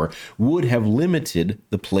therefore would have limited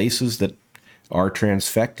the places that are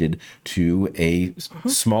transfected to a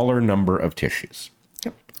smaller number of tissues.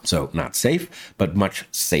 Yep. So not safe, but much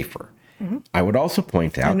safer. I would also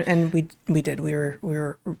point out, and we did. We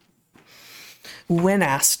were when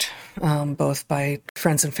asked, both by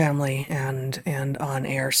friends and family and on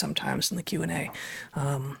air sometimes in the Q&A,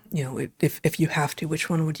 if you have to,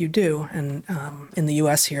 which one would you do? And in the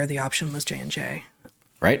U.S. here, the option was J&J.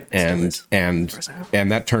 right, and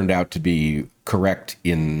that turned out to be correct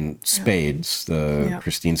in spades. The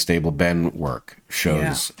Christine Stable-Ben work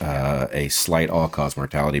shows a slight all-cause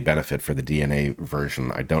mortality benefit for the DNA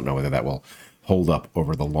version. I don't know whether that will hold up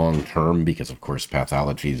over the long term because, of course,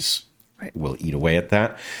 pathologies will eat away at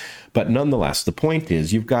that. But nonetheless, the point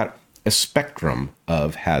is you've got a spectrum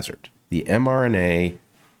of hazard. The mRNA,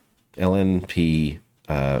 LNP,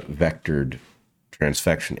 vectored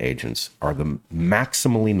transfection agents are the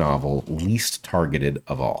maximally novel, least targeted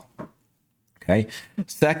of all. Okay.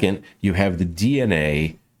 Second, you have the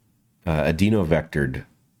DNA adenovectored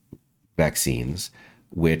vaccines,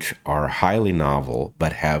 which are highly novel,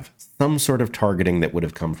 but have some sort of targeting that would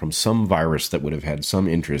have come from some virus that would have had some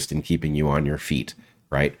interest in keeping you on your feet,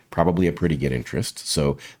 right? Probably a pretty good interest.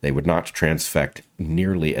 So they would not transfect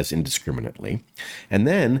nearly as indiscriminately. And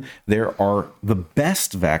then there are the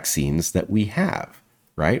best vaccines that we have,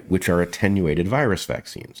 right? Which are attenuated virus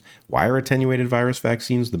vaccines. Why are attenuated virus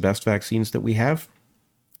vaccines the best vaccines that we have?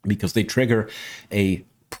 Because they trigger a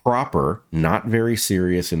proper, not very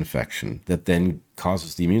serious infection that then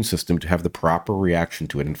causes the immune system to have the proper reaction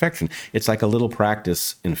to an infection. It's like a little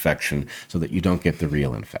practice infection so that you don't get the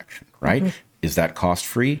real infection, right? Mm-hmm. Is that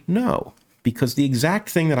cost-free? No, because the exact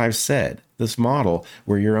thing that I've said, this model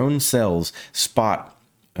where your own cells spot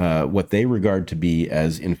what they regard to be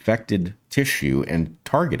as infected tissue and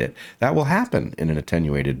target it, that will happen in an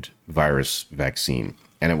attenuated virus vaccine,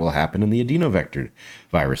 and it will happen in the adenovector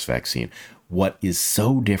virus vaccine. What is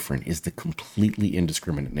so different is the completely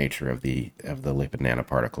indiscriminate nature of the lipid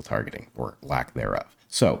nanoparticle targeting, or lack thereof.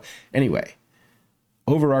 So anyway,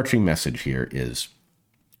 overarching message here is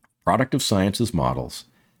product of science is models.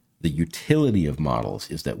 The utility of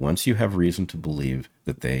models is that once you have reason to believe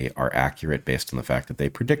that they are accurate based on the fact that they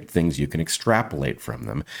predict things, you can extrapolate from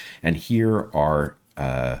them. And here are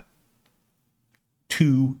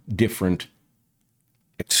two different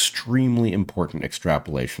extremely important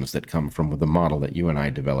extrapolations that come from the model that you and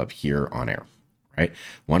I developed here on air, right?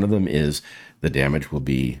 One of them is the damage will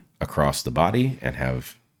be across the body and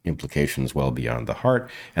have implications well beyond the heart.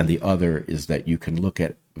 And the other is that you can look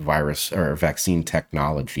at virus or vaccine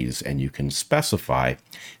technologies and you can specify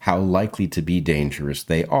how likely to be dangerous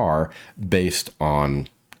they are based on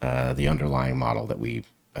the underlying model that we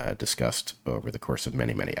discussed over the course of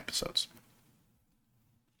many, many episodes.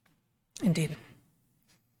 Indeed.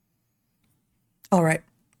 All right.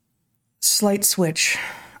 Slight switch.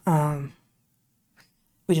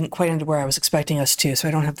 We didn't quite end where I was expecting us to, so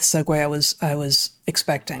I don't have the segue I was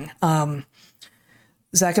expecting.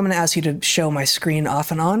 Zach, I'm going to ask you to show my screen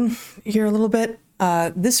off and on here a little bit.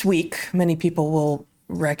 This week, many people will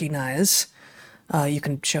recognize. You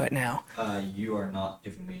can show it now. You are not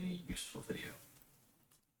giving me any useful video.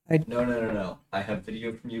 No. I have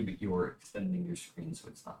video from you, but you are extending your screen, so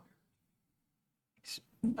it's not.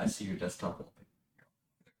 I see your desktop open.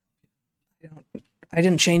 I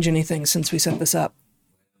didn't change anything since we set this up.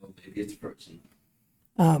 Well, maybe it's frozen.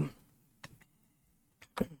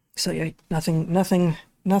 So yeah,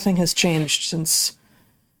 nothing has changed since.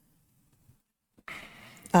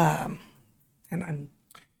 And I'm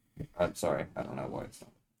sorry. I don't know why it's not.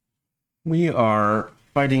 We are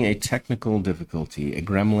fighting a technical difficulty, a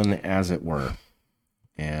gremlin, as it were,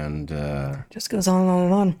 and just goes on and on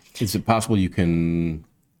and on. Is it possible you can?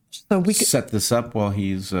 So we could set this up while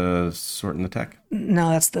he's sorting the tech? No,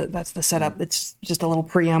 that's the setup. It's just a little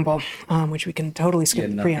preamble, which we can totally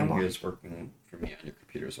skip the preamble. Nothing is working for me on your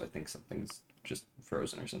computer, so I think something's just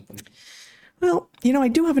frozen or something. Well, I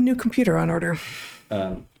do have a new computer on order.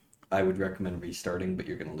 I would recommend restarting, but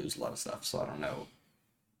you're going to lose a lot of stuff, so I don't know.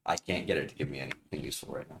 I can't get it to give me anything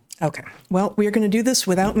useful right now. Okay. Well, we are going to do this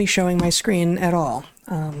without me showing my screen at all.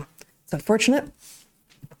 It's unfortunate.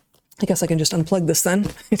 I guess I can just unplug this then.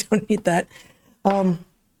 I don't need that.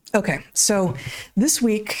 Okay, so this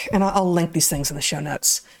week, and I'll link these things in the show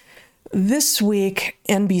notes. This week,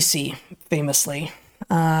 NBC famously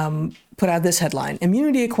put out this headline: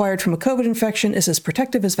 immunity acquired from a COVID infection is as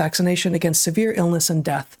protective as vaccination against severe illness and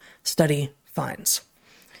death, study finds.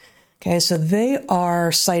 Okay, so they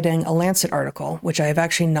are citing a Lancet article, which I have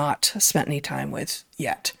actually not spent any time with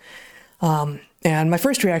yet. And my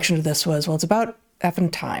first reaction to this was, well, it's about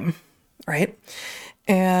effing time, right?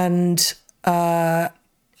 And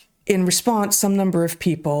in response, some number of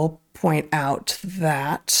people point out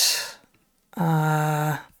that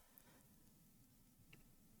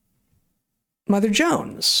Mother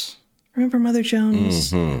Jones. Remember Mother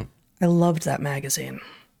Jones? Mm-hmm. I loved that magazine.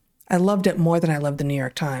 I loved it more than I loved the New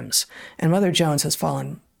York Times. And Mother Jones has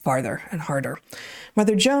fallen farther and harder.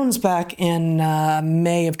 Mother Jones, back in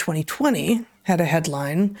May of 2020, had a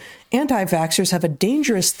headline, "Anti-vaxxers have a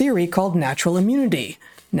dangerous theory called natural immunity.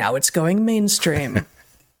 Now it's going mainstream."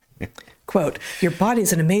 Quote, "Your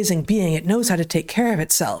body's an amazing being. It knows how to take care of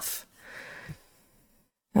itself."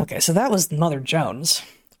 Okay, so that was Mother Jones.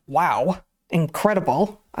 Wow.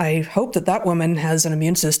 Incredible. I hope that that woman has an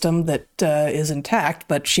immune system that is intact,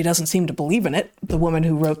 but she doesn't seem to believe in it. The woman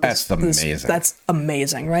who wrote this. That's amazing. That's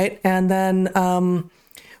amazing, right? And then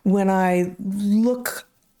when I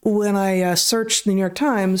search the New York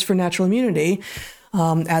Times for natural immunity,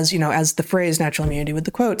 as you know, as the phrase natural immunity with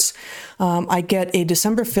the quotes, I get a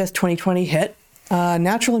December 5th, 2020 hit.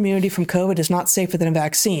 Natural immunity from COVID is not safer than a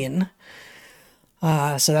vaccine.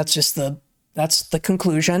 So that's the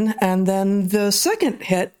conclusion. And then the second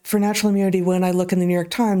hit for natural immunity, when I look in the New York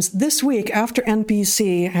Times this week, after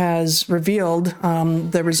NBC has revealed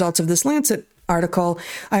the results of this Lancet article,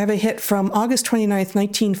 I have a hit from August 29th,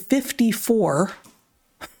 1954.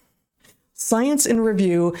 Science in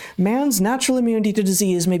Review, man's natural immunity to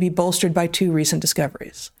disease may be bolstered by 2 recent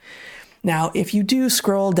discoveries. Now, if you do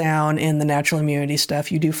scroll down in the natural immunity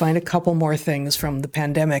stuff, you do find a couple more things from the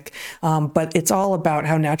pandemic, but it's all about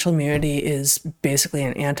how natural immunity is basically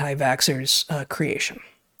an anti-vaxxer's creation.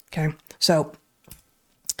 Okay, so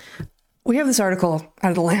we have this article out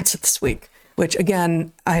of the Lancet this week, which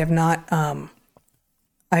again I have not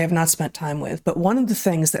spent time with. But one of the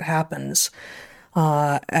things that happens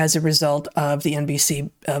as a result of the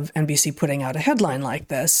NBC putting out a headline like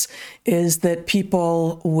this is that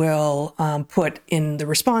people will put in the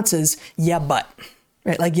responses, "Yeah, but,"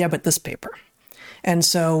 right? Like, "Yeah, but this paper." And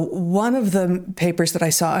so one of the papers that I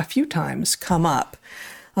saw a few times come up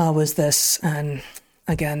was this, and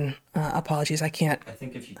again, apologies, I can't. I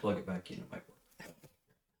think if you plug it back in, it might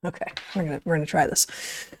work. Okay, we're gonna try this.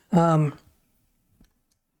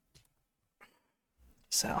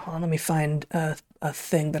 So hold on, let me find a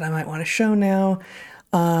thing that I might want to show now.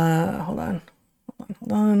 Hold on.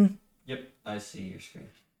 Yep, I see your screen.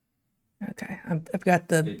 Okay, I've got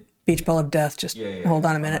the beach ball of death. Just hold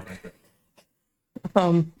on a minute.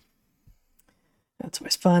 That's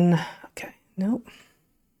always fun. Okay, nope.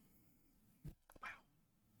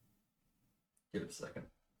 Give it a second.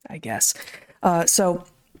 I guess. So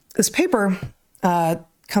this paper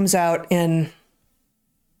comes out in.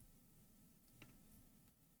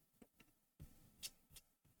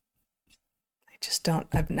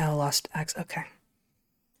 I've now lost access. Okay.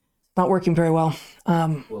 Not working very well.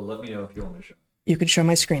 Well, let me know if you want to show. You could show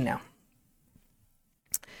my screen now.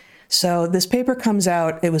 So this paper comes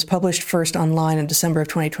out. It was published first online in December of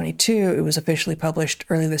 2022. It was officially published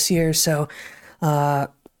early this year. So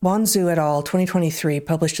Wanzhou et al., 2023,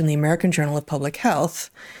 published in the American Journal of Public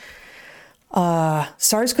Health.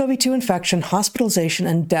 SARS-CoV-2 infection, hospitalization,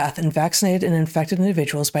 and death in vaccinated and infected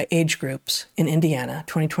individuals by age groups in Indiana,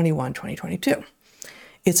 2021-2022.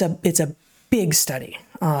 It's a big study,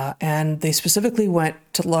 and they specifically went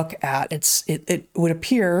to look at it would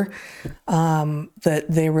appear that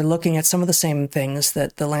they were looking at some of the same things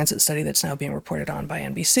that the Lancet study that's now being reported on by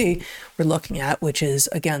NBC were looking at, which is,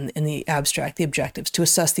 again, in the abstract, the objectives to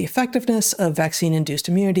assess the effectiveness of vaccine-induced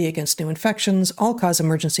immunity against new infections, all-cause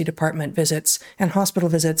emergency department visits and hospital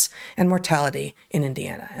visits, and mortality in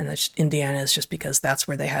Indiana. And Indiana is just because that's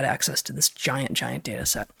where they had access to this giant data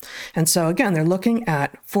set. And so, again, they're looking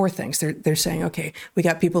at 4 things. They're saying, okay, we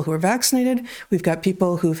got people who are vaccinated, we've got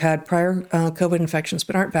people who've had prior COVID infections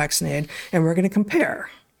but aren't vaccinated, and we're going to compare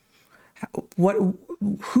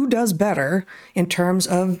who does better in terms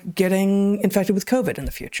of getting infected with COVID in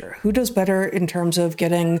the future? Who does better in terms of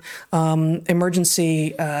getting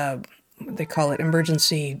emergency, they call it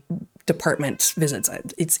emergency department visits.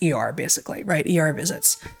 It's ER basically, right? ER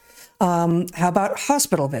visits. How about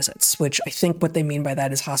hospital visits, which I think what they mean by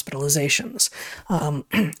that is hospitalizations,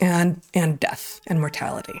 and death and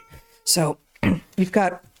mortality. So you've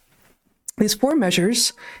got these 4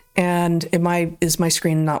 measures, and is my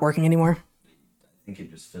screen not working anymore? I think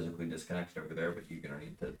it just physically disconnected over there, but you're gonna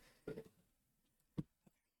need to.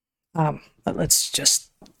 But let's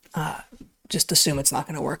just assume it's not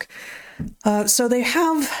going to work. So they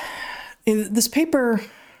have this paper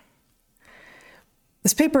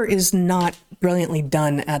this paper is not brilliantly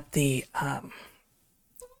done at the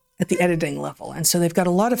editing level, and so they've got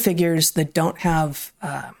a lot of figures that don't have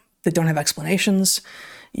explanations,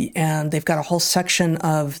 and they've got a whole section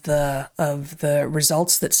of the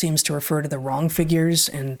results that seems to refer to the wrong figures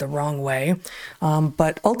in the wrong way.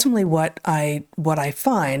 But ultimately, what I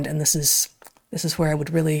find, and this is where I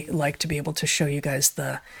would really like to be able to show you guys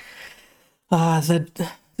the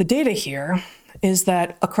data here, is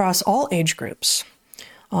that across all age groups.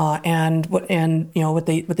 What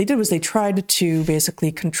they did was they tried to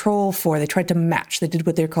basically they tried to match. They did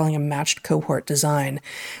what they're calling a matched cohort design,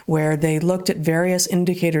 where they looked at various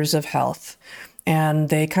indicators of health, and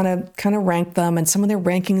they kind of ranked them. And some of their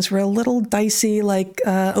rankings were a little dicey, like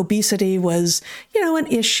obesity was, an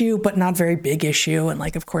issue, but not very big issue. And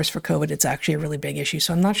like, of course, for COVID, it's actually a really big issue.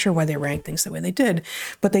 So I'm not sure why they ranked things the way they did.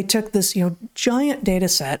 But they took this, giant data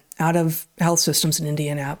set out of health systems in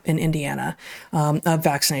Indiana of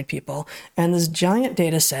vaccinated people. And this giant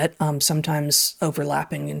data set, sometimes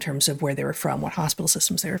overlapping in terms of where they were from, what hospital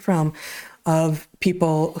systems they were from, of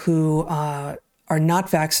people who are not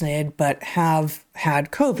vaccinated but have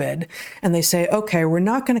had COVID, and they say, okay, we're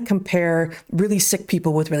not going to compare really sick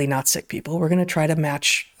people with really not sick people. We're going to try to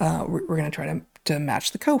match. We're going to try to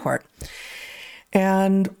match the cohort.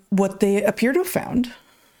 And what they appear to have found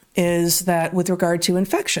is that with regard to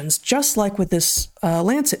infections, just like with this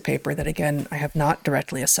Lancet paper that, again, I have not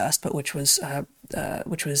directly assessed, but which was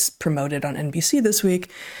promoted on NBC this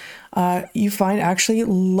week, you find actually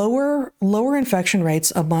lower infection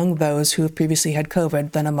rates among those who have previously had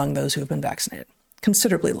COVID than among those who have been vaccinated,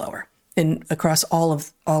 considerably lower across all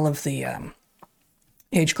of the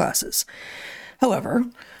age classes. However,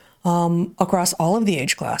 across all of the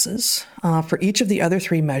age classes, for each of the other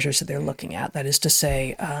three measures that they're looking at, that is to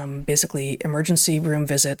say, basically emergency room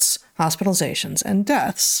visits, hospitalizations, and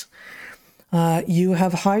deaths, you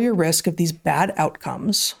have higher risk of these bad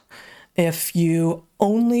outcomes if you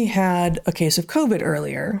only had a case of COVID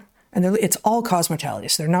earlier, and it's all-cause mortality,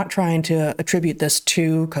 so they're not trying to attribute this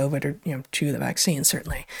to COVID or to the vaccine,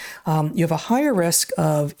 certainly. You have a higher risk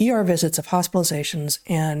of ER visits, of hospitalizations,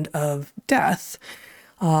 and of death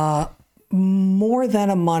more than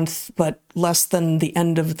a month, but less than the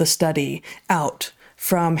end of the study out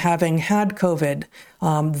from having had COVID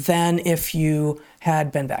than if you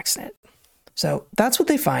had been vaccinated. So that's what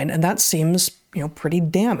they find, and that seems pretty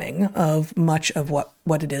damning of much of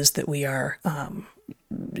what it is that we are,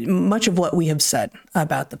 much of what we have said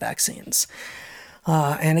about the vaccines.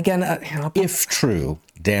 And again, if true,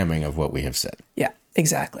 damning of what we have said. Yeah,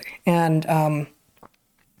 exactly. And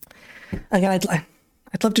again,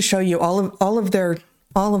 I'd love to show you all of their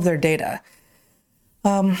data,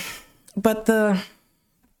 but the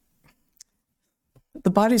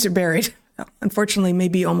bodies are buried, unfortunately,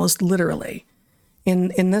 maybe almost literally,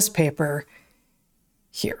 in this paper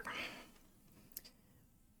here.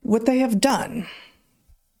 What they have done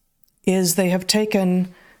is they have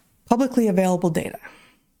taken publicly available data,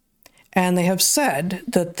 and they have said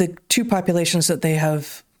that the two populations that they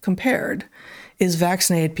have compared is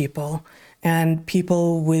vaccinated people and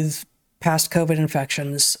people with past COVID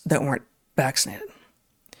infections that weren't vaccinated.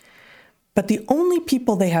 But the only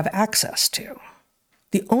people they have access to,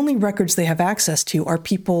 the only records they have access to, are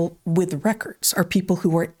people with records, are people who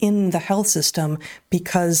were in the health system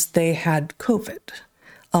because they had COVID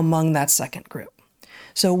among that second group.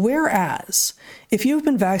 So whereas if you've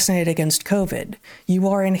been vaccinated against COVID, you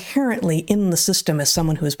are inherently in the system as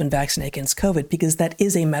someone who has been vaccinated against COVID because that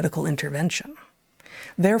is a medical intervention.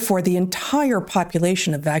 Therefore, the entire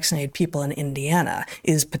population of vaccinated people in Indiana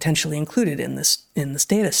is potentially included in this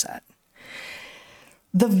data set.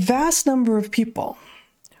 The vast number of people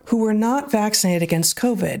who were not vaccinated against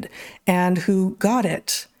COVID and who got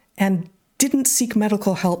it and didn't seek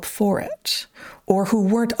medical help for it, or who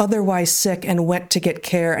weren't otherwise sick and went to get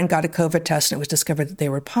care and got a COVID test and it was discovered that they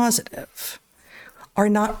were positive, are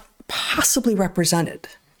not possibly represented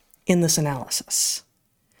in this analysis.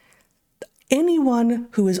 Anyone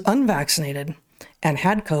who is unvaccinated and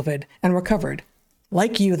had COVID and recovered,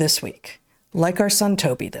 like you this week, like our son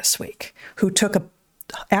Toby this week, who took a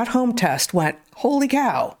at-home test, went, holy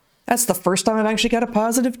cow, that's the first time I've actually got a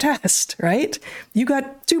positive test, right? You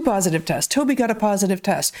got 2 positive tests. Toby got a positive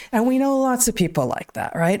test. And we know lots of people like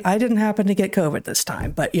that, right? I didn't happen to get COVID this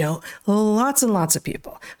time, but lots and lots of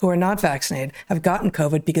people who are not vaccinated have gotten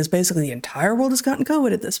COVID because basically the entire world has gotten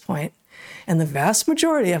COVID at this point. And the vast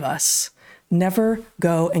majority of us never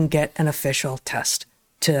go and get an official test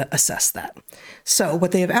to assess that. So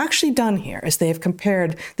what they have actually done here is they have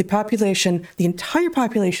compared the population, the entire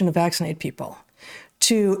population of vaccinated people,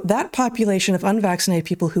 to that population of unvaccinated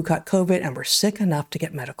people who got COVID and were sick enough to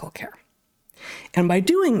get medical care. And by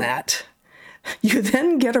doing that, you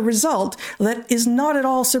then get a result that is not at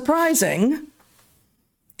all surprising,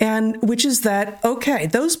 and which is that, okay,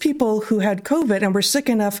 those people who had COVID and were sick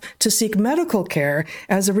enough to seek medical care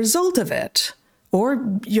as a result of it,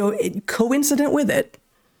 or coincident with it,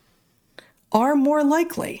 are more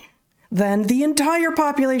likely than the entire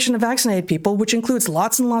population of vaccinated people, which includes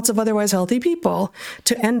lots and lots of otherwise healthy people,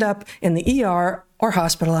 to end up in the ER or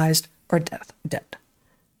hospitalized or dead.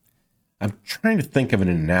 I'm trying to think of an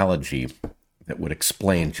analogy that would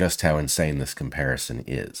explain just how insane this comparison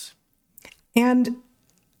is. And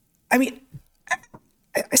I mean,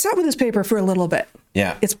 I sat with this paper for a little bit.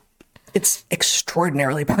 Yeah. It's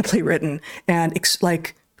extraordinarily badly written. And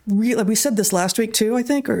we said this last week too, I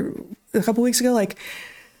think, or a couple weeks ago,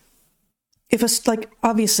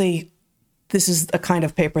 obviously this is a kind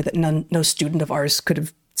of paper that no student of ours could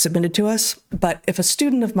have submitted to us. But if a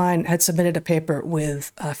student of mine had submitted a paper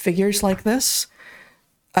with figures like this,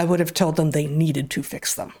 I would have told them they needed to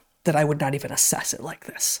fix them, that I would not even assess it like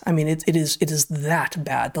this. I mean, it is that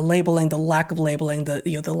bad. The labeling, the lack of labeling,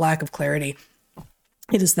 the lack of clarity,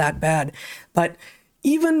 it is that bad. But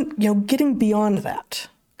even, getting beyond that,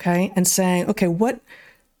 okay, and saying, okay,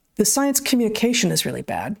 the science communication is really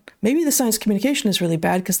bad. Maybe the science communication is really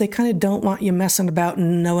bad because they kind of don't want you messing about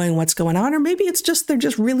and knowing what's going on. Or maybe they're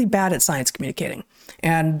just really bad at science communicating.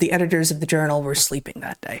 And the editors of the journal were sleeping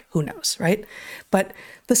that day. Who knows, right? But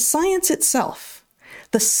the science itself,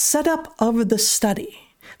 the setup of the study,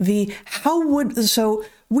 so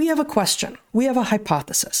we have a question. We have a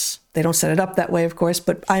hypothesis. They don't set it up that way, of course,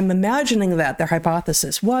 but I'm imagining that their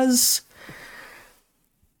hypothesis was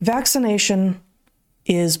vaccination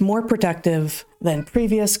is more protective than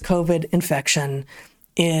previous COVID infection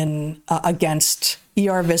against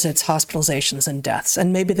ER visits, hospitalizations, and deaths.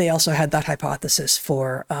 And maybe they also had that hypothesis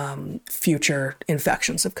for future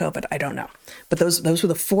infections of COVID. I don't know. But those were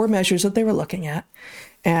the 4 measures that they were looking at.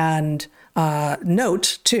 And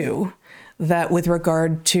note, too, that with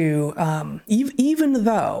regard to, even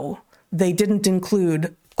though they didn't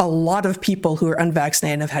include a lot of people who are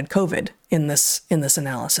unvaccinated and have had COVID in this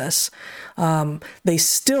analysis, they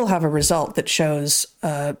still have a result that shows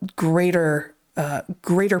greater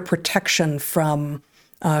protection from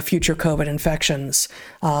future COVID infections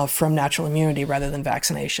from natural immunity rather than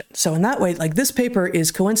vaccination. So in that way, this paper is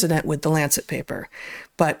coincident with the Lancet paper,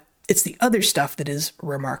 but it's the other stuff that is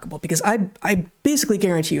remarkable, because I basically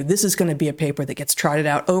guarantee you this is going to be a paper that gets trotted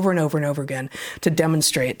out over and over and over again to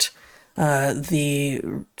demonstrate the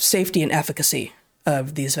safety and efficacy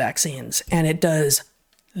of these vaccines, and it does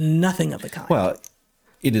nothing of the kind. Well,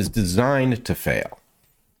 it is designed to fail.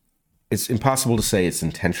 It's impossible to say it's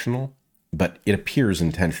intentional, but it appears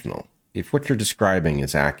intentional. If what you're describing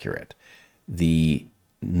is accurate, the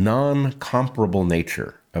non-comparable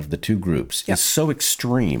nature of the two groups is so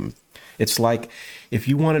extreme. It's like if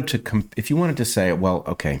you wanted to say, well,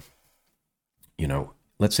 okay,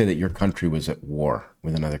 let's say that your country was at war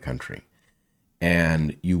with another country,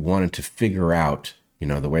 and you wanted to figure out,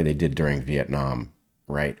 the way they did during Vietnam,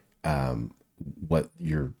 right? What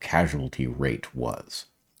your casualty rate was,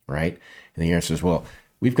 right? And the answer is, well,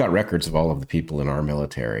 we've got records of all of the people in our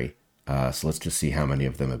military, so let's just see how many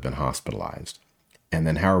of them have been hospitalized. And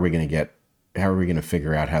then how are we going to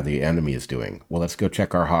figure out how the enemy is doing? Well, let's go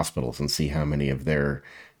check our hospitals and see how many of their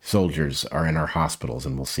soldiers are in our hospitals,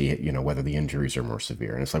 and we'll see, whether the injuries are more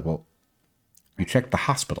severe. And it's like, well, you checked the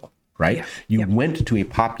hospital, right? Yeah. You went to a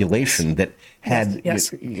population that had,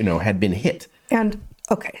 had been hit. And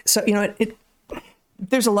okay, so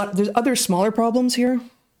there's other smaller problems here.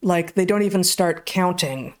 Like they don't even start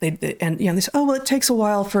counting. They say, oh, well, it takes a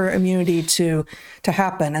while for immunity to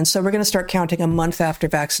happen, and so we're going to start counting a month after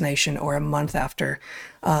vaccination or a month after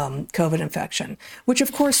COVID infection, which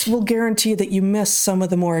of course will guarantee that you miss some of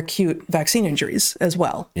the more acute vaccine injuries as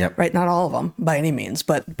well. Yep. Right? Not all of them by any means,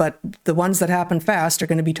 but the ones that happen fast are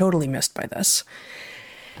going to be totally missed by this.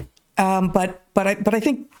 But I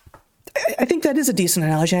think that is a decent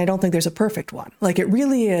analogy, and I don't think there's a perfect one. Like it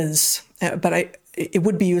really is, but it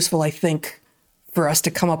would be useful, I think, for us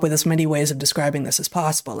to come up with as many ways of describing this as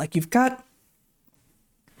possible. Like you've got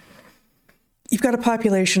a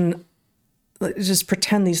population, just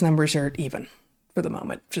pretend these numbers are even for the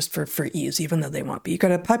moment, just for ease, even though they won't be. You've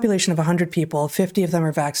got a population of 100 people, 50 of them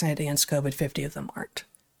are vaccinated against COVID, 50 of them aren't,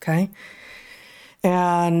 okay?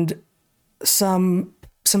 And some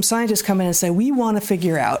scientists come in and say, we want to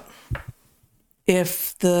figure out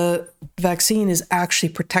if the vaccine is actually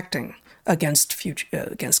protecting against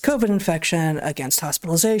COVID infection, against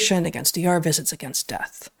hospitalization, against ER visits, against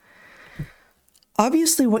death.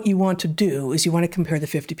 Obviously, what you want to do is you want to compare the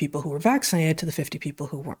 50 people who were vaccinated to the 50 people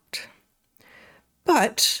who weren't.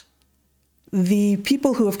 But the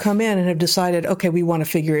people who have come in and have decided, okay, we want to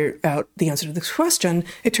figure out the answer to this question,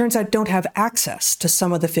 it turns out don't have access to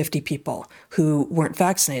some of the 50 people who weren't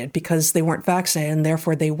vaccinated because they weren't vaccinated and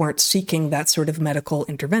therefore they weren't seeking that sort of medical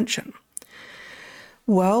intervention.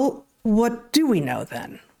 Well, what do we know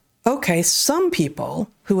then? Okay, some people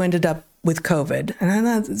who ended up with COVID,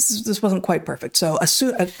 and this wasn't quite perfect, so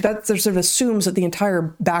that sort of assumes that the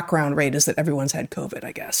entire background rate is that everyone's had COVID,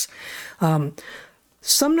 I guess.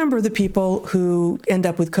 Some number of the people who end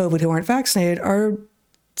up with COVID who aren't vaccinated are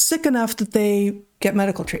sick enough that they get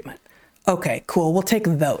medical treatment. Okay, cool. We'll take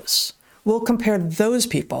those. We'll compare those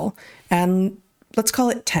people, and let's call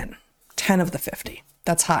it 10 of the 50.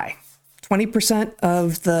 That's high. 20%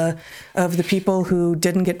 of the people who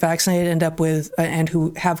didn't get vaccinated end up with, and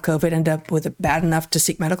who have COVID end up with it bad enough to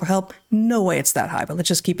seek medical help. No way it's that high, but let's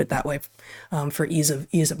just keep it that way for ease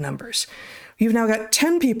of numbers. You've now got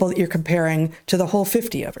 10 people that you're comparing to the whole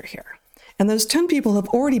 50 over here. And those 10 people have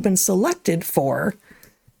already been selected for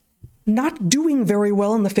not doing very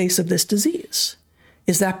well in the face of this disease.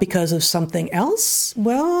 Is that because of something else?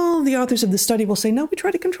 Well, the authors of the study will say, no, we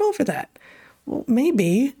try to control for that. Well,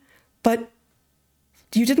 maybe, but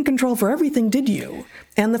you didn't control for everything, did you?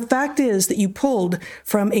 And the fact is that you pulled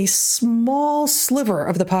from a small sliver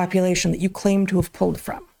of the population that you claim to have pulled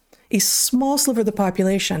from. A small sliver of the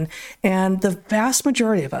population, and the vast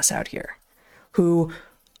majority of us out here who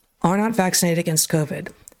are not vaccinated against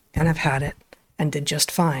COVID and have had it and did just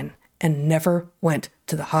fine and never went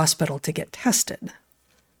to the hospital to get tested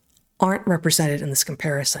aren't represented in this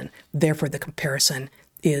comparison. Therefore, the comparison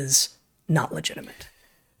is not legitimate.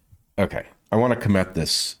 Okay. I want to come at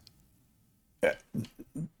this.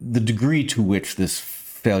 The degree to which this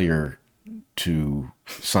failure to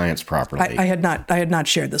science properly. I had not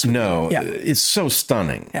shared this with you. Yeah. It's so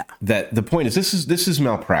stunning. Yeah. That the point is this is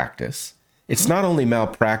malpractice. It's not only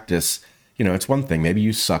malpractice, it's one thing. Maybe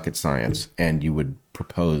you suck at science and you would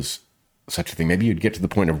propose such a thing. Maybe you'd get to the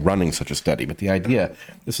point of running such a study. But the idea,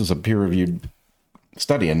 this is a peer-reviewed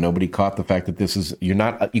study and nobody caught the fact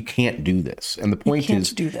that you can't do this. And the point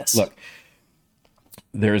is, do this. Look,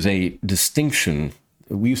 there's a distinction.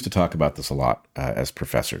 We used to talk about this a lot as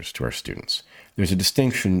professors to our students. There's a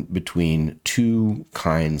distinction between two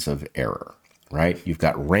kinds of error, right? You've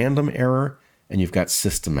got random error and you've got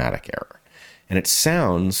systematic error. And it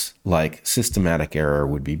sounds like systematic error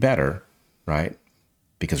would be better, right?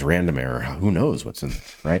 Because random error, who knows what's in there,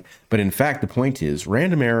 right? But in fact, the point is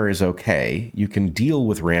random error is okay. You can deal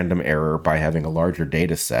with random error by having a larger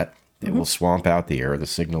data set. It will swamp out the error. The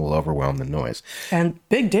signal will overwhelm the noise. And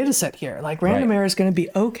big data set here. Like random error is going to be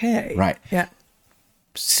okay. Right. Yeah.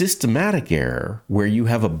 Systematic error, where you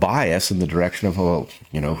have a bias in the direction of,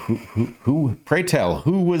 who, pray tell,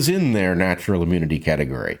 who was in their natural immunity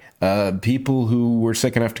category? People who were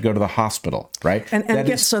sick enough to go to the hospital, right? Let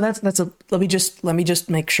me just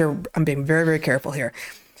make sure I'm being very, very careful here.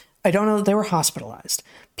 I don't know that they were hospitalized.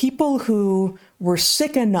 People who were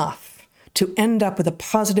sick enough to end up with a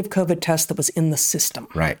positive COVID test that was in the system.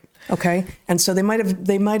 Right. Okay. And so they might have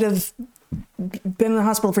been in the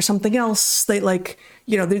hospital for something else.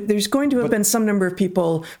 There's going to have been some number of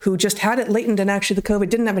people who just had it latent and actually the COVID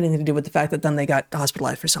didn't have anything to do with the fact that then they got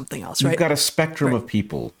hospitalized for something else, right? You've got a spectrum of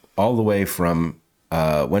people all the way from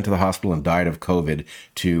went to the hospital and died of COVID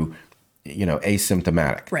to,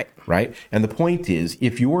 asymptomatic. Right. Right. And the point is,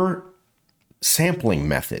 if your sampling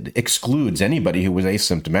method excludes anybody who was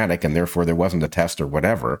asymptomatic and therefore there wasn't a test or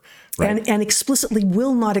whatever, right? And explicitly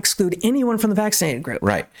will not exclude anyone from the vaccinated group.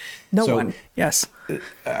 Right. No one. Yes.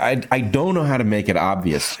 I don't know how to make it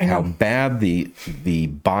obvious how bad the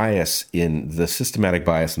bias in the systematic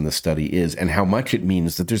bias in the study is and how much it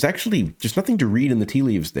means that there's nothing to read in the tea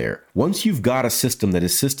leaves there. Once you've got a system that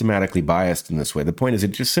is systematically biased in this way, the point is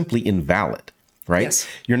it's just simply invalid, right? Yes.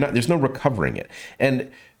 There's no recovering it.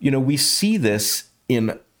 And we see this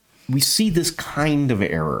kind of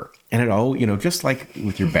error. And just like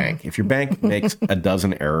with your bank, if your bank makes a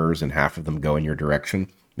dozen errors and half of them go in your direction,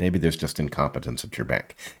 maybe there's just incompetence at your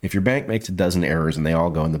bank. If your bank makes a dozen errors and they all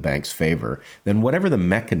go in the bank's favor, then whatever the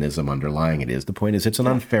mechanism underlying it is, the point is it's an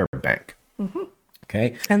unfair bank. Mm-hmm.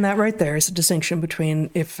 Okay. And that right there is a distinction between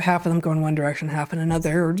if half of them go in one direction, half in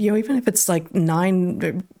another, or even if it's like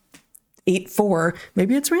 9 8-4,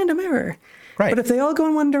 maybe it's random error. Right. But if they all go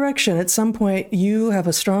in one direction, at some point you have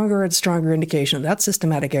a stronger and stronger indication of that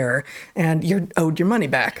systematic error, and you're owed your money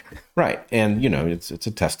back. Right. And, it's a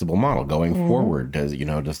testable model going forward. Does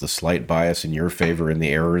the slight bias in your favor and the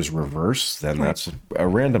errors reverse? Then that's a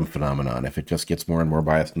random phenomenon. If it just gets more and more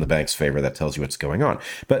biased in the bank's favor, that tells you what's going on.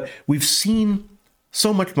 But we've seen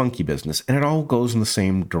so much monkey business, and it all goes in the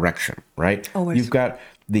same direction, right? Always. You've got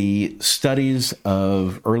the studies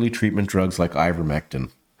of early treatment drugs like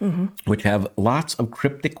ivermectin, which have lots of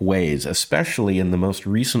cryptic ways, especially in the most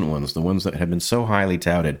recent ones, the ones that have been so highly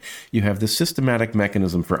touted. You have this systematic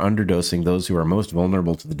mechanism for underdosing those who are most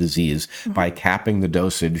vulnerable to the disease by capping the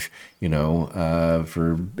dosage,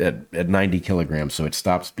 at 90 kilograms, so it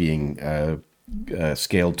stops being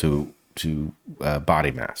scaled to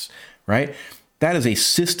body mass, right? That is a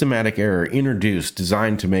systematic error introduced,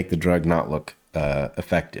 designed to make the drug not look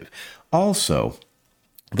effective. Also,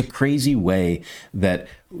 the crazy way that,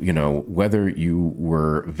 whether you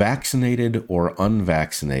were vaccinated or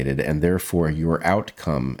unvaccinated, and therefore your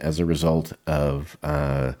outcome as a result of,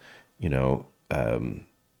 in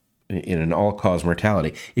an all-cause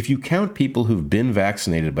mortality, if you count people who've been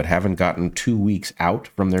vaccinated but haven't gotten 2 weeks out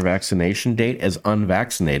from their vaccination date as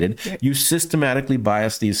unvaccinated, you systematically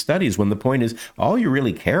bias these studies, when the point is all you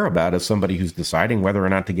really care about as somebody who's deciding whether or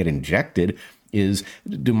not to get injected is,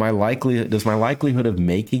 does my likelihood of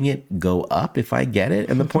making it go up if I get it?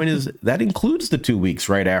 And the point is that includes the 2 weeks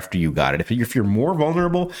right after you got it. If you're more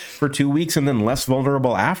vulnerable for 2 weeks and then less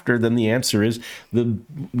vulnerable after, then the answer is the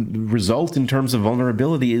result in terms of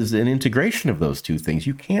vulnerability is an integration of those two things.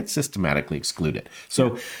 You can't systematically exclude it.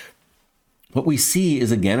 So what we see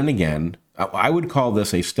is again and again, I would call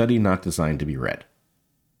this a study not designed to be read.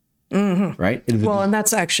 Right? Well, and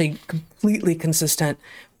that's actually completely consistent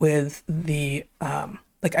with the,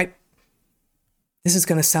 this is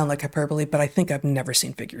going to sound like hyperbole, but I think I've never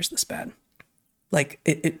seen figures this bad. Like,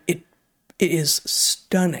 it is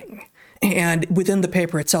stunning. And within the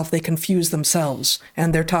paper itself, they confuse themselves,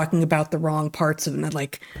 and they're talking about the wrong parts of it.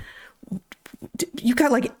 Like, you've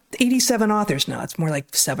got like 87 authors now. It's more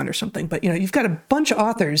like 7 or something. But, you've got a bunch of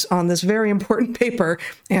authors on this very important paper,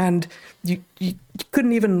 and you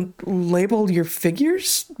couldn't even label your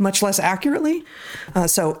figures, much less accurately.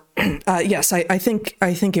 Yes, I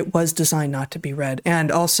think it was designed not to be read.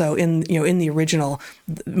 And also in the original,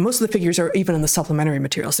 most of the figures are even in the supplementary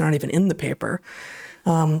materials. They're not even in the paper.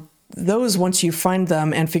 Those, once you find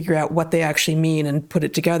them and figure out what they actually mean and put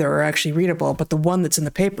it together, are actually readable. But the one that's in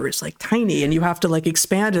the paper is like tiny, and you have to like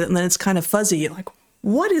expand it, and then it's kind of fuzzy. Like,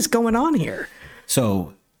 what is going on here?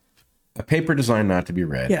 So a paper designed not to be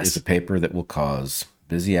read is a paper that will cause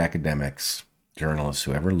busy academics, journalists,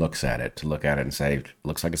 whoever looks at it, to look at it and say,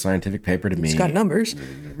 looks like a scientific paper to me. It's got numbers.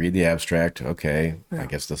 Read the abstract. Okay, I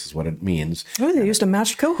guess this is what it means. Oh, they used a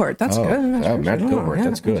matched cohort. That's good. Matched cohort.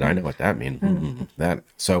 That's good. I know what that means.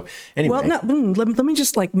 So anyway. Well, no, let me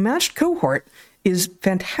just matched cohort is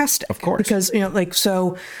fantastic. Of course. Because,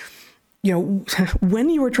 when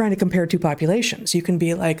you were trying to compare two populations, you can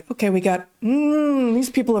be like, okay, we got these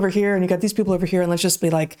people over here and you got these people over here, and let's just be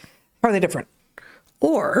like, how are they different?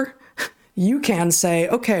 Or you can say,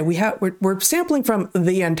 okay, we're sampling from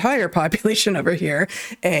the entire population over here,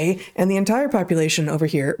 A, and the entire population over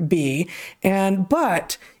here, B,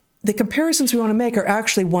 but the comparisons we want to make are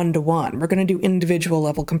actually one-to-one. We're going to do individual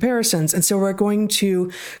level comparisons. And so we're going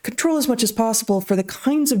to control as much as possible for the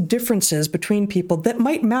kinds of differences between people that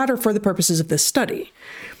might matter for the purposes of this study.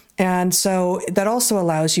 And so that also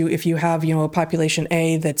allows you, if you have, a population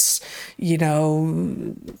A that's,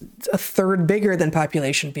 a third bigger than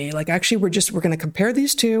population B, like actually we're going to compare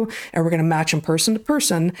these two and we're going to match them person to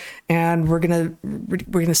person, and we're going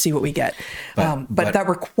to see what we get. But that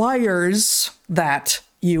requires that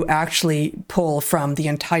you actually pull from the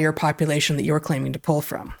entire population that you're claiming to pull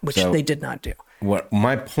from, which they did not do. What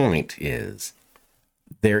my point is,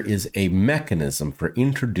 there is a mechanism for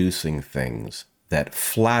introducing things that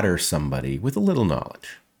flatter somebody with a little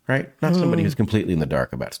knowledge, right? Not somebody who's completely in the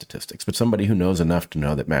dark about statistics, but somebody who knows enough to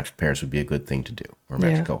know that matched pairs would be a good thing to do, or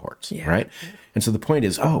matched cohorts, right? And so the point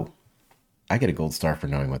is, I get a gold star for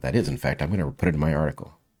knowing what that is. In fact, I'm going to put it in my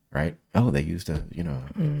article, right? Oh, they used a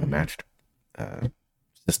matched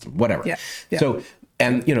system, whatever. Yeah. So,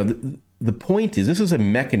 and the point is, this is a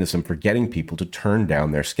mechanism for getting people to turn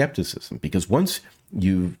down their skepticism, because once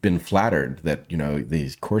you've been flattered that,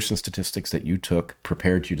 these course in statistics that you took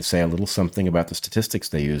prepared you to say a little something about the statistics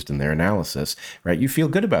they used in their analysis, right? You feel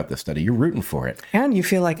good about this study. You're rooting for it. And you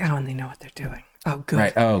feel like, and they know what they're doing. Oh, good.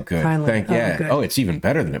 Right. Oh, good. Finally. Good. Oh, it's even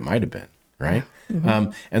better than it might have been, right?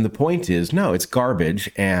 Mm-hmm. And the point is, no, it's garbage.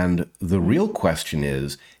 And the real question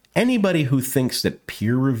is, anybody who thinks that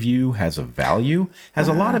peer review has a value has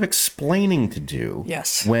a lot of explaining to do.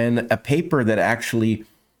 Yes. When a paper that actually,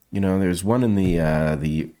 there's one in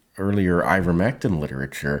the earlier ivermectin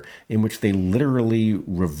literature in which they literally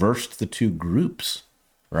reversed the two groups,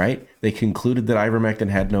 right? They concluded that ivermectin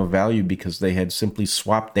had no value because they had simply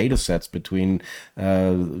swapped data sets between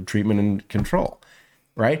treatment and control,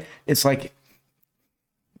 right? It's like,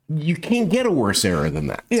 you can't get a worse error than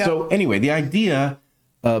that. Yeah. So anyway, the idea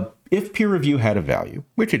of if peer review had a value,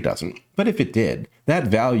 which it doesn't, but if it did, that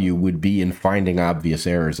value would be in finding obvious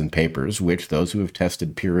errors in papers, which those who have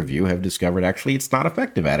tested peer review have discovered actually it's not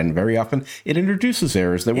effective at. And very often it introduces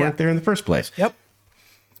errors that weren't there in the first place. Yep.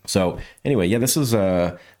 So anyway, this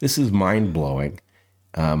is mind blowing.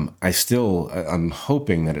 I'm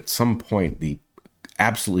hoping that at some point the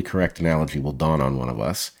absolutely correct analogy will dawn on one of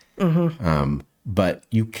us. But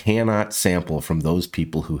you cannot sample from those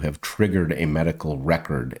people who have triggered a medical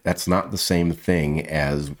record. That's not the same thing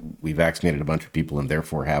as we vaccinated a bunch of people and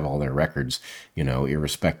therefore have all their records,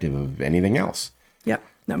 irrespective of anything else. Yeah.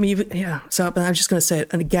 I mean, yeah. So but I'm just going to say it,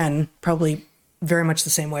 and again, probably very much the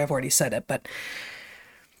same way I've already said it, but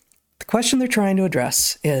the question they're trying to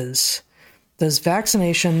address is, does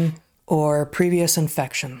vaccination or previous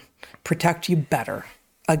infection protect you better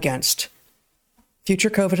against future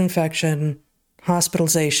COVID infection,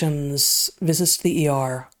 hospitalizations, visits to the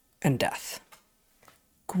ER, and death?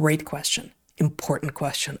 Great question. Important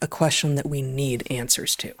question. A question that we need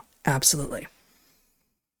answers to. Absolutely.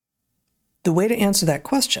 The way to answer that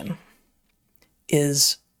question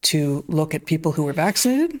is to look at people who were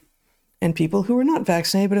vaccinated and people who were not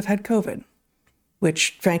vaccinated but have had COVID,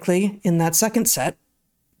 which, frankly, in that second set,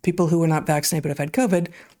 people who were not vaccinated but have had COVID,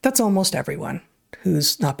 that's almost everyone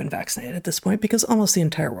who's not been vaccinated at this point, because almost the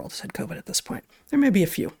entire world has had COVID at this point. There may be a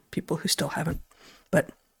few people who still haven't, but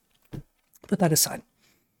put that aside.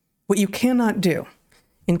 What you cannot do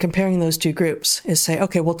in comparing those two groups is say,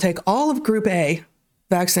 okay, we'll take all of Group A,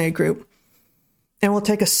 vaccinated group, and we'll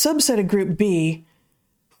take a subset of Group B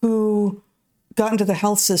who got into the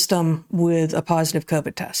health system with a positive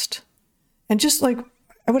COVID test. And just like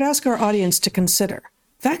I would ask our audience to consider,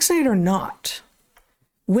 vaccinated or not,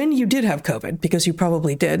 when you did have COVID, because you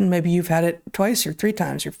probably did, and maybe you've had it twice or 3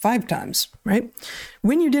 times or 5 times, right?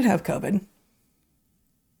 When you did have COVID,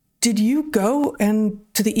 did you go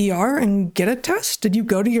to the ER and get a test? Did you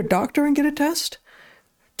go to your doctor and get a test?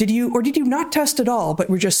 Did you not test at all, but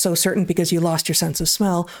were just so certain because you lost your sense of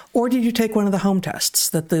smell? Or did you take one of the home tests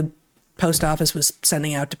that the post office was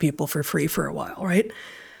sending out to people for free for a while, right?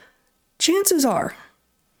 Chances are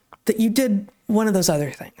that you did one of those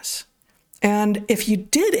other things. And if you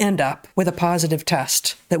did end up with a positive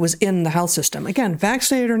test that was in the health system, again,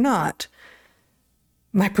 vaccinated or not,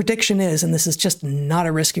 my prediction is, and this is just not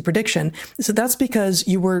a risky prediction, is that that's because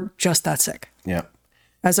you were just that sick. Yeah.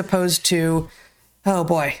 As opposed to, oh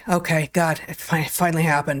boy, okay, God, it finally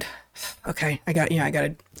happened. Okay, I got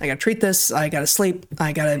to treat this. I got to sleep.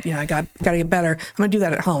 I got to get better. I'm going to do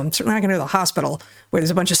that at home. I'm certainly not going to go to the hospital where there's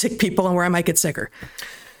a bunch of sick people and where I might get sicker.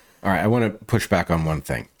 All right, I want to push back on one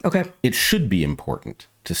thing. Okay. It should be important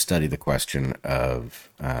to study the question of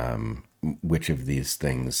which of these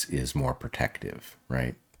things is more protective,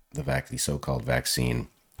 right? The so-called vaccine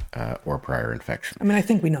or prior infection. I mean, I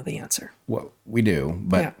think we know the answer. Well, we do,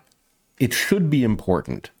 but it should be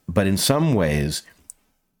important. But in some ways,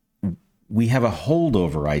 we have a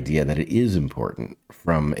holdover idea that it is important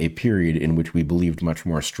from a period in which we believed much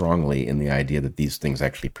more strongly in the idea that these things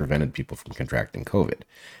actually prevented people from contracting COVID.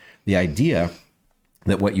 The idea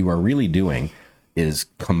that what you are really doing is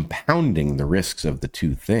compounding the risks of the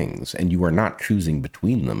two things, and you are not choosing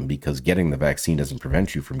between them because getting the vaccine doesn't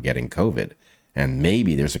prevent you from getting COVID. And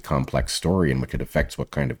maybe there's a complex story in which it affects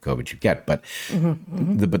what kind of COVID you get. But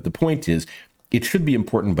the point is, it should be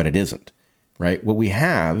important, but it isn't, right? What we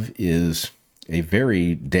have is a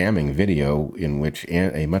very damning video in which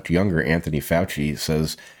a much younger Anthony Fauci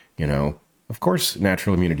says, of course,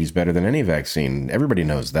 natural immunity is better than any vaccine. Everybody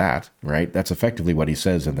knows that, right? That's effectively what he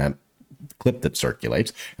says in that clip that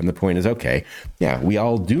circulates. And the point is, okay, yeah, we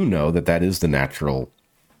all do know that that is the natural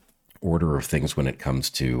order of things when it comes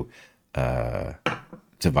to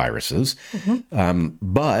viruses.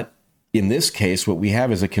 But in this case, what we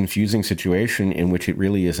have is a confusing situation in which it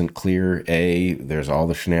really isn't clear. There's all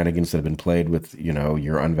the shenanigans that have been played with,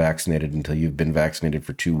 you're unvaccinated until you've been vaccinated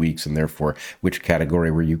for 2 weeks, and therefore which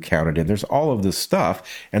category were you counted in? There's all of this stuff.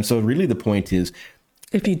 And so really the point is,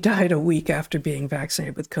 if you died a week after being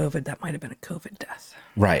vaccinated with COVID, that might have been a COVID death.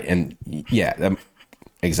 Right. And yeah,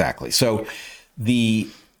 exactly. So the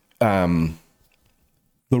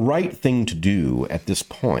right thing to do at this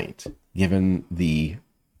point, given the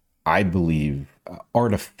I believe,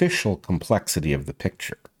 artificial complexity of the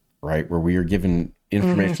picture, right? Where we are given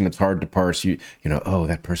information that's hard to parse. You know, oh,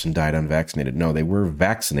 that person died unvaccinated. No, they were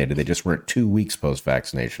vaccinated. They just weren't 2 weeks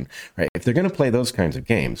post-vaccination, right? If they're going to play those kinds of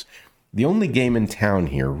games, the only game in town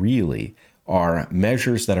here really are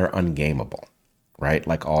measures that are ungameable, right?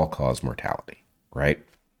 Like all-cause mortality, right?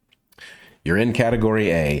 You're in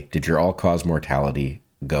category A. Did your all-cause mortality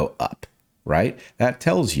go up, right? That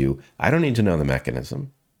tells you, I don't need to know the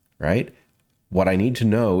mechanism, right? What I need to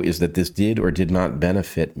know is that this did or did not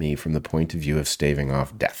benefit me from the point of view of staving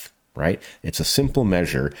off death, right? It's a simple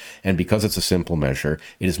measure, and because it's a simple measure,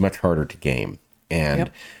 it is much harder to game.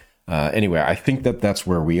 And anyway, I think that that's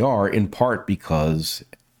where we are, in part because,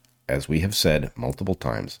 as we have said multiple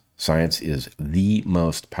times, science is the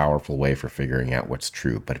most powerful way for figuring out what's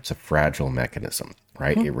true, but it's a fragile mechanism,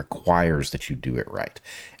 right? It requires that you do it right.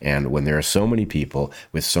 And when there are so many people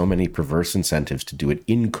with so many perverse incentives to do it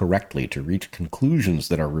incorrectly, to reach conclusions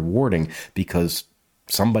that are rewarding because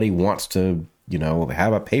somebody wants to, you know,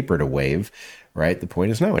 have a paper to wave, right? The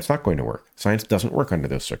point is, no, it's not going to work. Science doesn't work under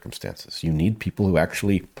those circumstances. You need people who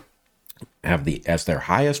actually have as their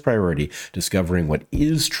highest priority discovering what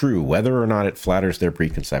is true, whether or not it flatters their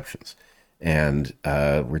preconceptions. And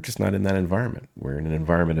we're just not in that environment. We're in an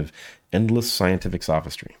environment of endless scientific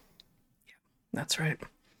sophistry. That's right.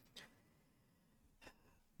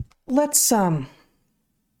 Let's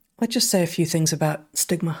just say a few things about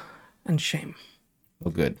stigma and shame.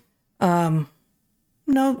 Oh, good. No,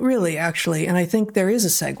 really, actually, and I think there is a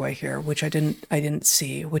segue here, which I didn't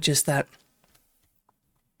see, which is that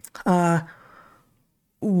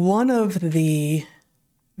one of the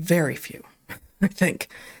very few, I think,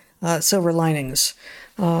 silver linings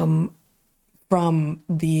from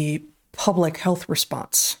the public health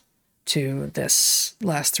response to this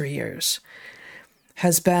last 3 years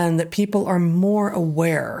has been that people are more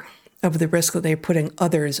aware of the risk that they're putting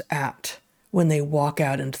others at when they walk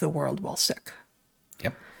out into the world while sick.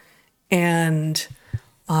 Yep. And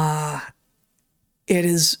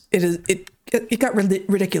it got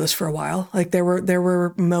ridiculous for a while. Like there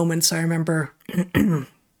were moments I remember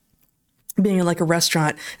being in like a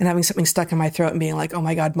restaurant and having something stuck in my throat and being like, oh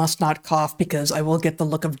my God, must not cough because I will get the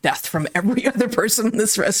look of death from every other person in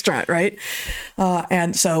this restaurant, right?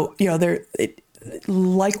 And so, you know,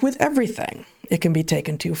 like with everything, it can be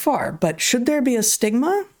taken too far. But should there be a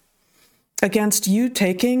stigma against you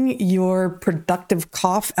taking your productive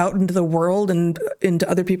cough out into the world and into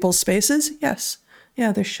other people's spaces? Yes.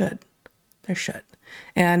 Yeah, there should. There should.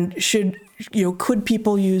 And could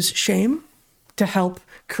people use shame to help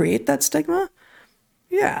create that stigma?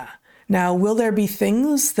 Yeah. Now, will there be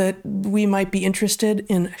things that we might be interested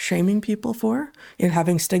in shaming people for, in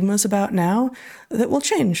having stigmas about now, that will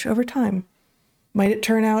change over time? Might it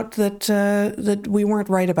turn out that we weren't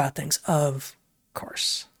right about things? Of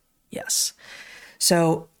course. Yes.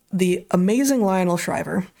 So the amazing Lionel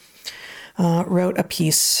Shriver wrote a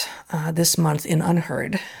piece this month in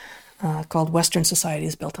Unheard called Western Society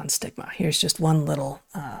is Built on Stigma. Here's just one little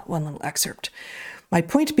excerpt. My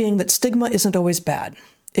point being that stigma isn't always bad.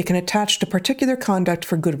 It can attach to particular conduct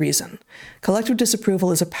for good reason. Collective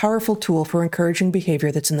disapproval is a powerful tool for encouraging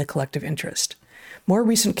behavior that's in the collective interest. More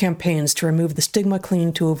recent campaigns to remove the stigma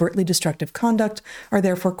clinging to overtly destructive conduct are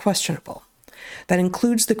therefore questionable. That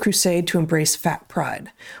includes the crusade to embrace fat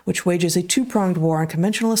pride, which wages a two-pronged war on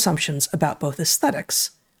conventional assumptions about both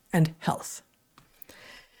aesthetics and health.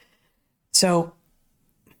 So,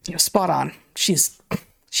 spot on. She's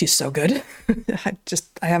so good.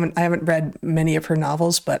 I haven't read many of her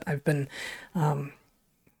novels, but I've been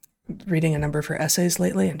reading a number of her essays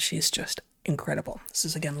lately, and she's just incredible. This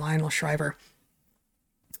is again Lionel Shriver,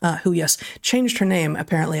 who, yes, changed her name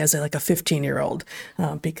apparently as a 15-year-old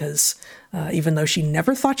because even though she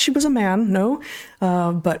never thought she was a man,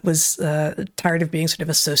 but was tired of being sort of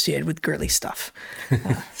associated with girly stuff.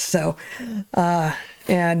 So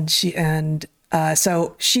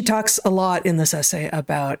she talks a lot in this essay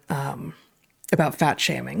about fat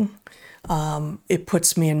shaming. It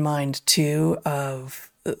puts me in mind too of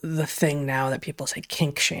the thing now that people say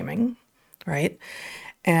kink shaming, right?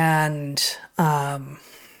 And I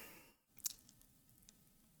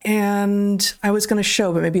was going to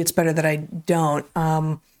show, but maybe it's better that I don't.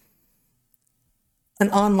 An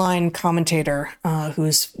online commentator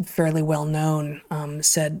who's fairly well known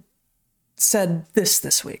said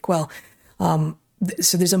this week. Well,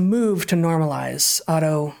 so there's a move to normalize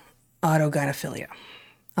autogynephilia.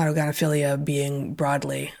 Autogynephilia being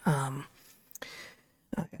broadly, I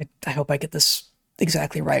hope I get this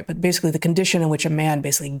exactly right, but basically the condition in which a man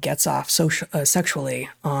basically gets off sexually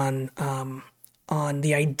on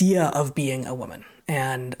the idea of being a woman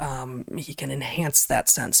and he can enhance that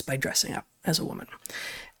sense by dressing up as a woman.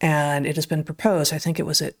 And it has been proposed, I think it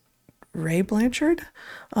was Ray Blanchard,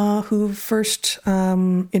 who first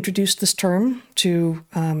introduced this term to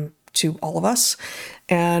all of us,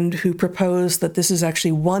 and who proposed that this is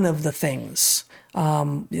actually one of the things.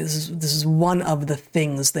 This is one of the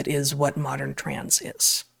things that is what modern trans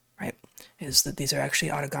is, right? Is that these are actually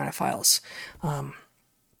autogynephiles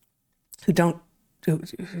who don't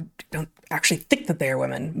actually think that they are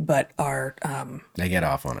women, but are they get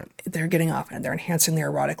off on it. They're getting off on it. They're enhancing their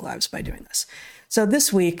erotic lives by doing this. So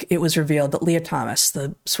this week it was revealed that Leah Thomas,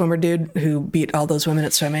 the swimmer dude who beat all those women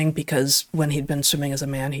at swimming, because when he'd been swimming as a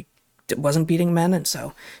man, he wasn't beating men, and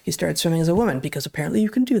so he started swimming as a woman, because apparently you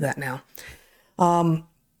can do that now.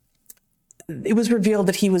 It was revealed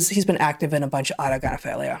that he's been active in a bunch of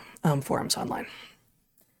autogynephilia forums online.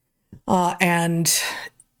 And,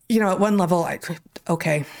 at one level,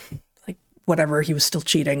 okay, like whatever, he was still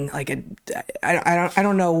cheating. Like, I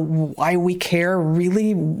don't know why we care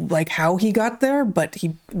really, like how he got there, but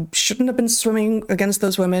he shouldn't have been swimming against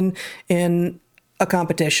those women in a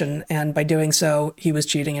competition. And by doing so, he was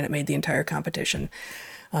cheating, and it made the entire competition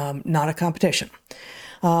not a competition.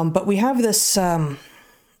 But we have this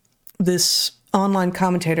online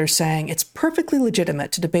commentator saying it's perfectly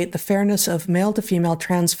legitimate to debate the fairness of male-to-female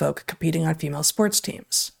trans folk competing on female sports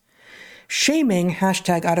teams. Shaming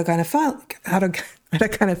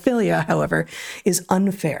 #autogynephilia, however, is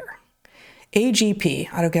unfair. AGP,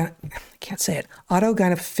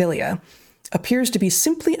 autogynephilia, appears to be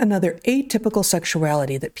simply another atypical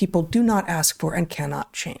sexuality that people do not ask for and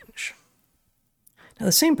cannot change. Now,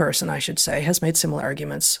 the same person, I should say, has made similar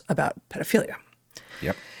arguments about pedophilia.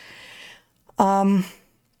 Yep.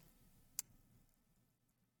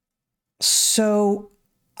 So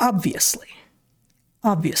obviously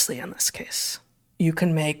in this case, you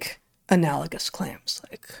can make analogous claims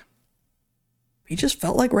like, he just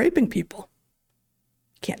felt like raping people.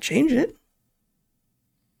 Can't change it.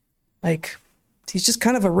 Like, he's just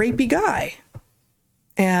kind of a rapey guy.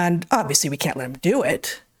 And obviously we can't let him do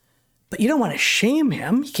it, but you don't want to shame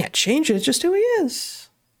him. You can't change it. It's just who he is.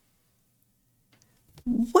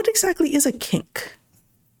 What exactly is a kink?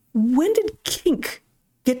 When did kink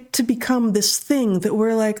get to become this thing that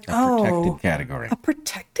we're like, a protected category? A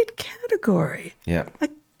protected category. Yeah. A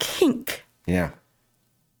kink. Yeah.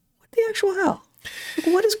 What the actual hell? Like,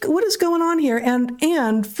 what is going on here?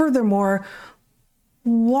 And furthermore,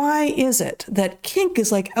 why is it that kink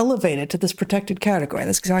is like elevated to this protected category?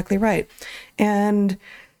 That's exactly right. And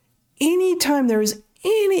anytime there is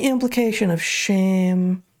any implication of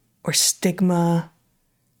shame or stigma,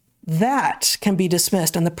 that can be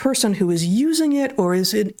dismissed, and the person who is using it or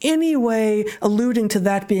is in any way alluding to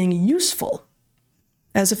that being useful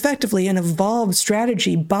as effectively an evolved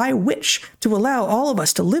strategy by which to allow all of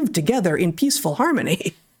us to live together in peaceful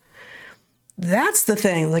harmony. That's the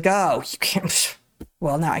thing. Like, oh, you can't.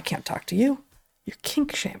 Well, now I can't talk to you. You're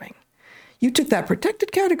kink shaming. You took that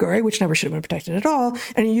protected category, which never should have been protected at all,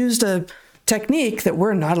 and you used a technique that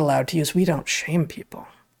we're not allowed to use. We don't shame people.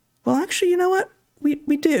 Well, actually, you know what?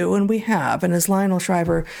 We do, and we have. And as Lionel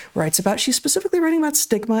Shriver writes about, she's specifically writing about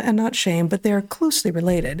stigma and not shame, but they're closely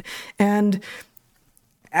related. And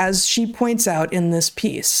as she points out in this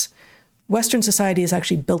piece, Western society is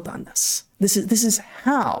actually built on this. This is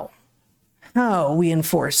how we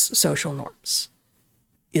enforce social norms,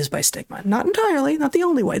 is by stigma. Not entirely, not the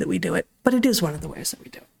only way that we do it, but it is one of the ways that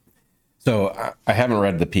we do it. So I haven't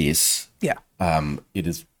read the piece. Yeah. It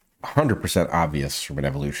is 100% obvious from an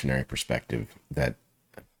evolutionary perspective that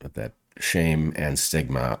shame and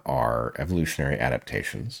stigma are evolutionary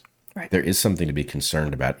adaptations. Right. There is something to be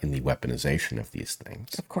concerned about in the weaponization of these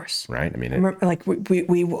things. Of course. Right? I mean,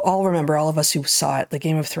 we all remember, all of us who saw it, the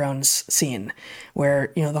Game of Thrones scene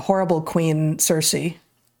where, the horrible Queen Cersei?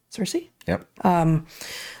 Yep.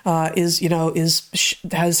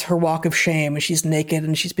 Has her walk of shame, and she's naked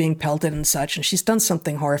and she's being pelted and such, and she's done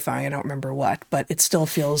something horrifying. I don't remember what, but it still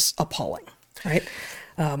feels appalling, right?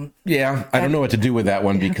 I don't know what to do with that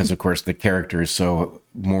one because, of course, the character is so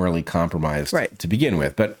morally compromised to begin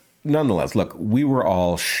with. But nonetheless, look, we were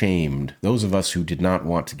all shamed. Those of us who did not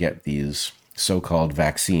want to get these so-called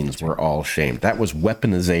vaccines were all shamed. That was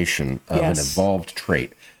weaponization of an evolved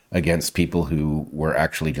trait against people who were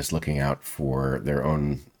actually just looking out for their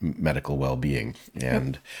own medical well-being.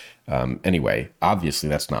 And anyway, obviously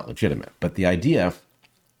that's not legitimate. But the idea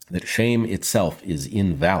that shame itself is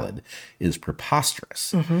invalid is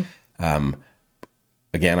preposterous. Mm-hmm.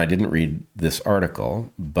 Again, I didn't read this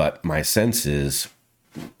article, but my sense is,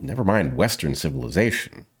 never mind Western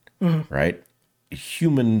civilization, right?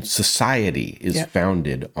 Human society is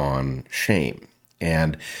founded on shame.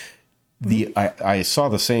 And I saw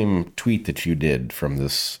the same tweet that you did from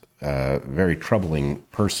this very troubling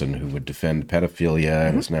person who would defend pedophilia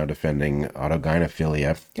and is now defending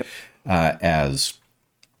autogynephilia as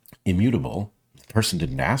immutable. The person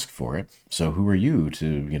didn't ask for it, so who are you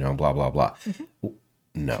to, blah, blah, blah.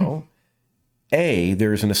 No.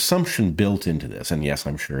 There's an assumption built into this, and yes,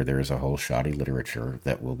 I'm sure there is a whole shoddy literature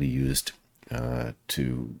that will be used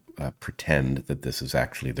to pretend that this is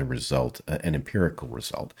actually the result, an empirical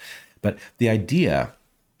result. But the idea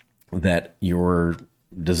that your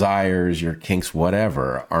desires, your kinks,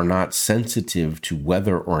 whatever, are not sensitive to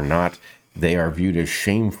whether or not they are viewed as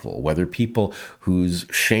shameful, whether people whose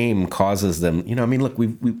shame causes them, look,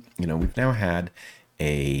 we've now had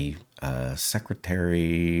a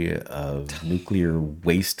secretary of nuclear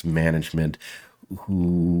waste management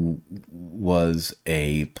who was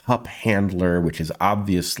a pup handler, which is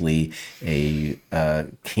obviously a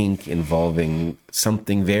kink involving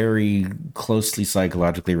something very closely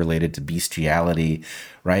psychologically related to bestiality,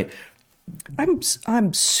 right?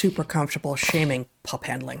 I'm super comfortable shaming pup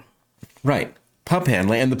handling. Right. Pup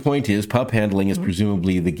handling. And the point is, pup handling is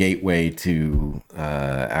presumably the gateway to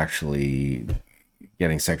actually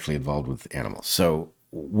getting sexually involved with animals. So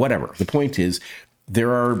whatever. The point is,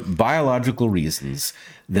 there are biological reasons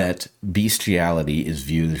that bestiality is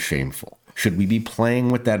viewed as shameful. Should we be playing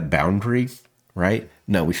with that boundary? Right?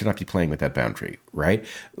 No, we should not be playing with that boundary. Right?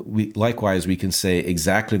 Likewise, we can say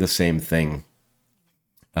exactly the same thing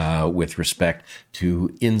with respect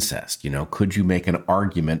to incest. Could you make an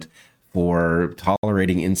argument for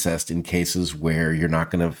tolerating incest in cases where you're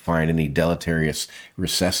not going to find any deleterious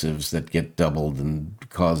recessives that get doubled and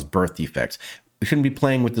cause birth defects? We shouldn't be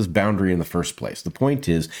playing with this boundary in the first place. The point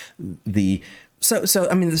is So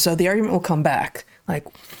the argument will come back like,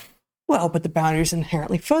 well, but the boundary is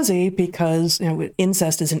inherently fuzzy because,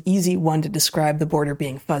 incest is an easy one to describe the border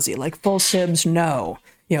being fuzzy. Like full sibs, no.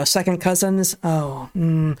 Second cousins,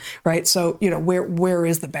 right? So, where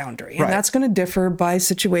is the boundary? And that's going to differ by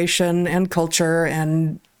situation and culture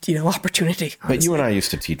and, opportunity. Honestly. But you and I used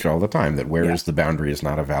to teach all the time that where is the boundary is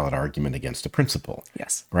not a valid argument against a principle.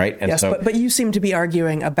 Yes. Right? And yes, but you seem to be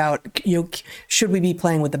arguing about, should we be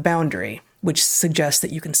playing with the boundary, which suggests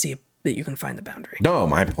that you can see that you can find the boundary. No,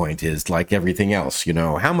 my point is like everything else,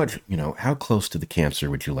 how close to the cancer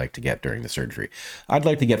would you like to get during the surgery? I'd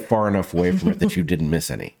like to get far enough away from it that you didn't miss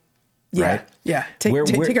any. Right? Yeah. Take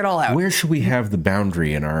it all out. Where should we have the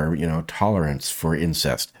boundary in our, tolerance for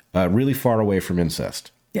incest? Really far away from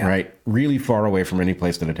incest. Yeah. Right? Really far away from any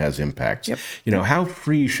place that it has impact. Yep. How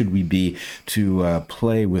free should we be to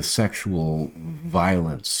play with sexual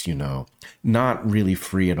violence, Not really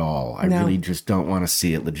free at all. I really just don't want to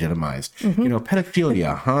see it legitimized.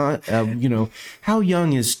 Pedophilia, huh? How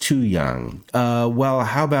young is too young? Well,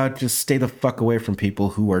 how about just stay the fuck away from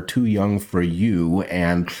people who are too young for you,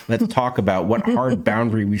 and let's talk about what hard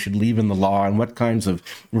boundary we should leave in the law and what kinds of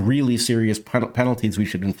really serious penalties we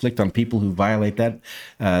should inflict on people who violate that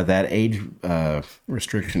age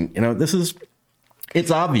restriction. It's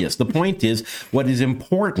obvious. The point is, what is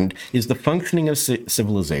important is the functioning of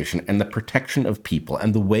civilization and the protection of people.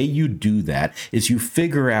 And the way you do that is you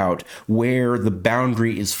figure out where the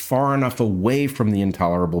boundary is far enough away from the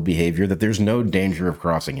intolerable behavior that there's no danger of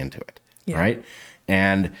crossing into it. Yeah. Right?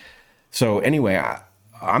 And so anyway,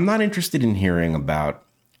 I'm not interested in hearing about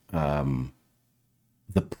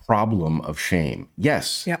the problem of shame.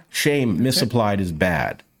 Yes, shame misapplied is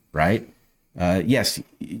bad, right? Yes,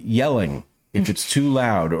 yelling, if it's too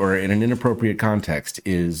loud or in an inappropriate context,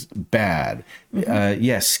 is bad.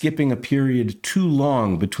 Yes, skipping a period too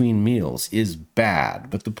long between meals is bad.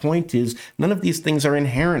 But the point is, none of these things are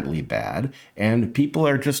inherently bad, and people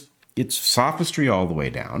are just, it's sophistry all the way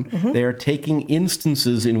down. They are taking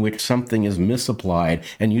instances in which something is misapplied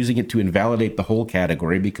and using it to invalidate the whole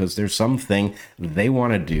category because there's something they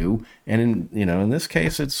want to do. And in this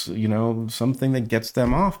case, it's, something that gets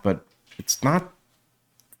them off, but it's not.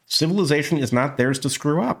 Civilization is not theirs to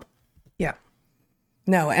screw up. Yeah.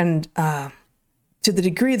 No, and to the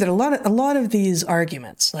degree that a lot of these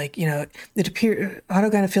arguments, like,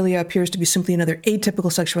 autogynephilia appears to be simply another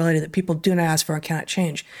atypical sexuality that people do not ask for and cannot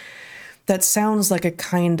change. That sounds like a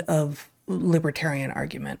kind of libertarian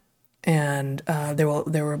argument. And there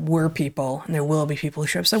were people, and there will be people who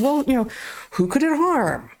show up and say, well, who could it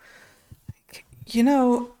harm?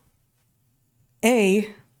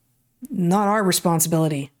 Not our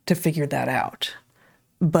responsibility to figure that out.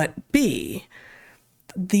 But B,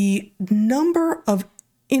 the number of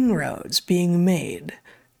inroads being made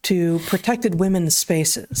to protected women's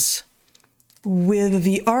spaces with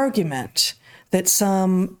the argument that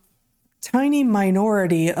some tiny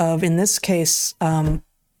minority of, in this case,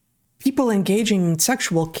 people engaging in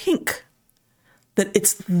sexual kink, that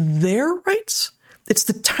it's their rights. It's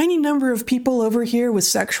the tiny number of people over here with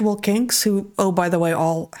sexual kinks who, oh, by the way,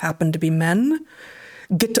 all happen to be men,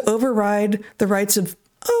 get to override the rights of,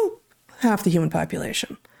 half the human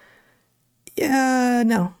population. Yeah,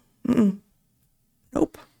 no.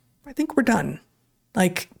 Nope. I think we're done.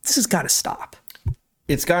 Like, this has got to stop.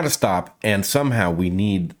 It's got to stop, and somehow we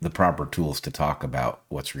need the proper tools to talk about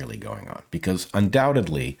what's really going on, because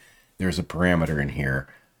undoubtedly there's a parameter in here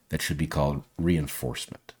that should be called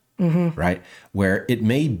reinforcement, right? Where it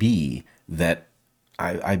may be that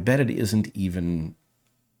I bet it isn't even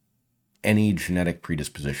any genetic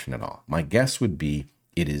predisposition at all. My guess would be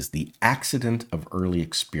it is the accident of early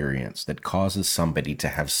experience that causes somebody to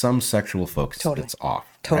have some sexual focus that's off.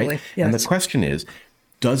 Totally. Right? Yes. And the question is,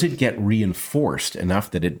 does it get reinforced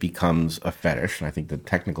enough that it becomes a fetish? And I think the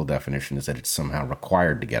technical definition is that it's somehow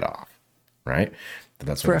required to get off, right?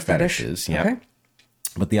 That's what a fetish is. Yeah. Okay.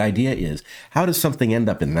 But the idea is, how does something end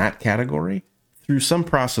up in that category? Through some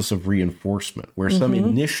process of reinforcement, where some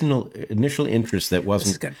initial interest that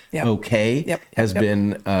wasn't okay has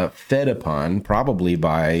been fed upon, probably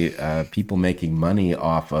by people making money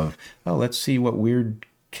off of, let's see what weird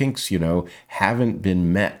kinks, haven't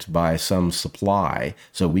been met by some supply,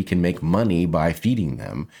 so we can make money by feeding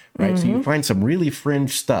them, right? So you find some really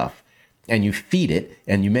fringe stuff, and you feed it,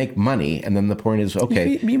 and you make money, and then the point is,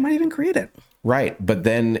 okay. You might even create it. Right, but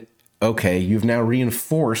then... okay, you've now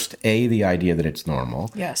reinforced, A, the idea that it's normal.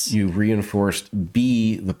 Yes. You've reinforced,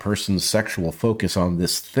 B, the person's sexual focus on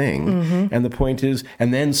this thing. And the point is,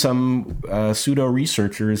 and then some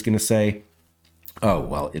pseudo-researcher is going to say, oh,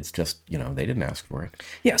 well, it's just, they didn't ask for it.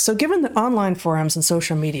 Yeah, so given that online forums and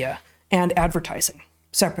social media and advertising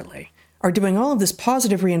separately are doing all of this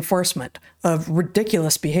positive reinforcement of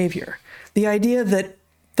ridiculous behavior, the idea that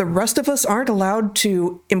the rest of us aren't allowed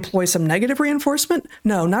to employ some negative reinforcement?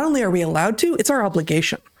 No, not only are we allowed to, it's our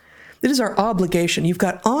obligation. It is our obligation. You've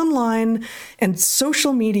got online and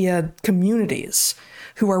social media communities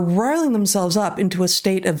who are riling themselves up into a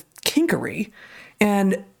state of kinkery,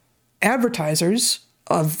 and advertisers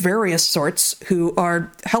of various sorts who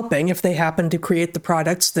are helping if they happen to create the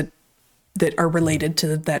products that are related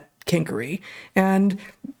to that kinkery. And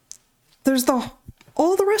there's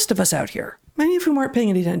all the rest of us out here. Many of whom aren't paying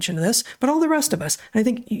any attention to this, but all the rest of us. And I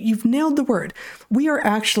think you've nailed the word. We are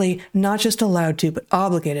actually not just allowed to, but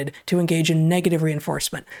obligated to engage in negative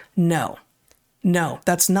reinforcement. No,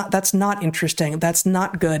 that's not interesting. That's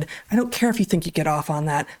not good. I don't care if you think you get off on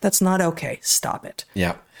that. That's not okay. Stop it.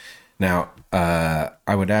 Yeah. Now,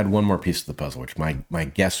 I would add one more piece to the puzzle, which my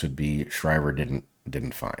guess would be Shriver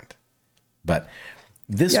didn't find. But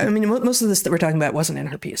this... yeah, I mean, most of this that we're talking about wasn't in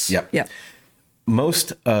her piece. Yep. Yeah.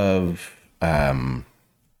 Most of... the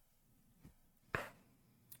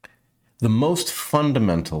most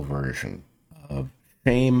fundamental version of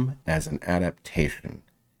shame as an adaptation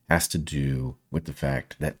has to do with the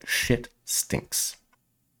fact that shit stinks.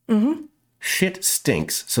 Shit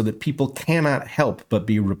stinks so that people cannot help but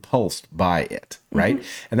be repulsed by it, right?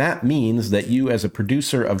 And that means that you, as a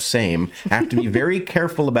producer of same, have to be very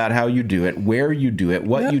careful about how you do it, where you do it,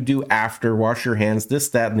 what you do after, wash your hands, this,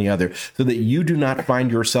 that, and the other, so that you do not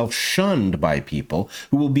find yourself shunned by people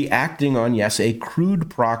who will be acting on, yes, a crude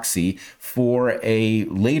proxy for a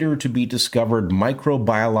later to be discovered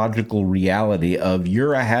microbiological reality of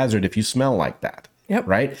you're a hazard if you smell like that. Yep.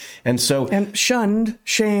 Right. And shunned,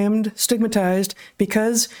 shamed, stigmatized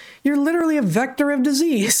because you're literally a vector of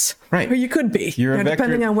disease. Right. Or you could be. You're a vector,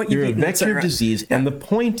 depending on what you've eaten. You're a vector of disease. Yeah. And the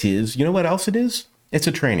point is, you know what else it is? It's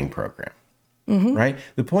a training program. Right?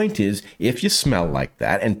 The point is, if you smell like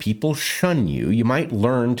that and people shun you, you might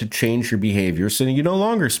learn to change your behavior so you no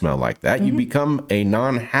longer smell like that. You become a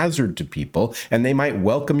non-hazard to people, and they might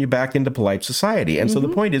welcome you back into polite society. And so the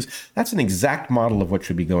point is, that's an exact model of what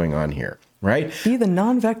should be going on here. Right? Be the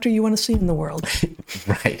non-vector you want to see in the world.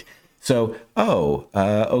 Right. So,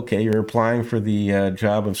 okay, you're applying for the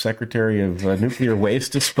job of Secretary of Nuclear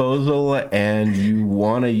Waste Disposal, and you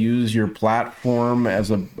want to use your platform as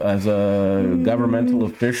a governmental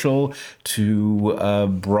official to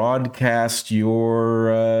broadcast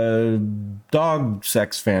your dog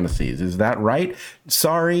sex fantasies. Is that right?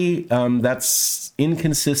 Sorry, that's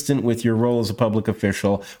inconsistent with your role as a public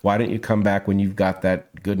official. Why don't you come back when you've got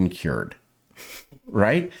that good and cured?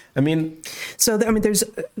 Right? I mean... So, there's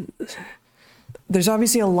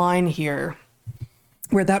obviously a line here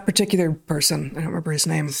where that particular person, I don't remember his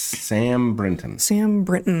name. Sam Brinton,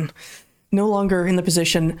 no longer in the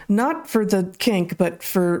position, not for the kink, but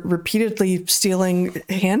for repeatedly stealing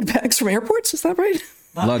handbags from airports. Is that right?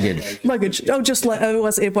 Luggage. Luggage. Oh,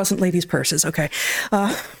 it wasn't ladies' purses. Okay.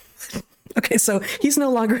 Okay, so he's no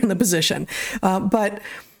longer in the position. But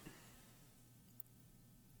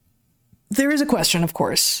there is a question, of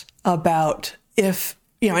course, about if,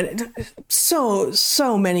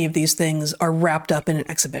 so many of these things are wrapped up in an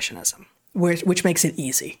exhibitionism, which makes it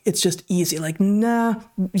easy. It's just easy. Like, nah,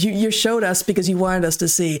 you showed us because you wanted us to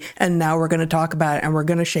see, and now we're going to talk about it and we're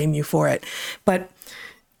going to shame you for it. But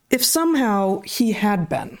if somehow he had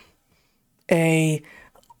been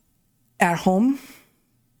at home,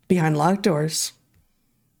 behind locked doors,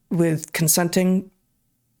 with consenting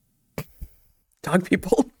dog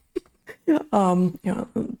people,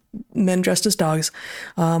 men dressed as dogs,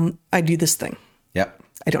 I do this thing. Yep.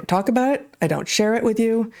 I don't talk about it. I don't share it with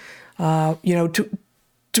you. To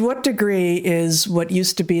what degree is what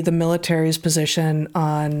used to be the military's position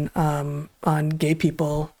on gay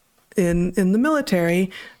people in the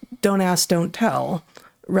military, don't ask, don't tell,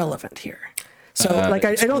 relevant here? So, I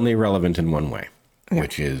it's don't only relevant in one way. Okay.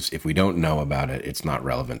 Which is, if we don't know about it, it's not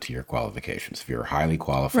relevant to your qualifications. If you're highly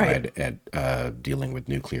qualified at dealing with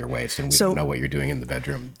nuclear waste and we don't know what you're doing in the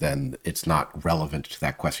bedroom, then it's not relevant to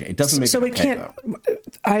that question. It doesn't make so it okay, can't. though.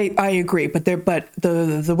 I agree, but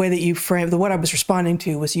the way that you framed what I was responding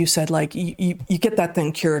to was you said like you get that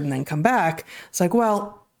thing cured and then come back. It's like,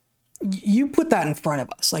 well, you put that in front of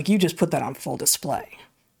us, like you just put that on full display,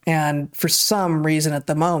 and for some reason at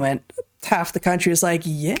the moment, half the country is like,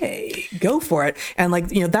 yay, go for it. And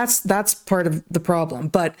that's part of the problem.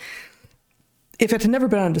 But if it had never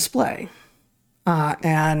been on display,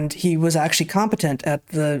 and he was actually competent at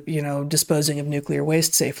the, disposing of nuclear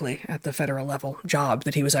waste safely at the federal level job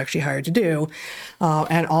that he was actually hired to do,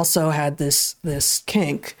 and also had this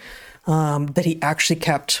kink that he actually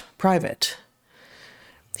kept private,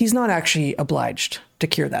 he's not actually obliged to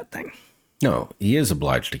cure that thing. No, he is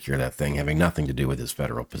obliged to cure that thing, having nothing to do with his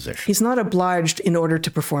federal position. He's not obliged in order to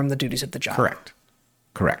perform the duties of the job.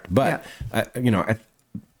 Correct. But,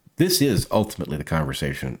 this is ultimately the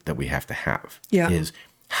conversation that we have to have. Yeah. Is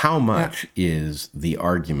how much is the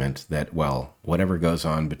argument that, well, whatever goes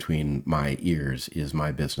on between my ears is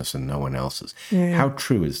my business and no one else's? Yeah. How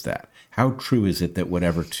true is that? How true is it that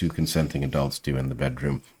whatever two consenting adults do in the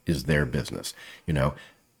bedroom is their business?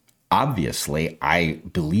 Obviously, I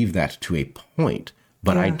believe that to a point,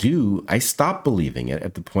 but I stop believing it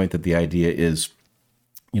at the point that the idea is,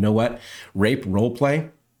 you know what, rape role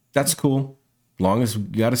play, that's cool, long as you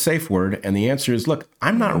got a safe word. And the answer is, look,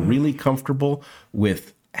 I'm not really comfortable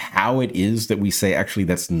with how it is that we say, actually,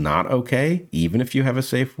 that's not okay, even if you have a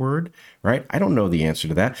safe word, right? I don't know the answer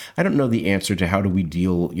to that. I don't know the answer to how do we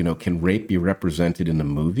deal, can rape be represented in a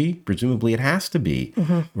movie? Presumably it has to be,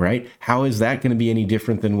 right? How is that going to be any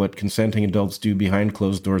different than what consenting adults do behind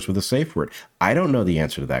closed doors with a safe word? I don't know the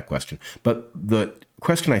answer to that question. But the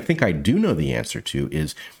question I think I do know the answer to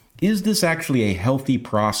is this actually a healthy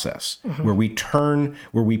process where we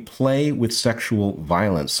play with sexual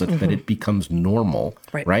violence such that it becomes normal,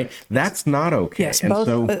 right? That's not okay. Yes,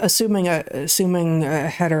 both, assuming a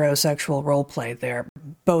heterosexual role play there,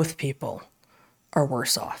 both people are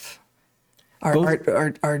worse off. Are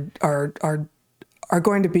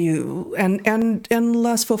going to be and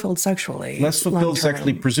less fulfilled sexually. Less fulfilled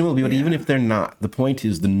sexually, presumably, but even if they're not, the point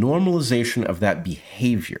is the normalization of that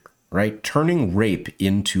behavior. Right? Turning rape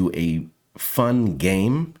into a fun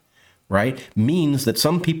game, right, means that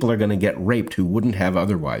some people are going to get raped who wouldn't have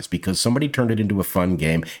otherwise because somebody turned it into a fun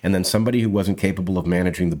game, and then somebody who wasn't capable of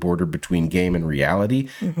managing the border between game and reality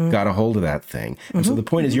got a hold of that thing. And so the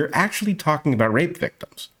point is, you're actually talking about rape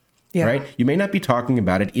victims. Yeah. Right? You may not be talking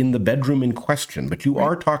about it in the bedroom in question, but you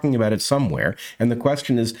are talking about it somewhere. And the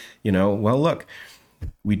question is, well, look,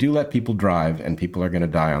 we do let people drive and people are going to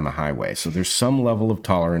die on the highway. So there's some level of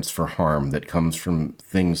tolerance for harm that comes from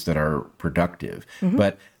things that are productive.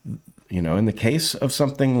 But, in the case of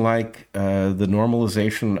something like the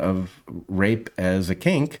normalization of rape as a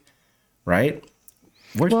kink, right?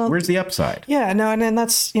 Where's the upside? Yeah, no, and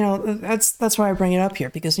that's, that's why I bring it up here,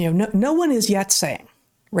 because, no one is yet saying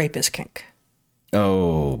rape is kink.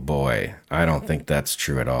 Oh, boy. I don't think that's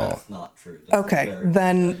true at all. That's not true. That's okay,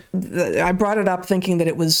 then I brought it up thinking that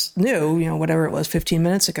it was new, whatever it was, 15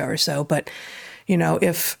 minutes ago or so. But,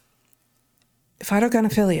 if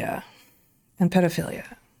autogynephilia and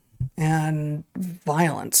pedophilia and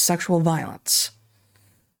violence, sexual violence,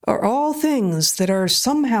 are all things that are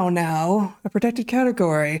somehow now a protected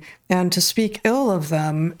category, and to speak ill of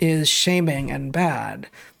them is shaming and bad,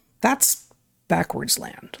 that's backwards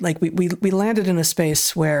land. Like we landed in a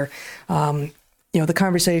space where, the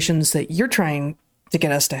conversations that you're trying to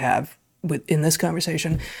get us to have in this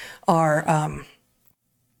conversation are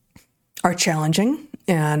challenging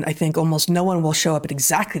And I think almost no one will show up at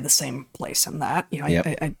exactly the same place in that. You know,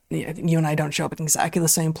 Yep. you and I don't show up at exactly the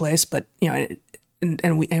same place, but you know,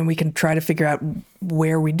 and we can try to figure out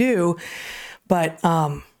where we do, but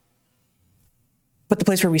the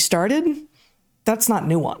place where we started, that's not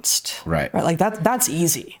nuanced, Right. Like that's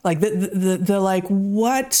easy. Like the like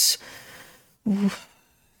what.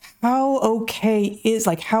 How okay is,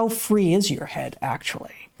 like, how free is your head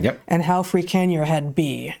actually? Yep. And how free can your head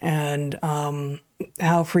be? And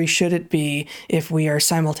how free should it be if we are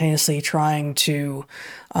simultaneously trying to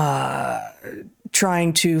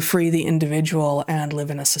free the individual and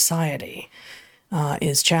live in a society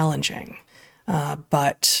is challenging.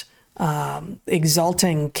 But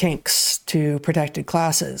exalting kinks to protected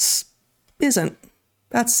classes isn't.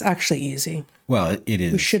 That's actually easy. Well, it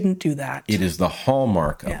is. We shouldn't do that. It is the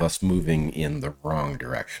hallmark of us moving in the wrong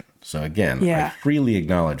direction. So again, I freely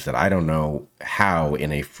acknowledge that I don't know how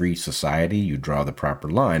in a free society you draw the proper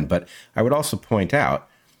line, but I would also point out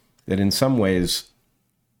that in some ways,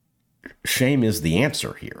 shame is the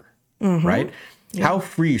answer here, right? Yep. How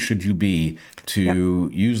free should you be to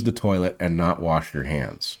use the toilet and not wash your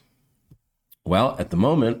hands? Well, at the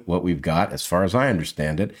moment, what we've got, as far as I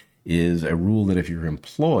understand it, is a rule that if you're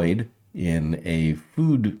employed in a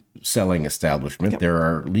food selling establishment, there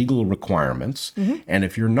are legal requirements. And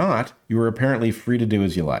if you're not, you are apparently free to do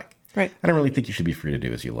as you like. Right. I don't really think you should be free to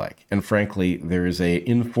do as you like. And frankly, there is a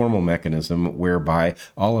informal mechanism whereby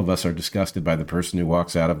all of us are disgusted by the person who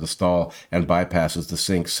walks out of the stall and bypasses the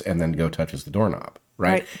sinks and then touches the doorknob.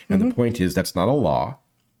 Right. And the point is, that's not a law,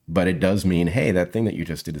 but it does mean, hey, that thing that you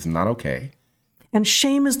just did is not okay. And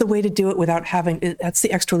shame is the way to do it without having, that's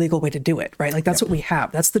the extra legal way to do it, right? Like that's what we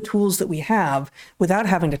have. That's the tools that we have without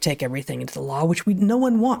having to take everything into the law, which no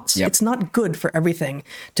one wants. Yep. It's not good for everything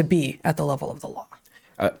to be at the level of the law.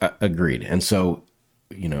 Agreed. And so,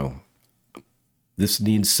 you know, this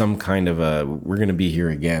needs some kind of we're going to be here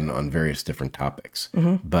again on various different topics.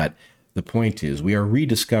 But the point is, we are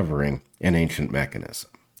rediscovering an ancient mechanism.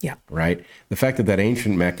 Yeah. Right? The fact that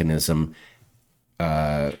ancient mechanism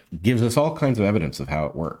gives us all kinds of evidence of how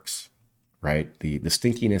it works, right? The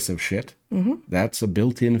stinkiness of shit, that's a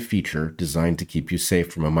built-in feature designed to keep you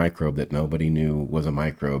safe from a microbe that nobody knew was a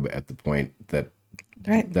microbe at the point that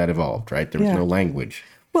that evolved, right? There was no language.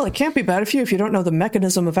 Well, it can't be bad if you don't know the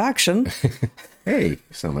mechanism of action. Hey, you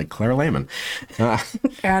sound like Claire Lehman.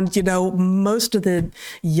 And, you know, most of the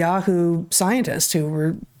Yahoo scientists who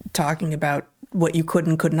were talking about what you could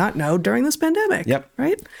and could not know during this pandemic. Yep.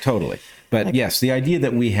 Right? Totally. But yes, the idea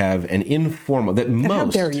that we have an informal, that most... How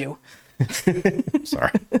dare you?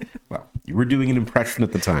 Sorry. Well, you were doing an impression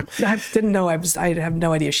at the time. I didn't know I have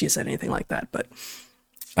no idea she said anything like that, but...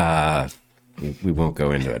 We won't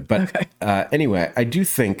go into it. But anyway, I do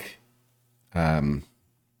think we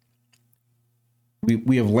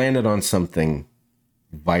have landed on something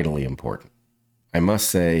vitally important. I must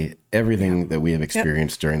say, everything that we have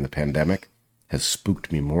experienced during the pandemic has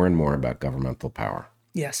spooked me more and more about governmental power.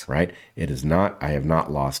 Yes. Right? I have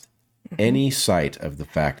not lost any sight of the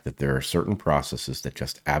fact that there are certain processes that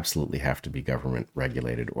just absolutely have to be government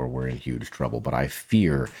regulated or we're in huge trouble. But I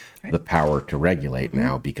fear the power to regulate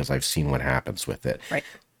now because I've seen what happens with it. Right.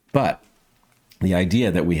 But the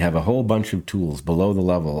idea that we have a whole bunch of tools below the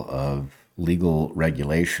level of legal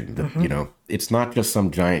regulation, that, you know, it's not just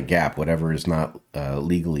some giant gap. Whatever is not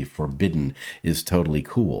legally forbidden is totally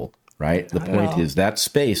cool. Right. The point is that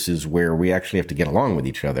space is where we actually have to get along with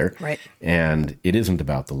each other. Right. And it isn't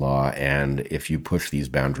about the law. And if you push these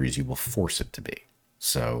boundaries, you will force it to be.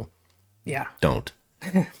 So don't.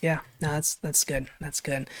 Yeah. No, that's good. That's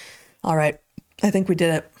good. All right. I think we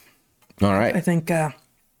did it. All right. I think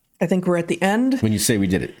we're at the end. When you say we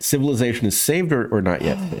did it, civilization is saved or not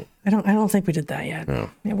yet? I don't think we did that yet. No.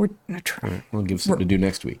 Yeah, we're trying. We'll give something to do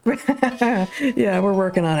next week. Yeah, we're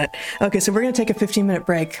working on it. Okay, so we're going to take a 15-minute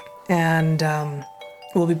break, and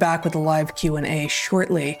we'll be back with a live Q&A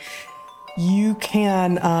shortly. You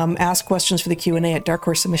can ask questions for the Q&A at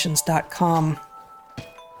darkhorsesubmissions.com.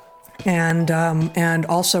 And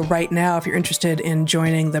also right now, if you're interested in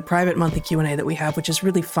joining the private monthly Q&A that we have, which is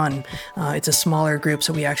really fun, it's a smaller group,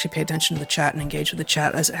 so we actually pay attention to the chat and engage with the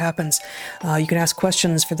chat as it happens. You can ask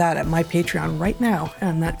questions for that at my Patreon right now,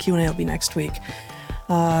 and that Q&A will be next week.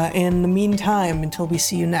 In the meantime, until we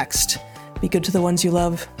see you next, be good to the ones you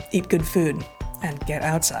love, eat good food, and get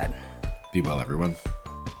outside. Be well, everyone.